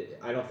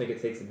 I don't think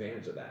it takes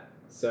advantage of that.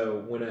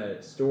 So when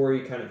a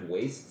story kind of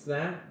wastes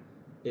that,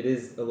 it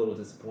is a little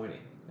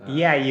disappointing.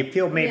 You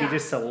feel maybe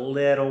just a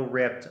little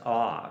ripped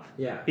off.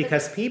 Yeah.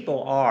 Because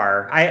people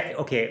are.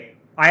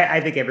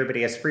 I think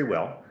everybody has free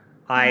will.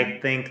 I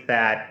think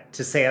that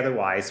to say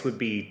otherwise would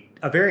be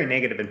a very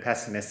negative and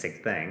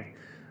pessimistic thing.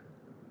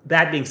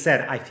 That being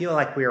said, I feel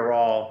like we are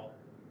all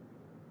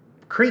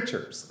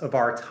creatures of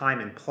our time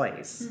and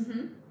place.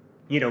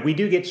 Mm-hmm. We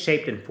do get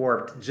shaped and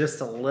formed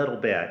just a little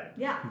bit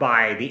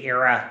by the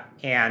era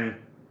and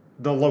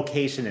the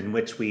location in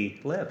which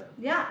we live.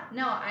 Yeah,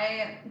 no,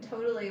 I am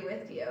totally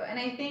with you. And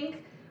I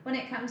think when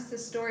it comes to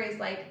stories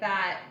like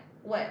that,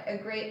 what a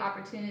great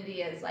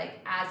opportunity is, like,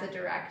 as a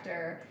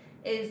director,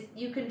 is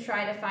you can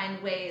try to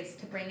find ways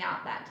to bring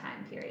out that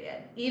time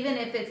period. Even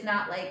if it's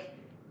not, like,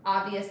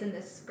 obvious in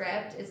the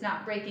script, it's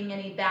not breaking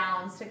any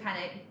bounds to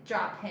kind of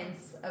drop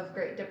hints of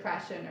Great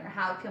Depression, or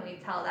how can we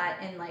tell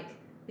that in, like,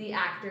 the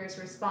actors'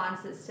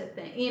 responses to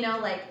things.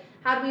 Like,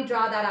 how do we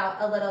draw that out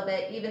a little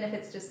bit, even if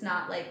it's just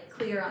not, like,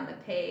 clear on the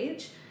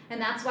page?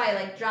 And that's why,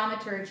 like,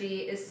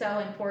 dramaturgy is so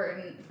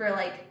important for,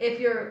 like, if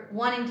you're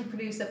wanting to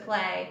produce a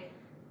play,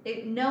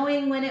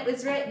 knowing when it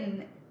was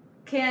written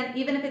can,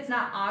 even if it's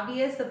not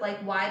obvious of, like,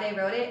 why they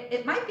wrote it,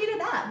 it might be to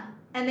them.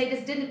 And they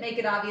just didn't make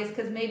it obvious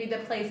because maybe the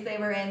place they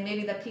were in,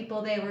 maybe the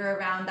people they were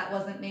around, that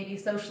wasn't maybe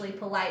socially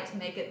polite to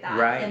make it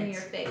that in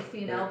your face,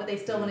 but they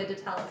still wanted to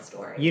tell a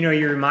story.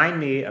 You remind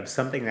me of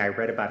something that I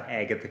read about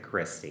Agatha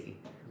Christie,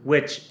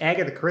 which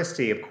Agatha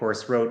Christie, of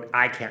course, wrote,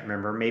 I can't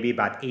remember, maybe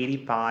about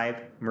 85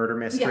 murder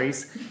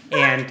mysteries.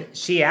 Yeah. And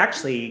she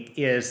actually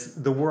is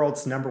the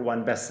world's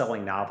 #1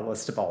 best-selling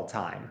novelist of all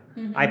time.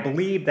 Mm-hmm. I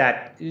believe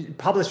that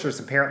publishers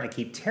apparently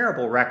keep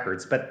terrible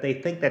records, but they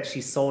think that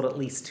she sold at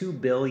least 2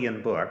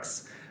 billion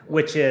books,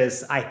 which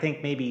is, I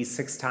think, maybe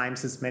 6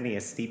 times as many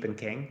as Stephen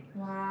King.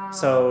 Wow.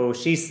 So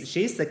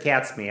she's the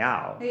cat's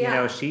meow.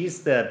 Yeah.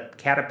 She's the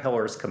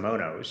caterpillar's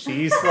kimono.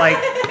 She's like,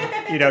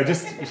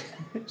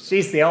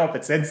 she's the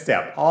elephant's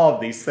instep. All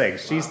of these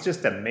things. She's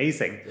just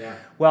amazing. Yeah.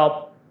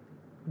 Well,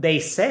 they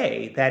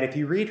say that if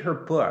you read her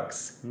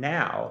books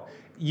now,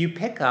 you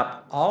pick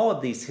up all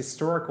of these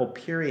historical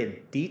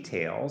period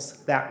details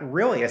that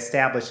really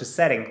establish a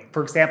setting.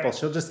 For example,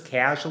 she'll just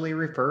casually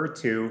refer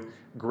to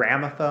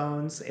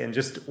gramophones and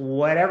just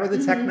whatever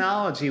the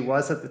technology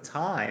was at the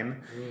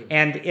time.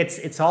 And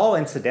it's all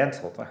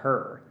incidental to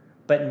her.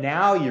 But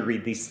now you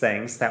read these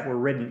things that were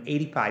written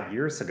 85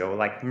 years ago,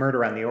 like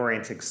Murder on the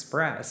Orient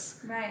Express.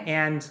 Right.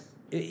 And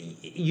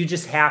you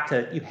just have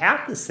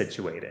to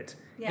situate it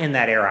in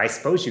that era. I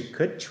suppose you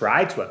could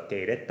try to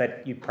update it,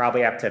 but you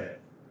probably have to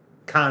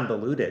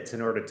convolute it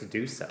in order to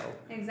do so.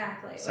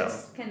 Exactly. So. Which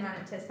can run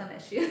into some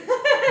issues.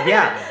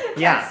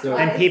 Yeah.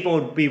 And people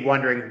would be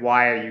wondering,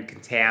 why are you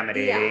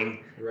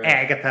contaminating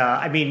Agatha?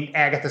 I mean,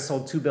 Agatha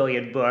sold 2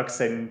 billion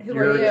books, and who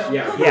are you?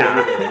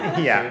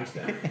 Yeah.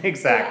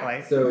 Exactly.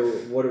 Yeah. So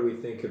what do we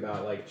think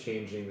about, like,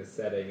 changing the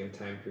setting and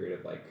time period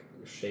of, like,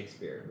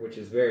 Shakespeare, which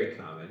is very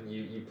common?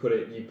 You put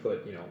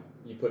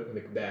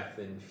Macbeth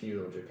in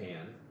feudal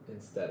Japan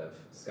instead of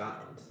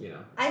Scotland.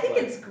 I think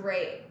it's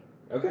great.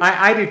 Okay.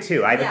 I do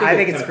too. I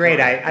think it's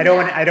great. I don't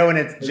want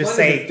to just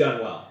say it's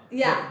done well.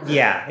 Yeah.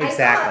 Yeah,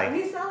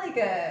 exactly. We saw like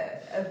a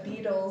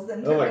Beatles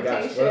interpretation. Oh my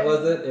gosh, what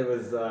was it? It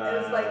was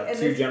like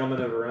Two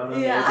Gentlemen of Verona,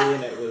 maybe,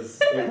 and it was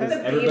the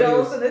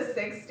Beatles in the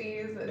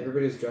 60s.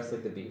 Everybody was dressed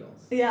like the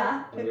Beatles.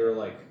 Yeah. And we were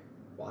like,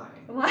 why?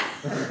 Why?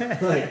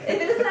 Like,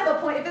 If it doesn't have a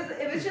point,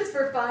 if it's just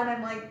for fun,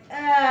 I'm like,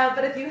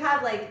 but if you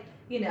have like,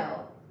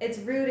 it's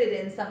rooted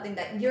in something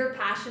that you're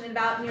passionate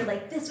about and you're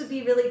like, this would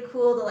be really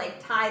cool to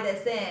like tie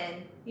this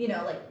in,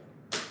 like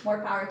more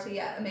power to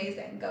you.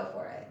 Amazing. Go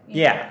for it.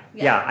 Yeah.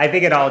 I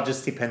think it all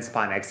just depends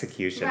upon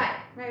execution.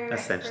 Right.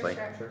 Essentially.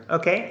 For sure.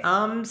 Okay.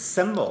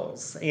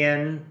 Symbols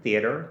in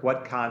theater.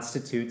 What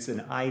constitutes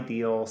an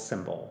ideal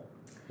symbol?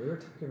 We were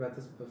talking about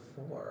this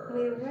before.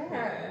 We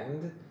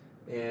were.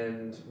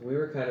 And we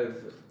were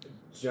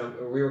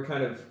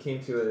kind of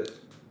came to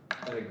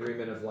an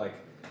agreement of like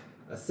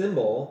a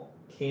symbol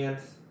can't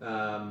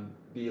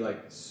be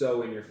like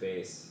so in your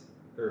face,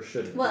 or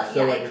shouldn't. Well, be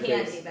so yeah, in it your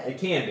can face. be, but It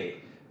can be,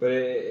 but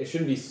it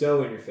shouldn't be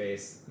so in your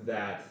face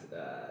that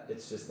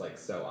it's just like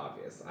so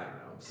obvious. I don't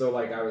know. So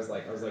like I was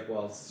like,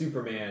 well,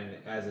 Superman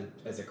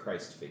as a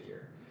Christ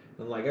figure.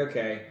 I'm like,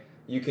 okay,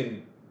 you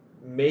can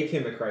make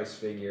him a Christ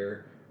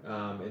figure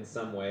in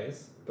some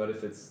ways, but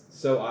if it's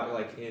so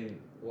like in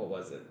what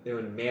was it?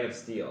 In Man of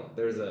Steel,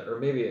 or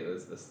maybe it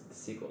was the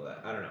sequel to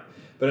that. I don't know.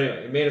 But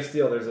anyway, in Man of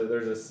Steel,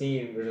 there's a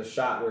scene, there's a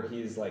shot where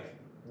he's like,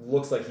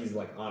 looks like he's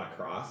like on a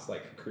cross,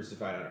 like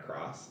crucified on a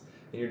cross,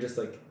 and you're just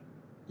like,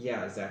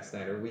 yeah, Zack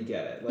Snyder, we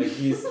get it. Like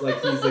he's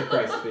the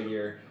Christ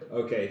figure.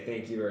 Okay,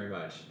 thank you very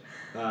much.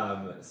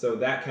 So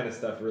that kind of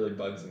stuff really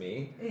bugs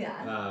me.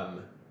 Yeah.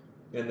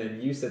 And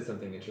then you said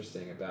something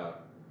interesting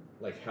about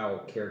like how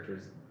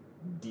characters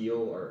deal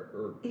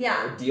or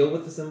deal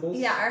with the symbols.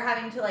 Yeah, or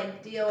having to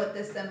like deal with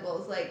the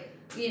symbols. Like,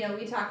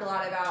 we talk a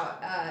lot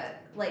about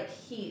like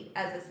heat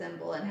as a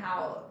symbol and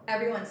how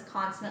everyone's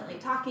constantly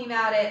talking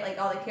about it.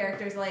 Like all the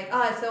characters are like,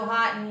 oh, it's so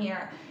hot in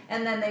here.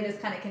 And then they just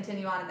kind of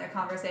continue on in their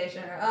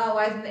conversation, or, oh,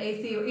 why isn't the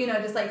AC,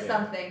 just like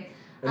something.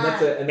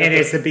 And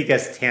is it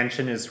because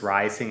tension is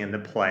rising in the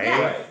play?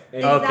 Yes,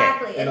 right.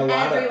 exactly. And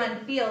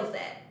everyone feels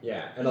it.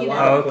 Yeah, and a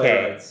lot of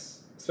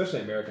playwrights,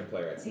 especially American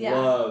playwrights,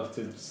 love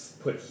to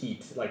put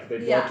heat. Like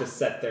they'd love to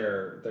set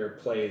their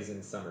plays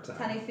in summertime.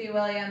 Tennessee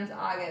Williams,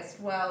 August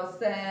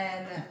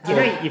Wilson.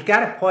 You've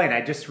got a point.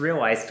 I just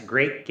realized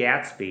Great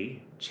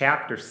Gatsby,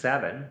 Chapter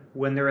 7,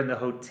 when they're in the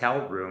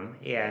hotel room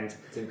and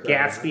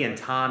Gatsby and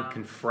Tom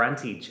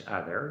confront each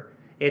other,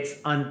 it's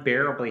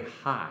unbearably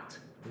hot.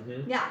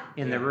 Mm-hmm.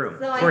 In the room.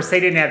 So of course, they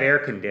didn't have air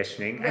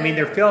conditioning. I mean,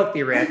 they're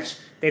filthy rich.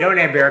 They don't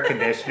have air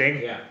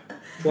conditioning. Yeah.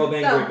 12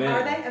 Angry Men.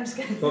 Are they? I'm just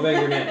kidding. 12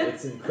 Angry Men.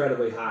 It's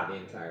incredibly hot the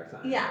entire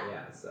time.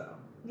 Yeah. So.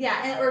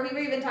 Yeah, or we were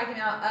even talking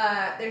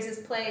about, there's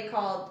this play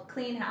called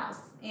Clean House,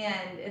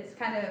 and it's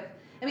kind of,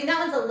 that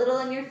one's a little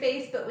in your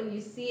face, but when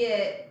you see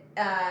it,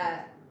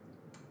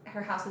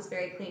 her house is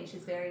very clean.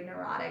 She's a very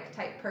neurotic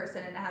type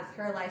person, and as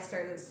her life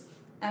starts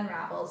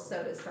unravels,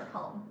 so does her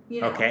home.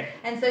 Okay.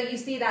 And so you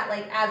see that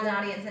like as an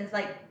audience, and it's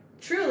like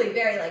truly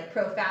very like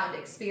profound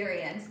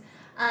experience.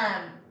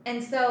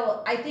 And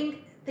so I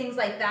think things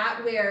like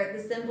that, where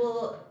the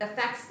symbol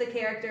affects the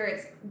character,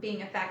 it's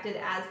being affected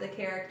as the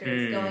character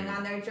is going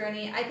on their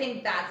journey. I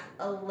think that's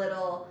a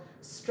little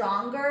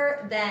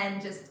stronger than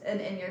just an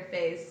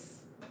in-your-face,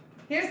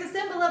 here's the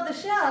symbol of the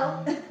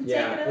show.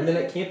 Yeah, and then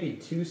it can't be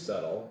too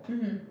subtle,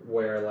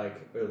 where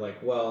Mm-hmm.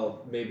 like,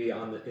 well, maybe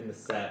in the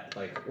set,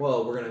 like,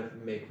 well, we're gonna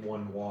make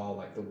one wall,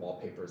 like the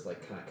wallpaper's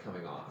like kind of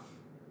coming off,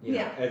 you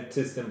know,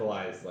 to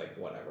symbolize like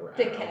whatever,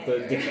 Decay. The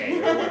decay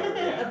or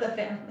whatever, of the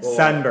family. Well,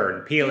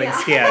 sunburn, peeling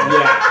skin.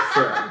 Yeah,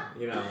 sure.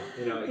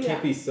 It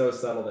can't be so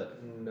subtle that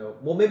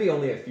well, maybe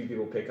only a few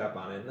people pick up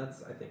on it, and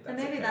I think that's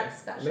maybe okay. that's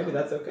special. Maybe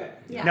that's okay.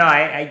 Yeah. No,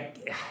 I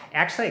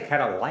actually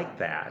kind of like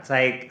that.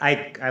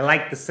 I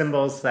like the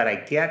symbols that I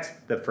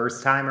get the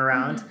first time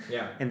around. Mm-hmm.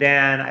 Yeah. And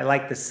then I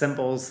like the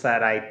symbols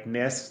that I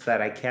missed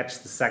that I catch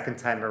the second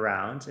time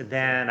around. And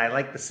then I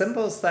like the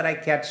symbols that I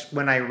catch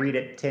when I read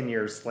it 10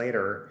 years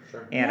later.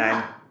 Sure. And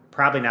I'm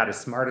probably not as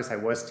smart as I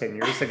was 10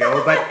 years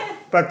ago,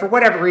 but for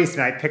whatever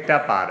reason I picked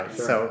up on it.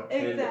 Sure. So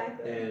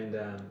Exactly.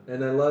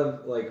 And I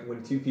love like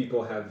when two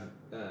people have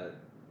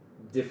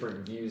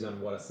different views on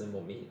what a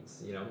symbol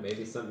means.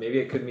 Maybe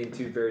it could mean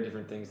two very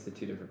different things to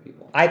two different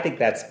people. I think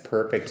that's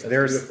perfect.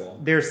 Beautiful.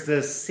 There's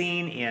this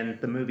scene in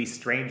the movie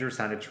Strangers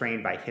on a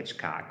Train by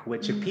Hitchcock,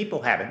 which if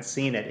people haven't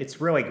seen it,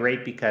 it's really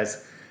great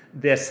because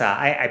this,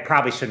 I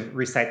probably shouldn't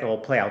recite the whole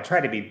play. I'll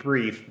try to be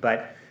brief,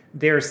 but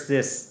there's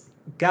this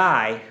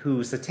guy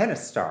who's a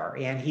tennis star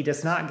and he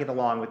does not get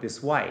along with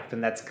his wife,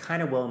 and that's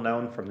kind of well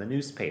known from the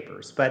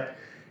newspapers. But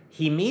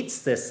he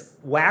meets this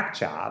whack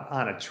job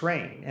on a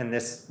train, and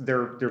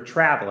they're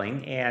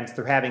traveling and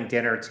they're having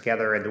dinner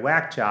together, and the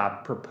whack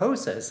job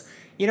proposes,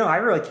 I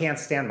really can't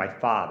stand my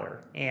father,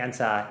 and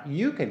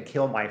you could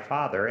kill my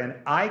father and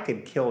I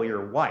could kill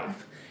your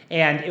wife,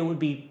 and it would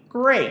be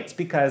great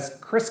because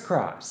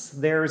crisscross,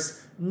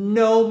 there's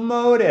no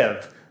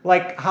motive.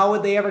 Like, how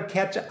would they ever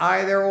catch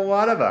either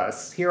one of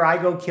us? Here I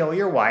go kill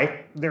your wife,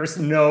 there's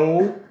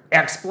no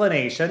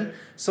explanation,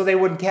 so they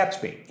wouldn't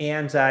catch me.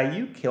 And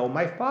you kill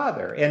my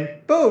father, and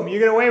boom, you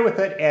get away with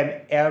it,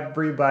 and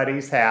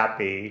everybody's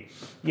happy,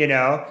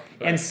 Right.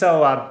 And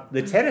so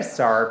the tennis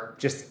star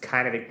just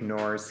kind of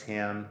ignores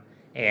him,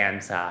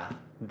 and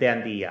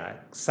then the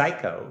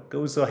psycho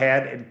goes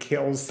ahead and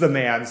kills the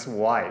man's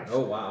wife.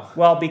 Oh, wow.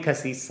 Well,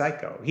 because he's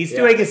psycho. He's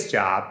doing his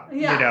job,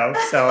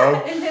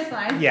 so... in his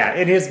mind. Yeah,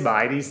 in his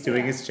mind, he's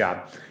doing his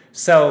job.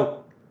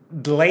 So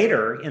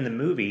later in the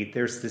movie,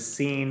 there's this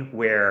scene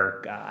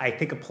where I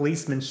think a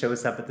policeman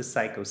shows up at the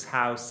psycho's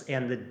house,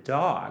 and the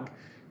dog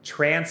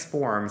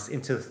transforms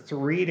into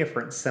 3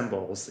 different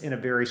symbols in a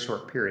very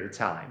short period of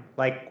time.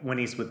 Like when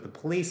he's with the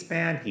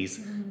policeman,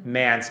 he's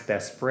man's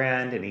best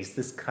friend, and he's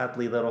this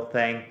cuddly little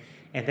thing.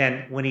 And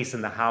then when he's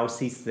in the house,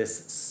 he's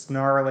this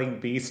snarling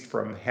beast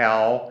from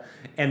hell.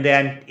 And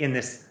then in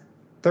this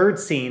third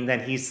scene, then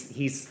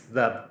he's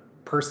the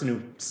person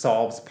who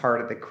solves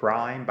part of the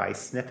crime by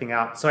sniffing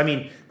out. So, I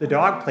mean, the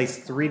dog plays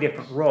 3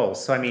 different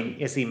roles. So, I mean,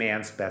 is he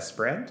man's best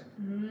friend?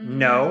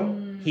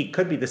 No. He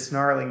could be the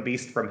snarling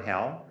beast from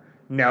hell.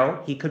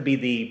 No. He could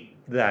be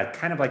the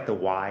kind of like the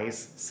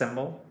wise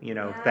symbol,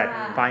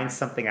 that finds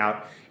something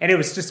out. And it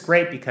was just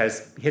great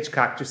because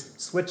Hitchcock just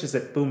switches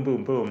it, boom,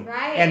 boom, boom.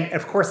 Right. And,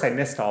 of course, I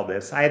missed all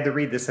this. I had to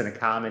read this in a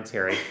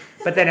commentary.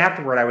 But then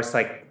afterward, I was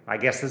like, I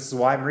guess this is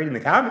why I'm reading the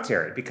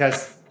commentary,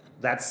 because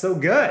that's so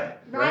good.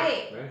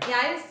 Right.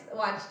 Yeah, I just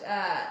watched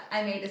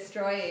I May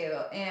Destroy You,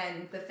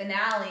 and the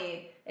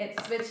finale, it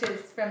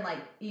switches from like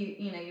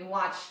you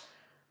watch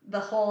the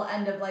whole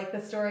end of like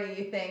the story,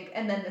 you think,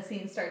 and then the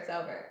scene starts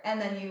over, and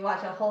then you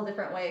watch a whole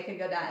different way it could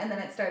go down, and then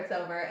it starts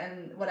over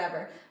and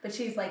whatever. But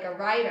she's like a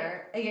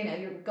writer,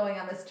 you're going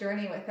on this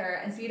journey with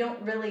her, and so you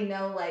don't really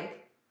know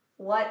like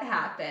what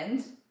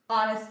happened,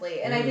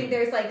 honestly. And I think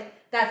there's like,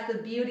 that's the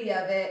beauty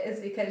of it, is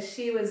because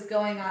she was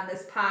going on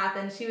this path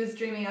and she was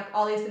dreaming up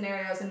all these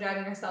scenarios and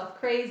driving herself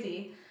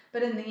crazy.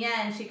 But in the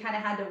end, she kind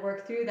of had to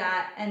work through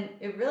that, and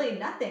it really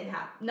nothing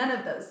happened. None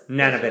of those.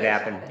 None of it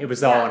happened. It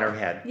was all in her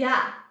head.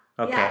 Yeah.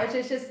 Okay. Yeah, which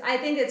is just, I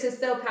think it's just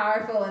so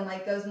powerful in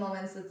like those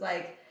moments. It's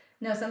like,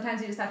 no, sometimes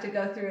you just have to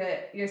go through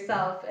it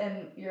yourself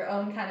in your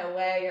own kind of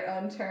way, your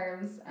own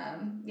terms.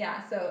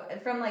 So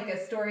from like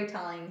a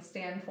storytelling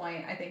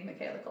standpoint, I think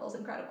Michaela Cole's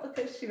incredible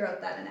because she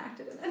wrote that and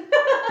acted in it.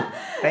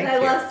 Thank you. I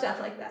love stuff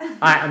like that.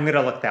 I'm going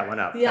to look that one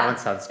up. Yeah, that one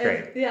sounds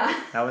great.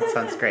 That one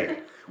sounds great.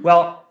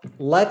 Well,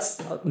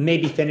 let's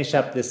maybe finish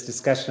up this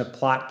discussion of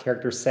plot,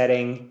 character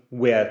setting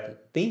with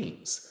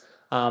themes.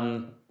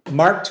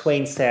 Mark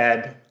Twain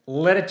said,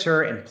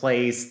 literature and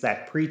plays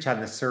that preach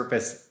on the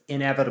surface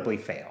inevitably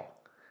fail.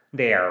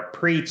 They are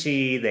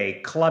preachy,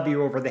 they club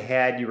you over the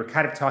head. You were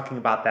kind of talking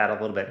about that a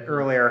little bit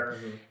earlier.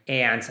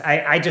 And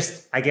I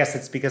guess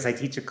it's because I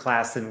teach a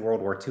class in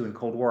World War II and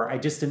Cold War. I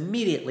just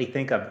immediately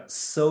think of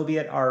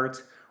Soviet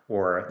art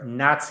or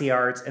Nazi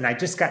art. And I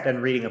just got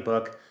done reading a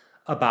book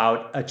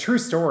about a true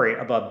story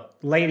of a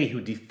lady who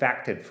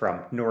defected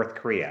from North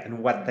Korea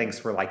and what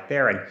things were like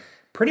there. And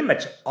pretty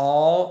much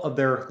all of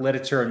their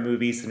literature and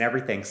movies and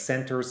everything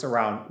centers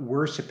around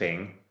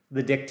worshiping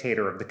the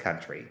dictator of the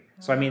country.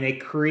 So, I mean, they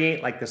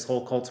create like this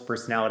whole cult of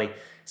personality.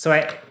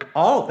 So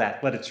all of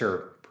that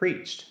literature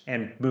preached,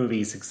 and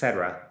movies,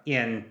 etc.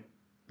 in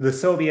the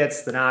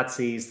Soviets, the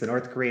Nazis, the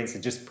North Koreans, that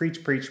just preach.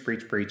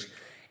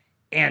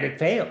 And it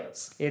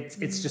fails. It's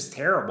just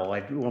terrible.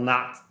 It will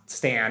not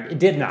stand. It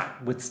did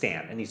not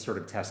withstand any sort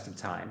of test of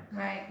time.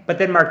 Right. But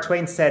then Mark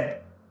Twain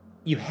said,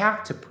 you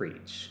have to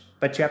preach,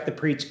 but you have to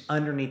preach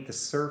underneath the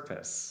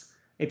surface.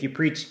 If you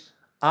preach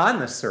on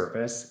the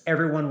surface,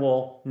 everyone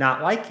will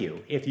not like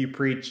you. If you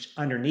preach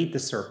underneath the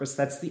surface,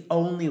 that's the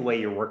only way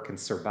your work can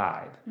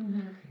survive.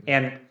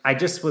 And I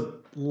just would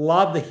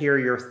love to hear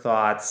your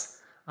thoughts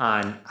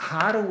on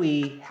how do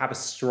we have a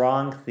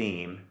strong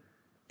theme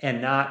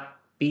and not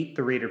beat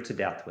the reader to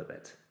death with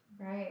it.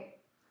 Right.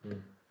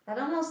 That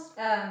almost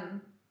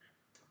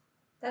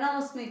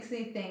makes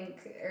me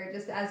think, or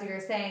just as you were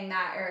saying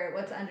that, or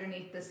what's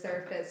underneath the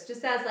surface,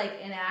 just as like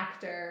an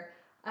actor,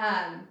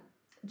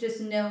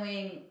 just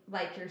knowing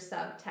like your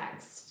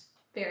subtext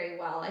very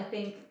well, I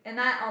think, and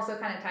that also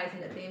kind of ties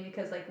into theme,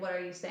 because like, what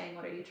are you saying?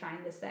 What are you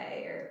trying to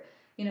say? Or,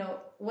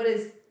 what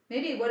is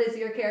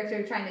your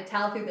character trying to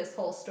tell through this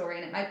whole story?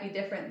 And it might be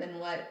different than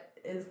what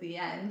is the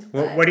end.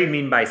 Well, what do you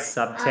mean by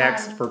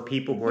subtext for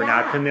people who are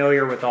not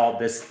familiar with all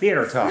this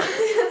theater talk?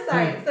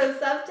 Sorry. So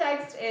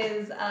subtext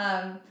is,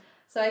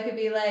 so I could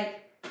be like,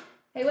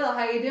 hey, Will, how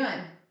are you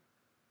doing?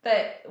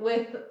 But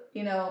with,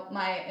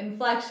 my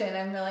inflection,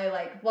 I'm really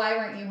like, why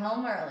weren't you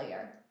home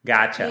earlier?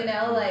 Gotcha.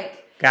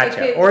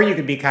 Gotcha. Or you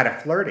could be kind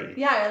of flirty.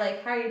 Yeah, or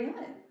like, how are you doing?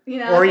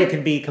 Or you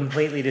could be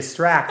completely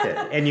distracted,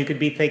 and you could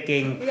be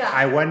thinking,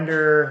 I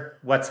wonder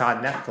what's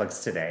on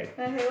Netflix today.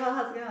 Hey, Will,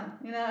 how's it going?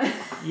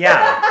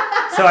 Yeah.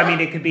 So, I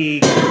mean, it could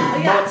be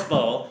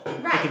multiple.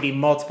 Right. It could be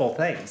multiple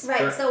things.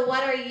 Right. So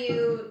what are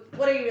you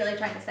really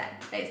trying to say,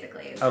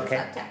 basically, is the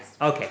subtext.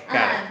 Okay,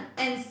 got it.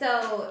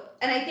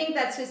 And I think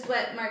that's just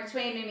what Mark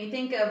Twain made me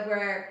think of,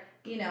 where,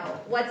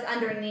 what's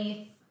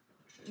underneath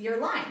your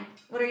line?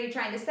 What are you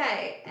trying to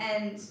say?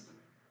 And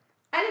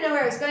I didn't know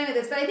where I was going with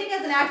this, but I think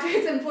as an actor,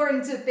 it's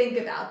important to think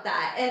about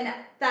that. And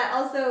that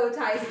also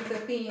ties into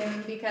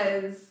theme,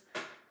 because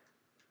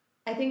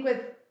I think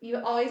with you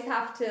always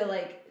have to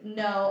like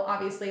know,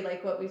 obviously,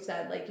 like what we've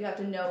said, like you have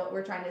to know what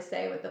we're trying to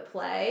say with the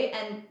play,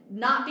 and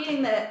not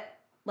beating the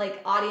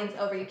like audience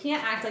over. You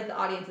can't act like the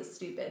audience is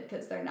stupid,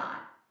 because they're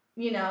not.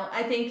 You know,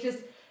 I think just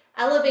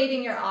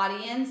elevating your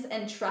audience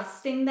and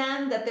trusting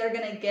them that they're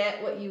gonna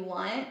get what you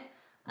want,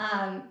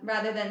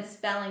 rather than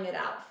spelling it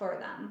out for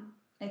them,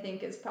 I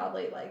think is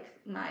probably like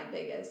my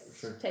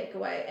biggest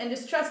takeaway. And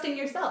just trusting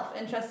yourself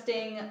and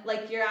trusting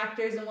like your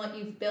actors and what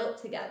you've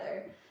built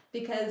together.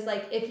 Because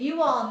like if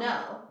you all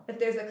know, if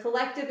there's a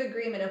collective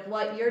agreement of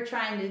what you're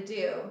trying to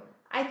do,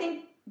 I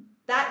think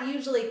that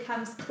usually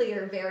comes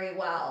clear very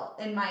well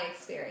in my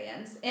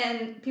experience.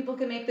 And people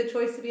can make the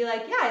choice to be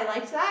like, yeah, I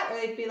liked that, or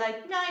they'd be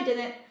like, no, I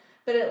didn't.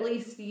 But at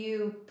least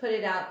you put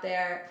it out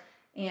there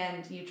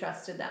and you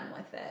trusted them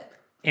with it.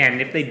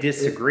 And if they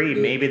disagree,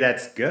 maybe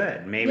that's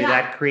good. Maybe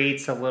that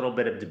creates a little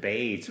bit of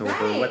debate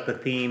over what the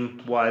theme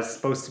was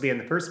supposed to be in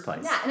the first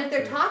place. Yeah, and if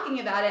they're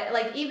talking about it,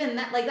 like even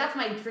that, like that's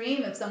my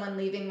dream of someone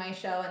leaving my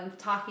show and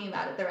talking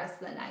about it the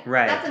rest of the night.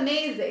 Right. That's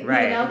amazing.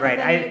 Right, you know?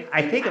 right.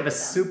 I think of a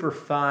super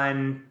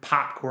fun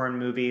popcorn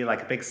movie,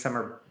 like a big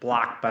summer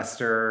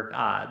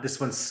blockbuster. This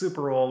one's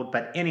super old,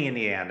 but any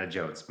Indiana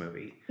Jones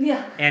movie.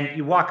 Yeah. And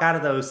you walk out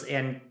of those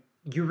and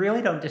you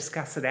really don't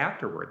discuss it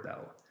afterward,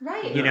 though.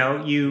 Right. You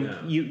know,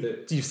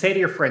 you say to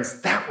your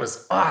friends, that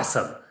was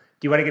awesome.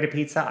 Do you want to get a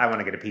pizza? I want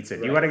to get a pizza.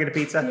 Do you want to get a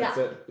pizza?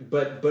 Yeah.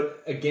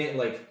 But again,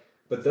 like,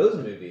 but those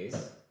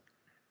movies,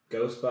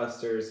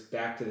 Ghostbusters,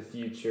 Back to the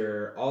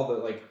Future, all the,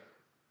 like,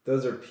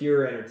 those are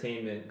pure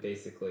entertainment,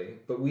 basically.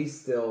 But we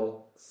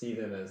still see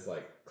them as,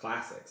 like,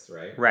 classics,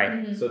 right? Right.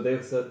 Mm-hmm. So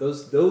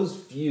those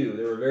few,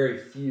 there were very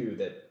few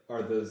that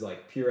are those,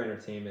 like, pure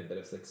entertainment that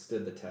have, like,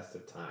 stood the test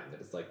of time.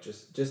 That it's, like,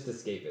 just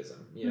escapism,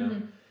 you know?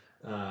 Mm-hmm.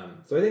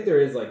 So I think there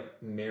is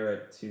like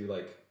merit to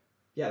like,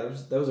 yeah,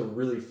 that was a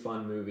really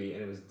fun movie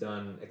and it was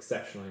done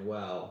exceptionally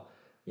well.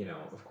 You know,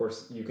 of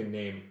course you can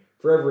name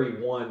for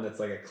every one that's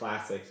like a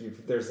classic,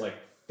 there's like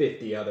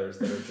 50 others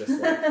that are just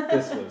like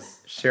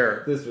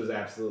this was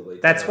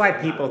absolutely that's why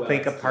people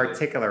think a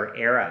particular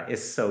era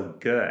is so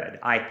good,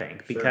 I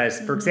think,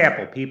 because for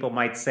example, people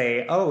might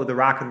say, oh, the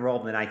rock and roll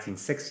of the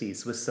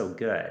 1960s was so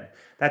good.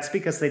 That's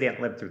because they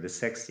didn't live through the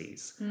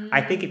 60s.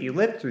 I think if you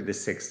lived through the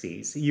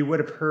 60s, you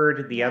would have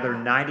heard the other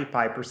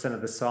 95%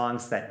 of the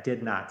songs that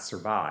did not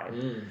survive.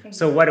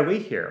 So what do we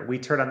hear? We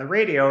turn on the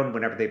radio, and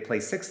whenever they play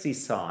 60s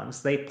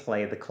songs, they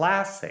play the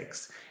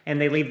classics,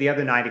 and they leave the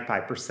other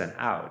 95%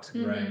 out.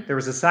 Right. There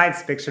was a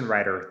science fiction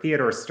writer,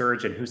 Theodore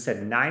Sturgeon, who said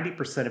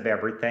 90% of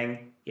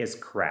everything is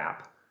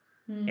crap.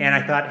 And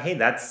I thought, hey,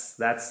 that's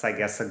I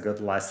guess a good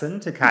lesson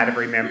to kind of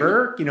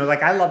remember. You know,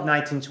 like I love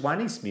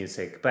 1920s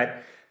music,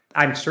 but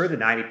I'm sure the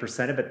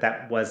 90% of it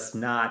that was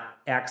not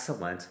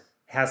excellent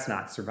has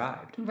not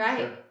survived.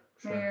 Right.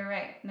 Sure. You're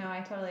right. No,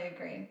 I totally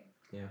agree.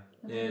 Yeah,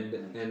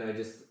 and I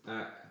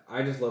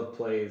just love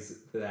plays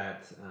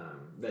that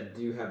that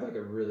do have like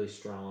a really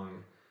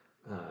strong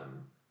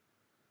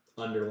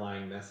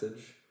underlying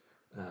message.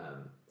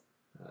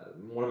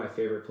 One of my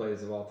favorite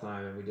plays of all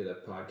time, and we did a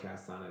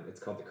podcast on it. It's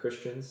called The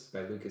Christians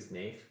by Lucas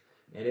Naif,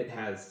 and it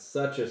has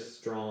such a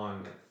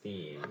strong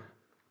theme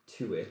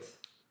to it.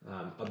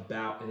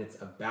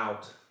 It's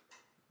about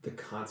the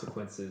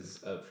consequences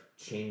of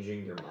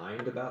changing your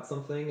mind about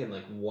something and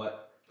like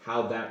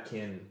how that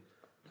can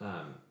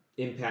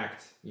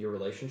impact your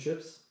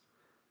relationships.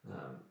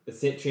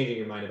 It's changing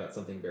your mind about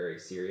something very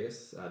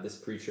serious. This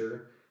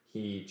preacher,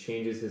 he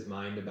changes his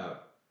mind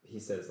he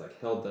says like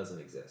hell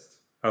doesn't exist.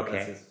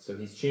 Okay. So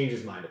he's changed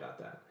his mind about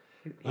that.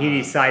 He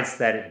decides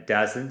that it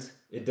doesn't.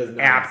 It does not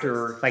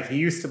after exist. Like he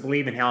used to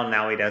believe in hell,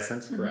 now he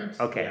doesn't. Correct.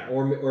 Okay. Yeah.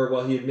 Or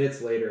well, he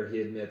admits later.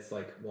 He admits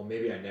like, well,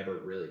 maybe I never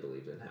really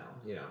believed in hell.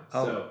 You know.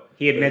 Oh, so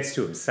he admits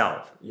to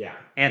himself. Yeah.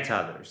 And to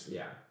others.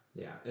 Yeah.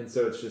 Yeah. And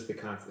so it's just the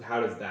concept.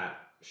 How does that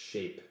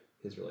shape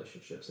his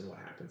relationships and what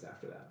happens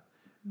after that?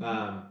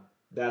 Mm-hmm.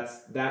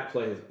 That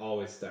play has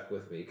always stuck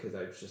with me because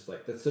I was just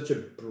like, that's such a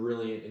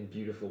brilliant and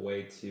beautiful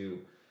way to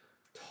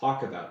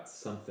talk about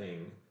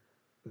something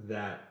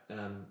that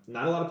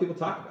not a lot of people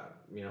talk about.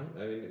 You know,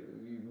 I mean,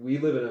 we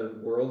live in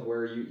a world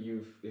where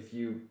if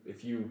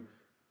you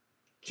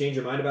change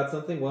your mind about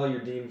something, well,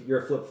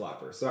 you're a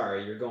flip-flopper.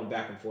 Sorry, you're going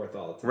back and forth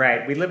all the time.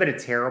 Right. We live in a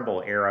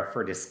terrible era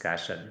for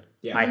discussion.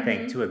 Yeah. I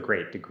think to a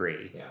great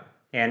degree. Yeah.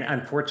 And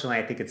unfortunately,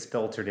 I think it's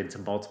filtered into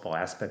multiple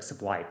aspects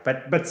of life.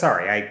 But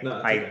sorry,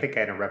 I think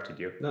I interrupted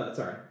you. No, that's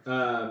all right.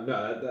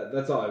 No,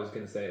 that's all I was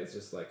going to say. It's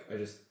just like, I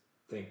just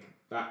think,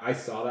 I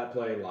saw that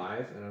play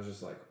live, and I was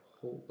just like,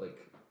 oh, like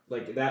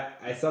that.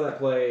 I saw that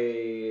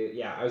play,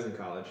 yeah, I was in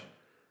college,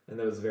 and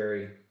it was a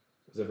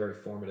very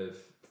formative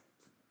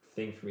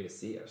thing for me to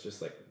see. I was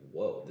just like,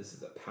 whoa, this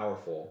is a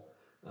powerful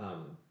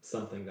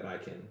something that I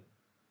can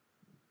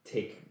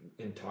take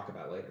and talk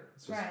about later.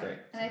 It's just great.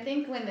 And I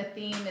think when the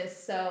theme is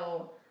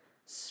so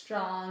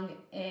strong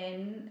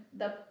in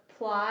the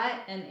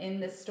plot and in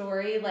the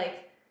story,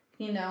 like,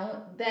 you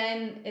know,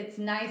 then it's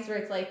nice where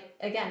it's like,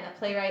 again, the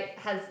playwright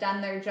has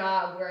done their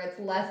job, where it's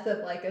less of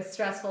like a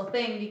stressful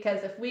thing,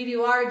 because if we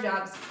do our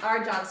jobs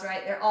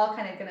right, they're all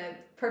kind of going to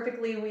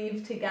perfectly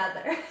weave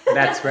together.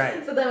 That's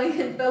right. So then we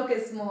can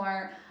focus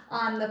more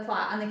on the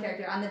plot, on the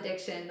character, on the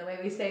diction, the way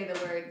we say the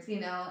words,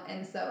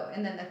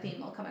 and then the theme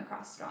will come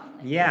across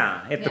strongly.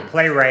 Yeah, if the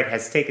playwright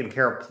has taken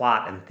care of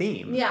plot and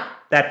theme,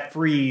 that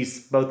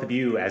frees both of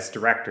you as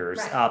directors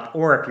up,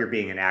 or if you're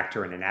being an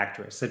actor and an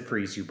actress, it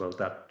frees you both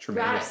up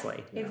tremendously.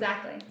 Right. Yeah.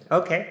 Exactly.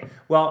 Okay,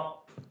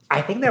 well,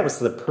 I think that was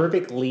the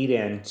perfect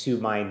lead-in to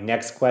my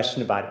next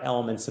question about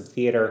elements of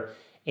theater,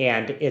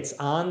 and it's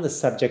on the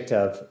subject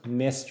of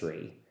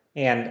mystery.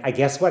 And I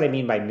guess what I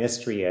mean by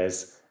mystery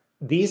is,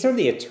 these are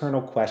the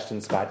eternal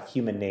questions about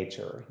human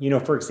nature.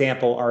 For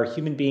example, are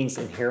human beings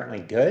inherently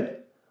good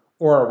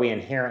or are we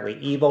inherently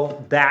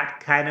evil? That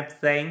kind of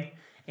thing.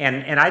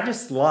 And I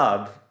just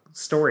love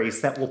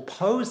stories that will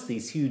pose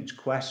these huge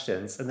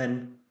questions and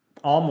then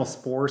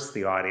almost force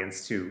the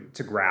audience to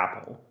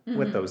grapple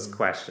with those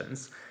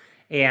questions.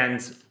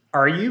 And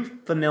are you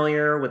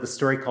familiar with a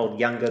story called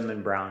Young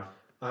Goodman Brown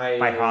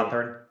by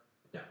Hawthorne?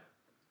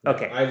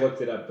 Okay. I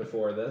looked it up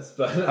before this,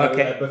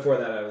 but before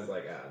that I was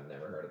like, I've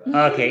never heard of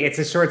that. Okay, it's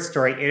a short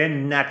story. In a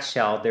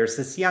nutshell, there's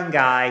this young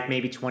guy,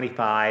 maybe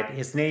 25.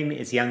 His name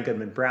is Young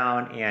Goodman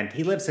Brown, and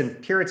he lives in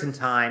Puritan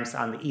times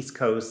on the East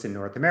Coast in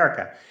North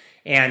America.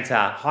 And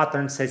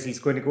Hawthorne says he's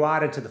going to go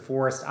out into the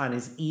forest on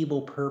his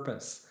evil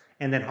purpose.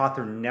 And then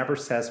Hawthorne never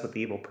says what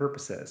the evil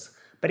purpose is.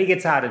 But he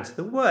gets out into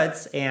the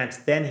woods, and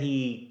then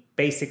he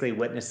basically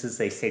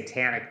witnesses a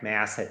satanic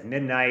mass at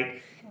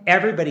midnight.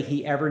 Everybody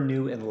he ever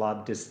knew and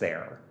loved is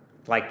there.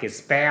 Like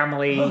his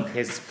family,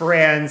 his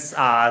friends,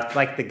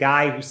 like the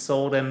guy who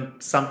sold him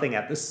something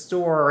at the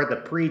store, the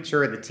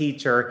preacher, the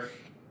teacher.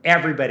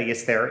 Everybody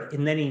is there.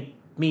 And then he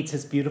meets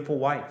his beautiful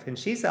wife. And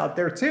she's out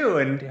there too.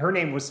 And her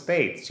name was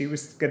Faith. She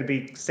was going to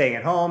be staying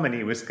at home. And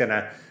he was going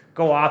to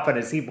go off on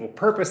his evil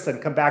purpose and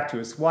come back to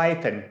his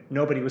wife. And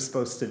nobody was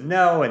supposed to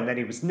know. And then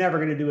he was never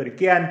going to do it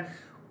again.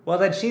 Well,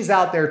 then she's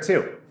out there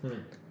too.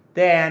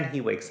 Then he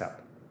wakes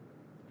up.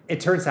 It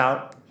turns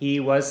out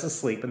he was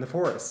asleep in the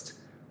forest.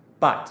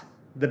 But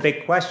the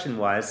big question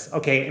was,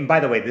 okay, and by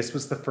the way, this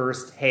was the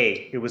first,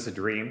 hey, it was a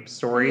dream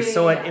story.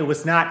 So it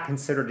was not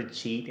considered a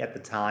cheat at the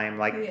time.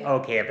 Like,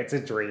 okay, if it's a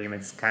dream,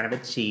 it's kind of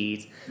a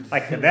cheat.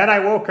 Like, and then I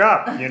woke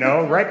up,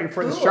 right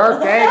before the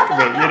shark ate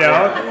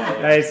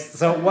me,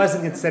 So it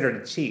wasn't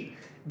considered a cheat.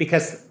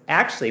 Because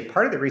actually,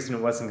 part of the reason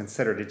it wasn't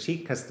considered a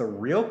cheat, because the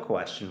real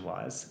question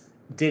was,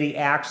 did he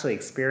actually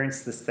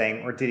experience this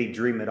thing or did he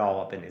dream it all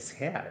up in his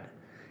head?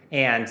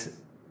 And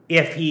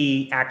if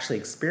he actually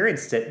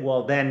experienced it,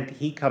 well, then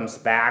he comes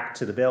back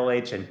to the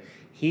village and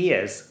he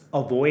is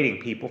avoiding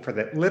people for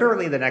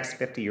literally the next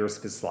 50 years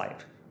of his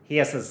life. He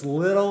has as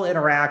little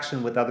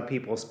interaction with other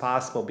people as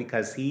possible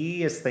because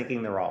he is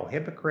thinking they're all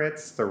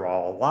hypocrites, they're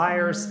all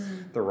liars,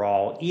 they're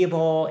all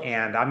evil,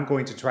 and I'm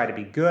going to try to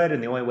be good,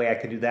 and the only way I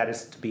can do that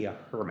is to be a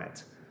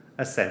hermit,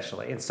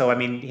 essentially. And so,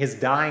 his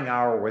dying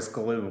hour was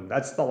gloom.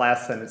 That's the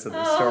last sentence of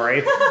the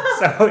story.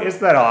 So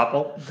isn't that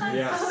awful?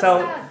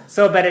 Yeah.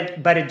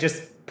 But it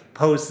just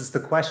poses the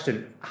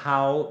question,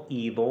 how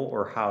evil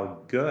or how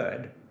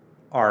good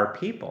are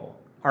people?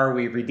 Are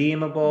we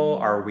redeemable?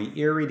 Are we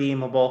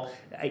irredeemable?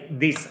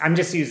 I'm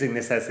just using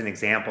this as an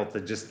example to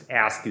just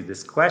ask you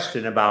this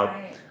question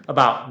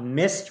about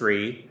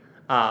mystery,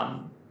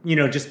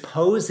 just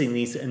posing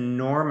these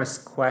enormous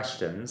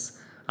questions.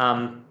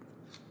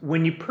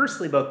 When you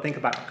personally both think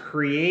about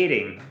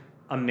creating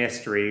a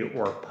mystery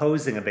or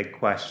posing a big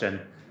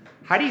question,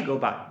 how do you go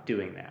about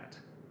doing that?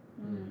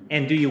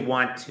 And do you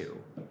want to?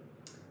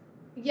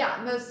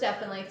 Yeah, most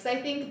definitely. Because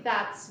I think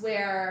that's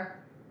where,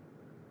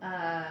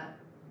 a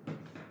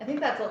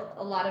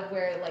lot of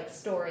where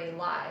story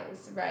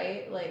lies,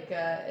 right?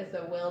 It's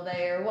a will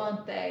they or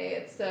won't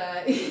they? It's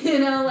a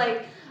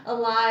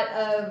lot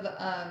of,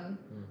 I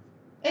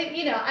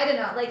don't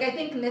know. I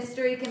think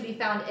mystery can be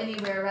found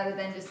anywhere rather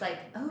than just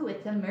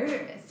it's a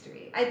murder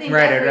mystery. I think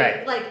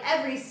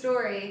every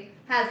story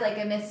has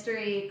a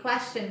mystery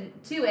question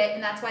to it,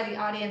 and that's why the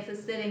audience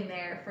is sitting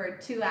there for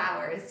 2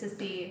 hours to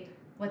see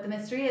what the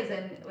mystery is,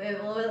 and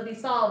will it be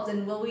solved,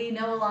 and will we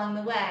know along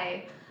the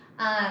way?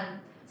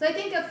 So I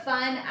think a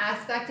fun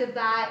aspect of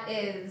that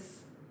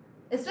is,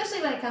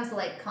 especially when it comes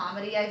to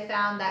comedy, I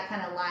found that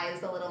kind of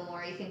lies a little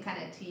more. You can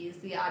kind of tease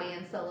the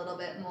audience a little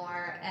bit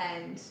more,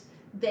 and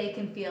they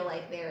can feel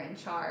like they're in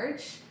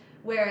charge.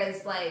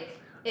 Whereas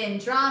in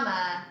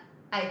drama,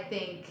 I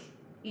think,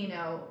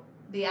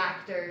 the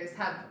actors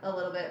have a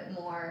little bit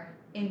more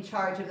in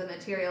charge of the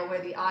material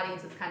where the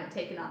audience is kind of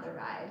taken on the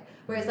ride.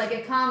 Whereas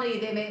a comedy,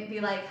 they may be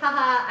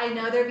haha, I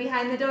know they're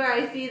behind the door,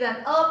 I see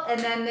them, and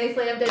then they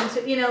slammed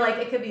into,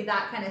 it could be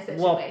that kind of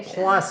situation. Well,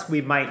 plus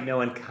we might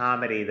know in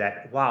comedy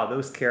that, wow,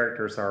 those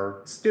characters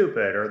are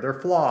stupid or they're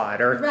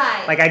flawed. Or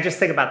right. I just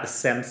think about The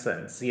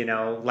Simpsons,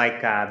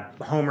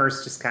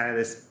 Homer's just kind of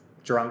this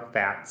drunk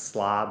fat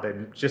slob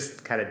and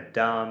just kind of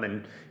dumb,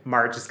 and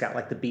Marge has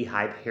got the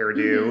beehive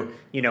hairdo,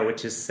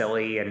 which is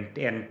silly,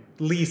 and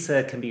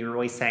Lisa can be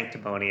really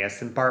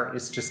sanctimonious, and Bart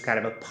is just kind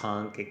of a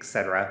punk,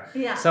 etc.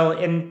 Yeah. So,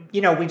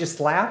 we just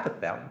laugh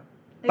at them,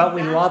 but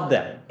we love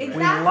them.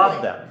 Exactly. We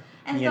love them.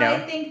 And so I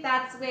think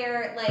that's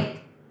where,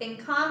 in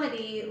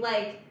comedy,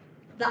 like,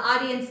 the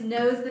audience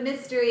knows the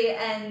mystery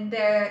and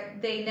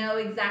they know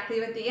exactly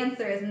what the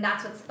answer is, and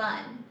that's what's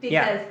fun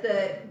because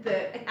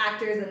the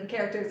actors and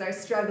characters are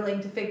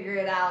struggling to figure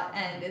it out,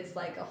 and it's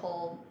like a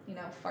whole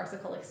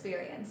farcical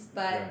experience.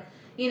 But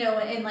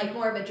in like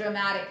more of a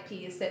dramatic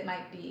piece, it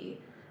might be,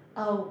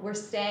 oh, we're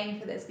staying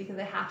for this because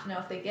I have to know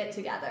if they get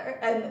together,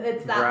 and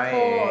it's that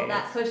pull,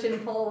 that push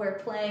and pull. We're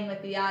playing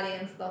with the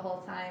audience the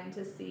whole time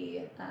to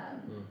see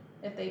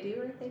if they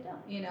do or if they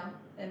don't,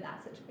 in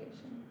that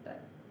situation.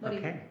 But what do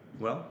you think?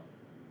 Well,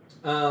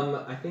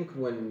 I think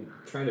when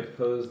trying to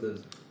pose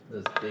those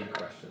big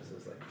questions,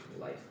 those like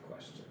life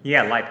questions.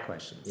 Yeah, life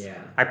questions.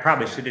 Yeah. I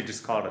probably should have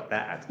just called it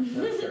that.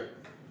 Oh, sure.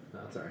 No,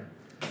 it's all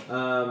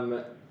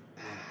right.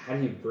 How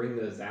do you bring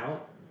those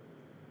out?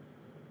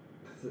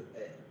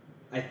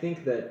 I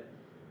think that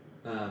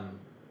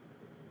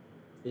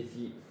this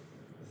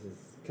is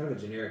kind of a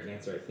generic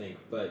answer, I think,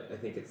 but I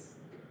think it's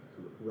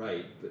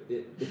right. But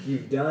if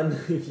you've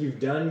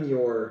done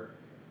your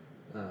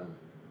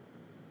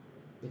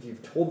if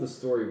you've told the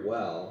story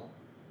well,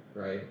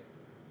 right,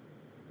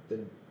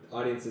 then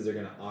audiences are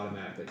going to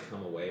automatically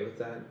come away with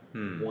that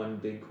one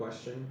big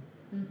question.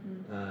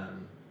 Mm-hmm.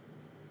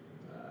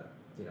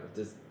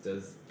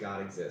 Does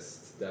God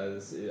exist?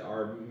 Is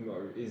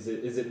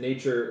it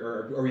nature,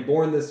 or are we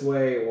born this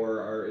way,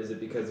 or is it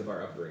because of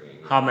our upbringing?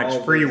 How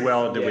much free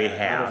will do we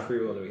have? How much free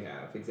will do we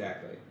have?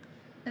 Exactly.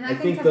 And I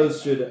think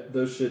those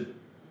should.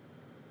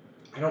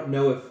 I don't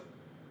know if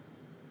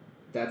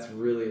that's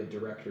really a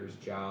director's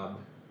job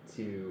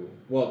to.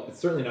 Well, it's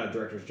certainly not a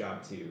director's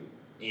job to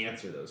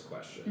answer those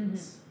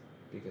questions,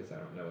 because I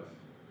don't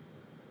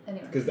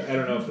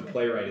know if the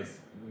playwright is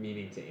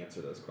meaning to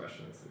answer those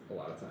questions a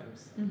lot of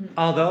times. Mm-hmm.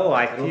 Although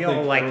I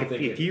feel like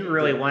if you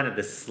really wanted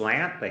to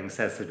slant things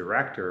as a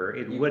director,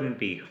 it wouldn't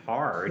be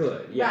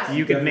hard. Yes,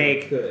 you could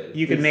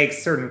make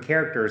certain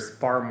characters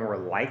far more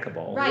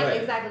likable. Right,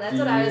 exactly. That's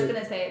what I was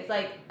gonna say. It's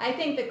like, I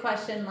think the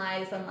question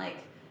lies on like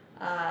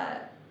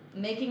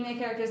making the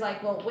characters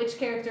like, well, which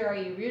character are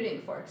you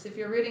rooting for? Because if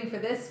you're rooting for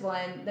this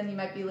one, then you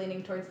might be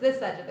leaning towards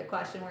this edge of the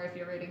question, where if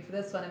you're rooting for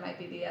this one, it might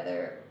be the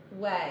other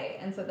way.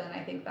 And so then I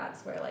think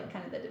that's where like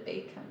kind of the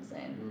debate comes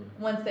in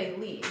once they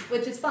leave,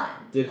 which is fun.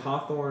 Did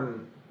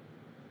Hawthorne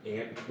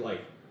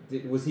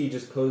was he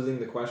just posing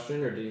the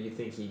question, or did you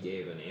think he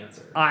gave an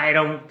answer? I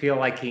don't feel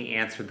like he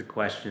answered the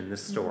question in the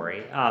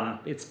story.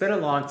 It's been a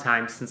long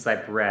time since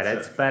I've read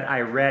it, but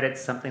I read it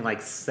something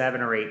like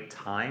 7 or 8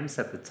 times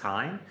at the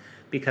time,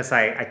 because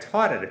I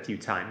taught it a few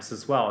times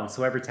as well, and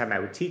so every time I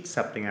would teach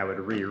something, I would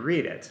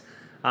reread it.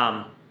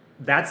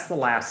 That's the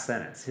last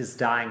sentence. His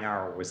dying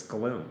hour was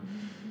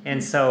gloom.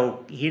 And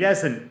so he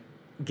doesn't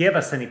give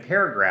us any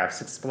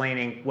paragraphs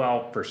explaining,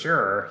 well, for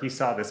sure, he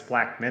saw this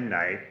Black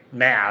Midnight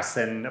Mass,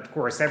 and of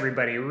course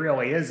everybody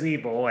really is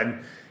evil,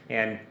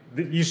 and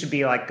you should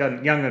be like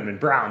Young and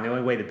Brown. The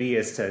only way to be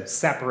is to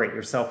separate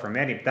yourself from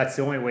that's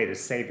the only way to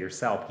save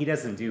yourself. He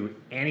doesn't do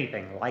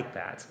anything like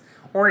that.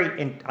 Or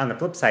on the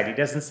flip side, he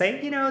doesn't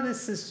say,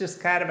 this is just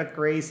kind of a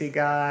crazy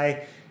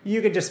guy.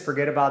 You could just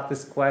forget about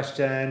this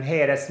question.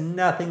 Hey, it has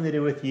nothing to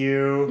do with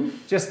you.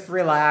 Just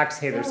relax.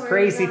 Hey, there's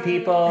crazy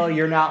people.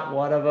 You're not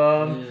one of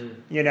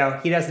them. He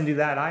doesn't do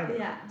that either.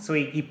 Yeah. So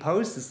he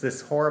poses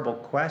this horrible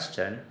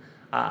question,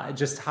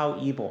 just how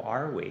evil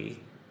are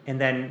we?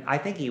 And then I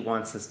think he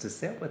wants us to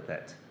sit with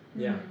it.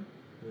 Yeah.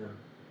 Yeah.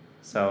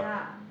 So.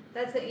 Yeah.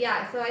 That's it.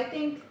 Yeah. So I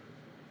think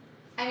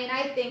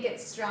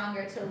it's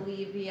stronger to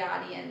leave the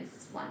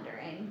audience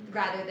wondering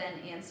rather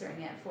than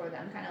answering it for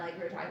them, kind of like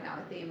we were talking about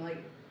with Theme.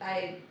 Like,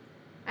 I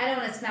don't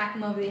want to smack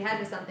them over the head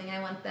with something.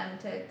 I want them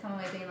to come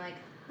away being like,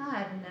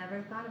 I've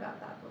never thought about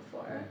that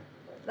before.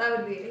 That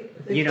would be...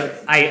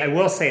 I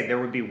will say there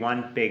would be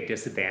one big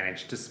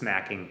disadvantage to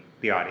smacking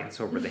the audience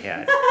over the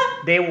head.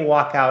 They will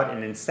walk out,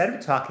 and instead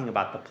of talking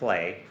about the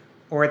play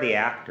or the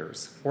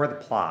actors or the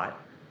plot,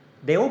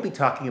 they will be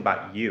talking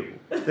about you,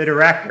 the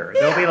director.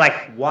 They'll be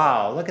like,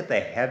 wow, look at the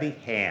heavy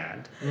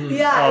hand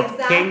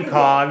of King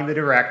Kong, the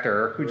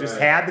director, who just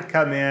had to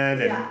come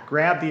in and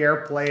grab the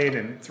airplane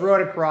and throw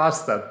it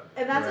across the...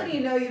 And that's when you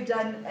know you've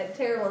done a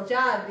terrible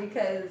job,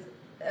 because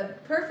a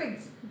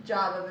perfect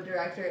job of a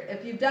director,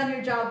 if you've done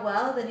your job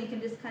well, then you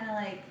can just kind of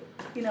like,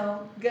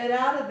 get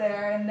out of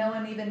there and no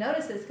one even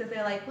notices, because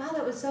they're like, wow,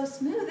 that was so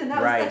smooth and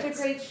that was such a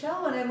great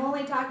show and I'm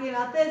only talking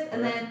about this.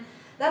 And then...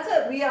 That's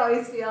what we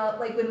always feel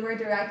like when we're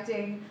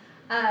directing.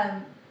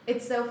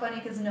 It's so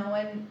funny because no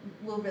one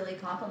will really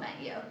compliment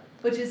you,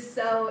 which is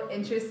so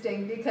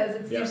interesting, because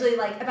it's usually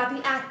like about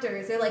the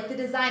actors or like the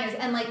designers,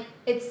 and like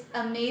it's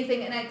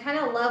amazing. And I kind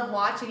of love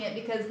watching it,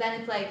 because then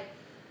it's like,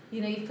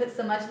 you put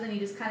so much and then you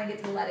just kind of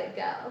get to let it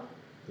go.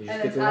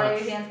 And it's out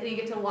of your hands, and you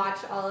get to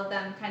watch all of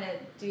them kind of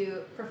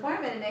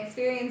perform it and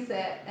experience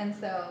it. And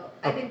so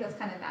I think that's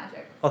kind of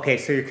magic. Okay,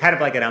 so you're kind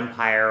of like an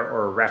umpire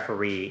or a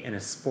referee in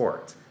a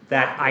sport.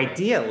 That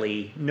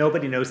ideally,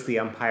 nobody knows the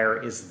umpire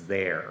is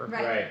there.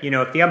 Right.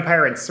 If the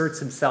umpire inserts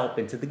himself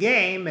into the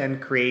game and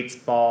creates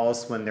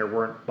balls when there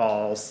weren't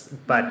balls,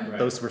 but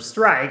those were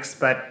strikes,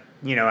 but,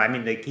 he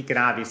can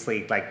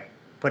obviously, like,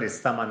 put his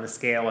thumb on the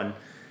scale and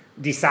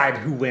decide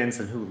who wins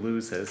and who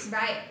loses.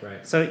 Right.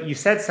 Right. So you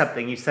said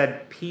something. You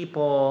said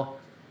people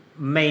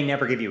may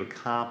never give you a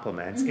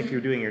compliment if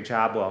you're doing your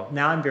job well.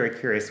 Now I'm very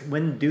curious.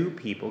 When do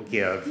people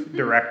give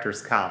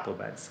directors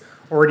compliments?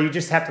 Or do you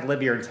just have to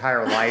live your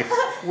entire life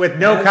with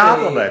no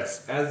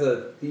compliments? As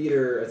a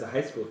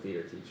high school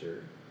theater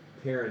teacher,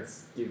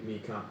 parents give me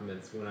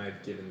compliments when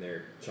I've given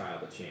their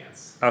child a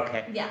chance.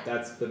 Okay. Yeah.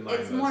 That's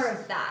It's more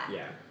of that.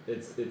 Yeah,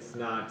 it's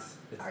not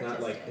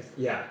like Artistic.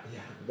 yeah.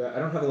 I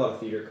don't have a lot of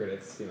theater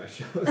critics see my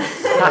shows.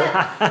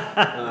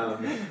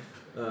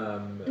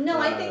 No,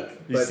 I think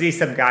You see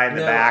some guy in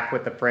the back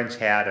with the French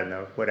hat and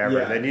the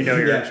whatever, then you know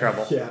you're in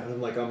trouble. Yeah, and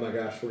I'm like, oh my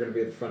gosh, we're gonna be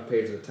at the front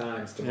page of the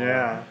Times tomorrow.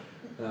 Yeah.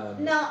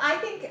 no, I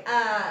think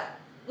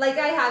like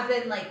I have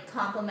been like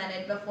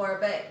complimented before,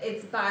 but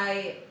it's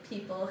by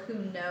people who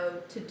know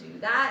to do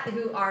that,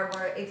 who are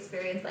more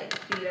experienced like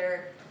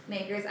theater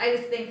makers. I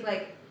just think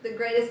like the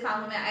greatest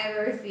compliment I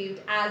ever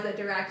received as a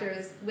director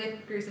is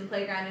with Gruesome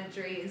Playground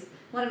Injuries.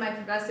 One of my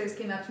professors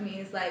came up to me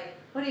and was like,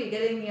 "What are you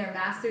getting your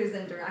master's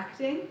in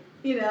directing?"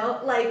 You know,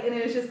 like, and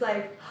it was just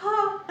like,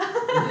 huh.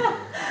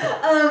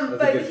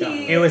 But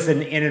It was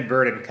an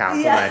inadvertent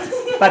compliment.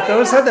 Yeah. But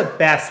those are the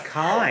best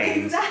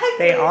kind. Exactly.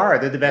 They are.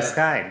 They're the best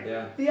kind.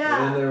 Yeah.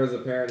 Yeah. And then there was a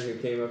parent who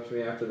came up to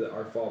me after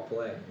our fall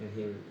play, and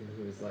he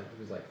was like,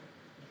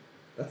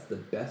 "That's the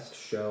best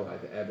show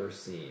I've ever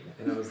seen."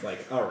 And I was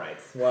like, "All right,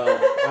 well,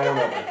 I don't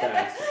know about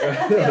that."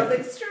 That feels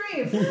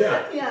extreme.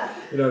 Yeah. Yeah.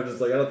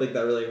 Just like I don't think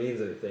that really means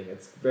anything.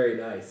 It's very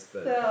nice,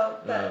 but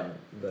but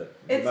you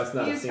it's must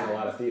not have few seen a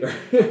lot of times.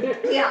 theater.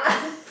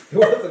 Yeah. It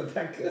wasn't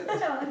that good.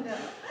 No.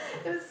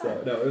 It was fun.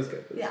 So no, it was good.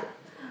 It was Yeah. good.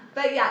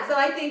 But yeah, so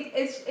I think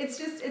it's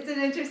an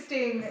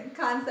interesting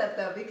concept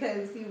though,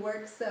 because you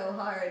work so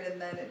hard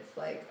and then it's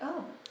like,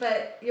 oh,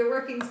 but you're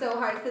working so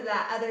hard so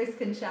that others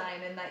can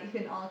shine and that you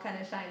can all kind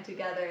of shine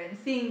together, and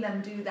seeing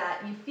them do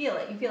that, you feel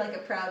it. You feel like a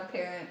proud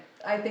parent,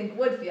 I think,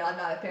 would feel. I'm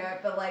not a parent,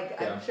 but like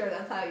Yeah. I'm sure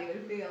that's how you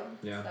would feel.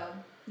 Yeah. So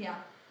yeah,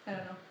 I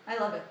don't know. I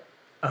love it.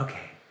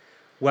 Okay.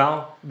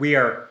 Well, we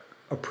are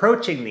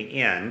approaching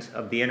the end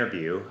of the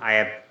interview. I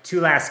have two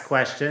last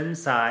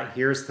questions.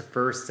 Here's the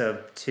first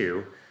of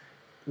two.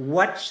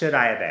 What should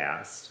I have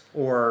asked?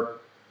 Or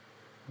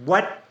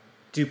what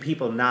do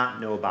people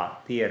not know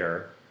about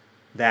theater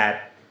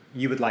that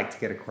you would like to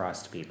get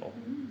across to people?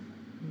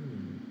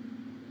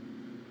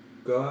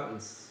 Go out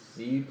and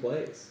see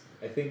plays.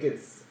 I think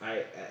it's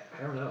I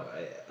don't know.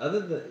 Other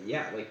than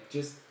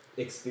just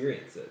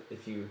experience it.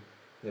 If you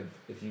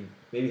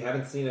maybe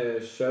haven't seen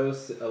a show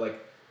since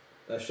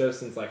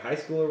like high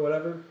school or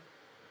whatever,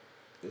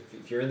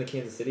 if you're in the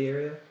Kansas City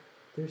area,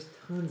 there's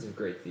tons of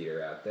great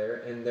theater out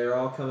there, and they're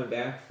all coming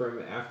back from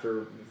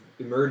after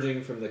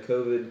emerging from the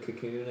COVID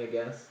cocoon, I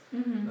guess.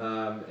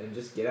 And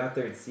just get out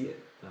there and see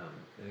it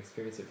and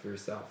experience it for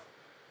yourself.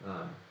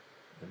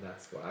 And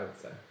that's what I would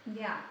say.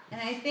 Yeah, and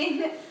I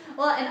think,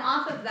 well, and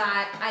off of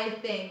that, I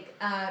think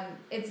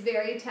it's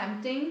very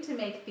tempting to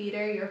make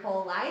theater your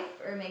whole life,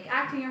 or make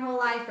acting your whole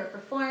life, or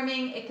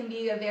performing. It can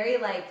be a very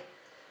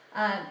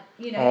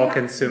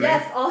all-consuming.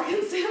 Yes,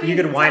 all-consuming. You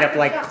can wind up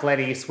like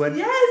Clint Eastwood,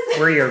 yes,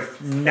 where you're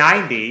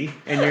 90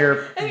 and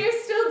you're and you're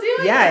still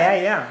doing it.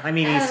 Yeah. I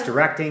mean, he's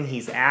directing,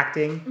 he's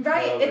acting.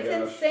 Right, Oh my it's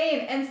gosh.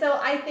 insane. And so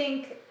I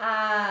think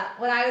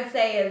what I would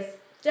say is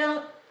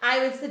I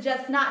would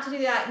suggest not to do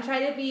that, and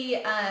try to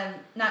be,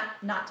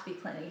 not to be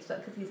Clint Eastwood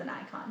because he's an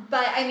icon,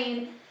 but I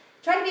mean,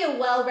 try to be a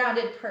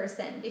well-rounded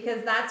person,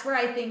 because that's where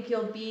I think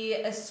you'll be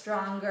a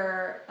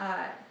stronger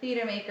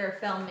theater maker,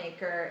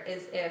 filmmaker,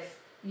 is if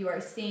you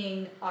are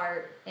seeing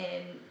art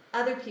in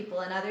other people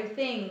and other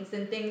things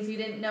and things you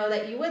didn't know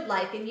that you would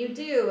like, and you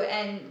do,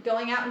 and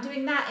going out and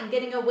doing that and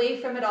getting away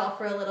from it all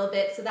for a little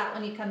bit, so that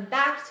when you come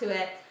back to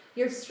it,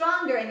 you're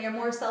stronger and you're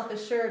more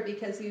self-assured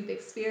because you've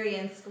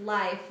experienced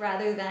life,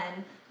 rather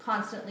than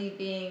constantly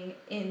being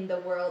in the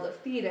world of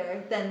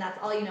theater. Then that's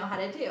all you know how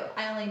to do.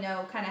 I only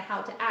know kind of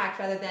how to act,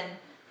 rather than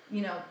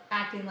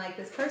acting like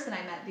this person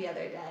I met the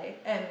other day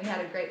and we had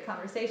a great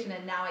conversation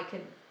and now I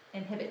could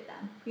inhibit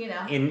them,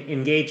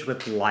 Engage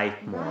with life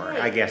more,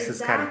 Right, I guess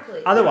is kind of.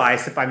 exactly.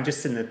 Otherwise, if I'm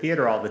just in the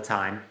theater all the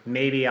time,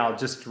 maybe I'll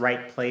just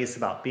write plays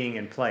about being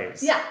in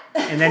plays. Yeah.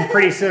 And then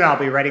pretty soon I'll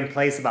be writing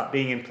plays about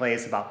being in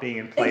plays, about being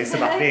in plays,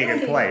 about being in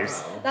Exactly.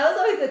 plays. That was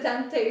always the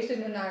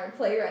temptation in our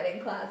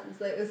playwriting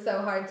classes. It was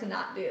so hard to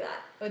not do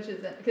that, which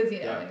isn't, because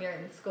when you're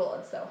in school,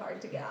 it's so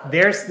hard to get out.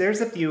 There's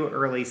a few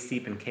early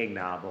Stephen King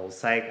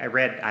novels. I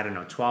read,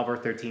 12 or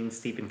 13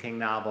 Stephen King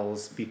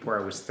novels before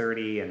I was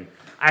 30, and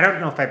I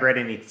don't know if I've read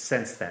any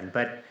since then,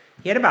 but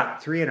he had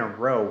about 3 in a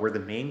row where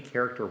the main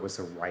character was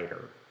a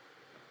writer.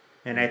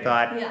 And I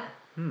thought, Yeah.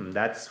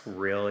 that's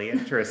really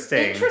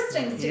interesting.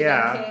 Interesting, Stephen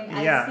King.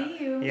 I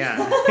see you.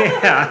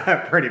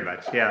 Yeah, pretty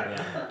much,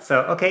 yeah.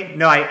 So, okay,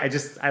 no,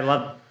 I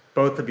love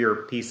both of your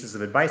pieces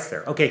of advice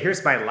there. Okay,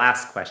 here's my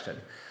last question.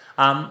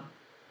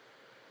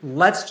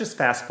 Let's just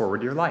fast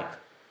forward your life,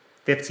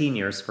 15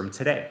 years from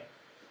today.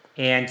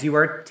 And you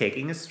are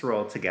taking a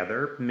stroll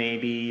together.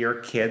 Maybe your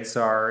kids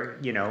are,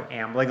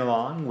 ambling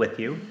along with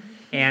you.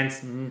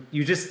 And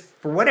you just,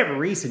 for whatever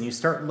reason, you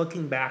start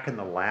looking back in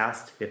the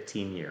last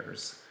 15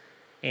 years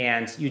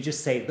and you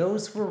just say,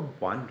 those were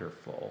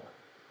wonderful.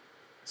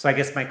 So I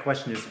guess my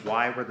question is,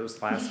 why were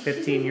those last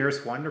 15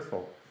 years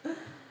wonderful?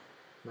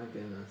 My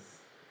goodness.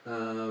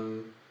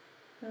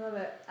 I love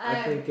it.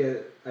 I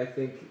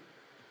think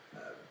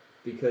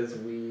because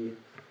we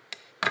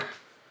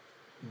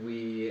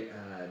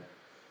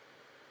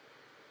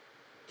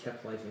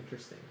kept life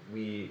interesting.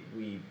 We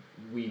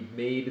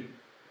made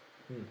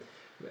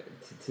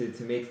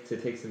to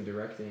take some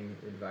directing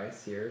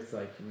advice here. It's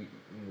like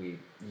you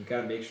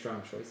got to make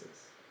strong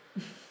choices.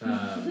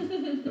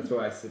 That's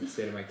what I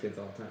say to my kids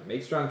all the time.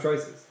 Make strong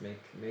choices.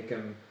 Make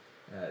them.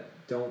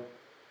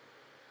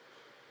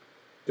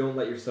 Don't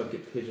let yourself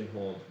get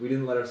pigeonholed. We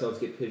didn't let ourselves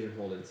get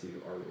pigeonholed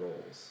into our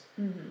roles,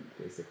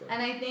 basically.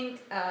 And I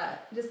think,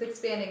 just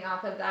expanding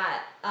off of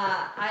that,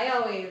 I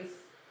always,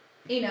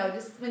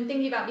 just when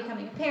thinking about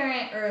becoming a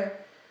parent, or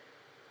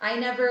I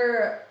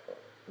never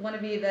want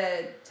to be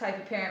the type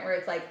of parent where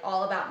it's like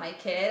all about my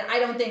kid. I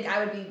don't think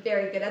I would be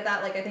very good at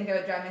that. Like, I think I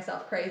would drive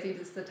myself crazy,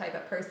 just the type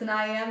of person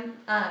I am.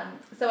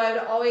 So I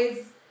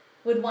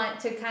would want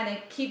to kind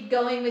of keep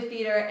going with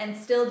theater and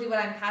still do what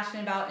I'm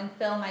passionate about and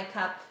fill my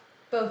cup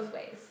both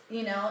ways,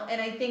 and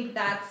I think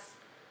that's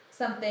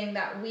something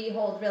that we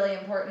hold really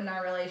important in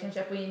our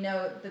relationship. We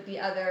know that the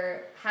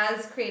other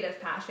has creative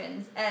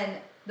passions and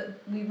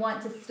we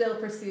want to still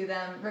pursue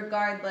them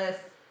regardless.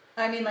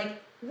 I mean,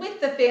 like,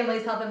 with the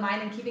family's help in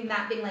mind and keeping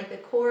that being like the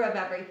core of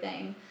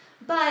everything.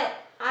 But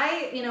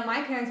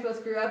my parents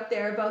both grew up, they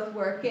were both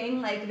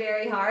working like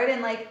very hard,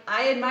 and like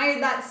I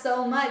admired that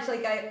so much.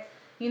 Like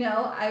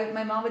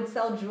my mom would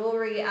sell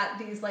jewelry at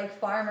these like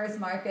farmers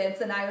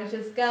markets, and I would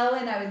just go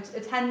and I would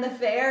attend the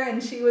fair,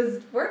 and she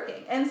was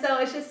working. And so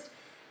it's just,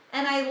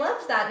 and I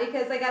loved that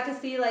because I got to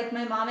see like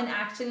my mom in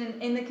action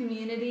in the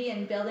community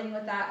and building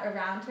with that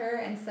around her.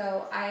 And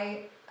so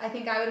I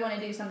think I would want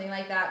to do something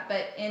like that,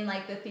 but in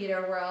like the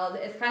theater world.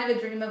 It's kind of a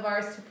dream of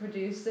ours to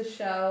produce a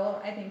show,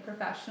 I think,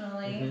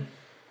 professionally.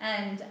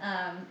 And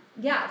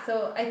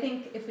so I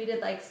think if we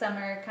did like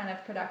summer kind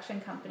of production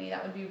company,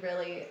 that would be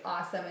really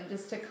awesome. And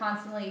just to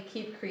constantly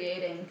keep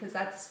creating, because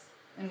that's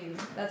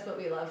what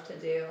we love to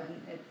do,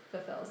 and it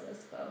fulfills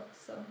us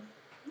both. So,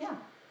 yeah.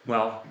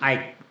 Well,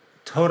 I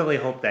totally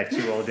hope that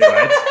you will do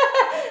it.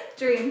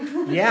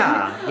 Dream.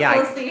 Yeah.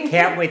 We'll see.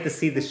 Can't wait to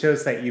see the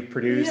shows that you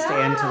produced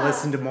and to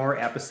listen to more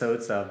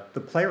episodes of The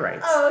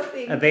Playwrights. Oh,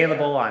 thank you.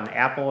 Available on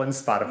Apple and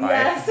Spotify.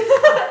 Yes,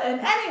 and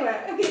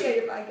anywhere you get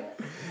your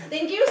podcast.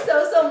 Thank you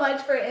so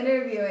much for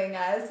interviewing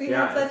us. We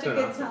had such a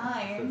good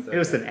time. It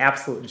was an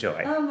absolute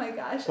joy. Oh my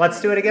gosh. Let's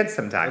do it again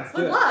sometime.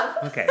 Would love.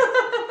 Okay.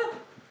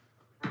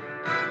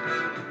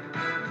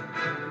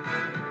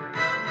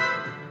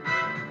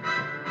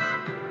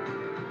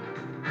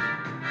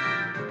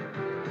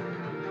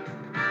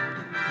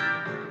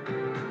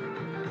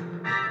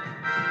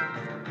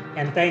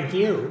 And thank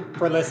you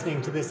for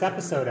listening to this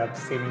episode of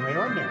Seemingly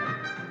Ordinary.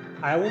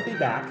 I will be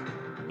back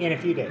in a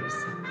few days.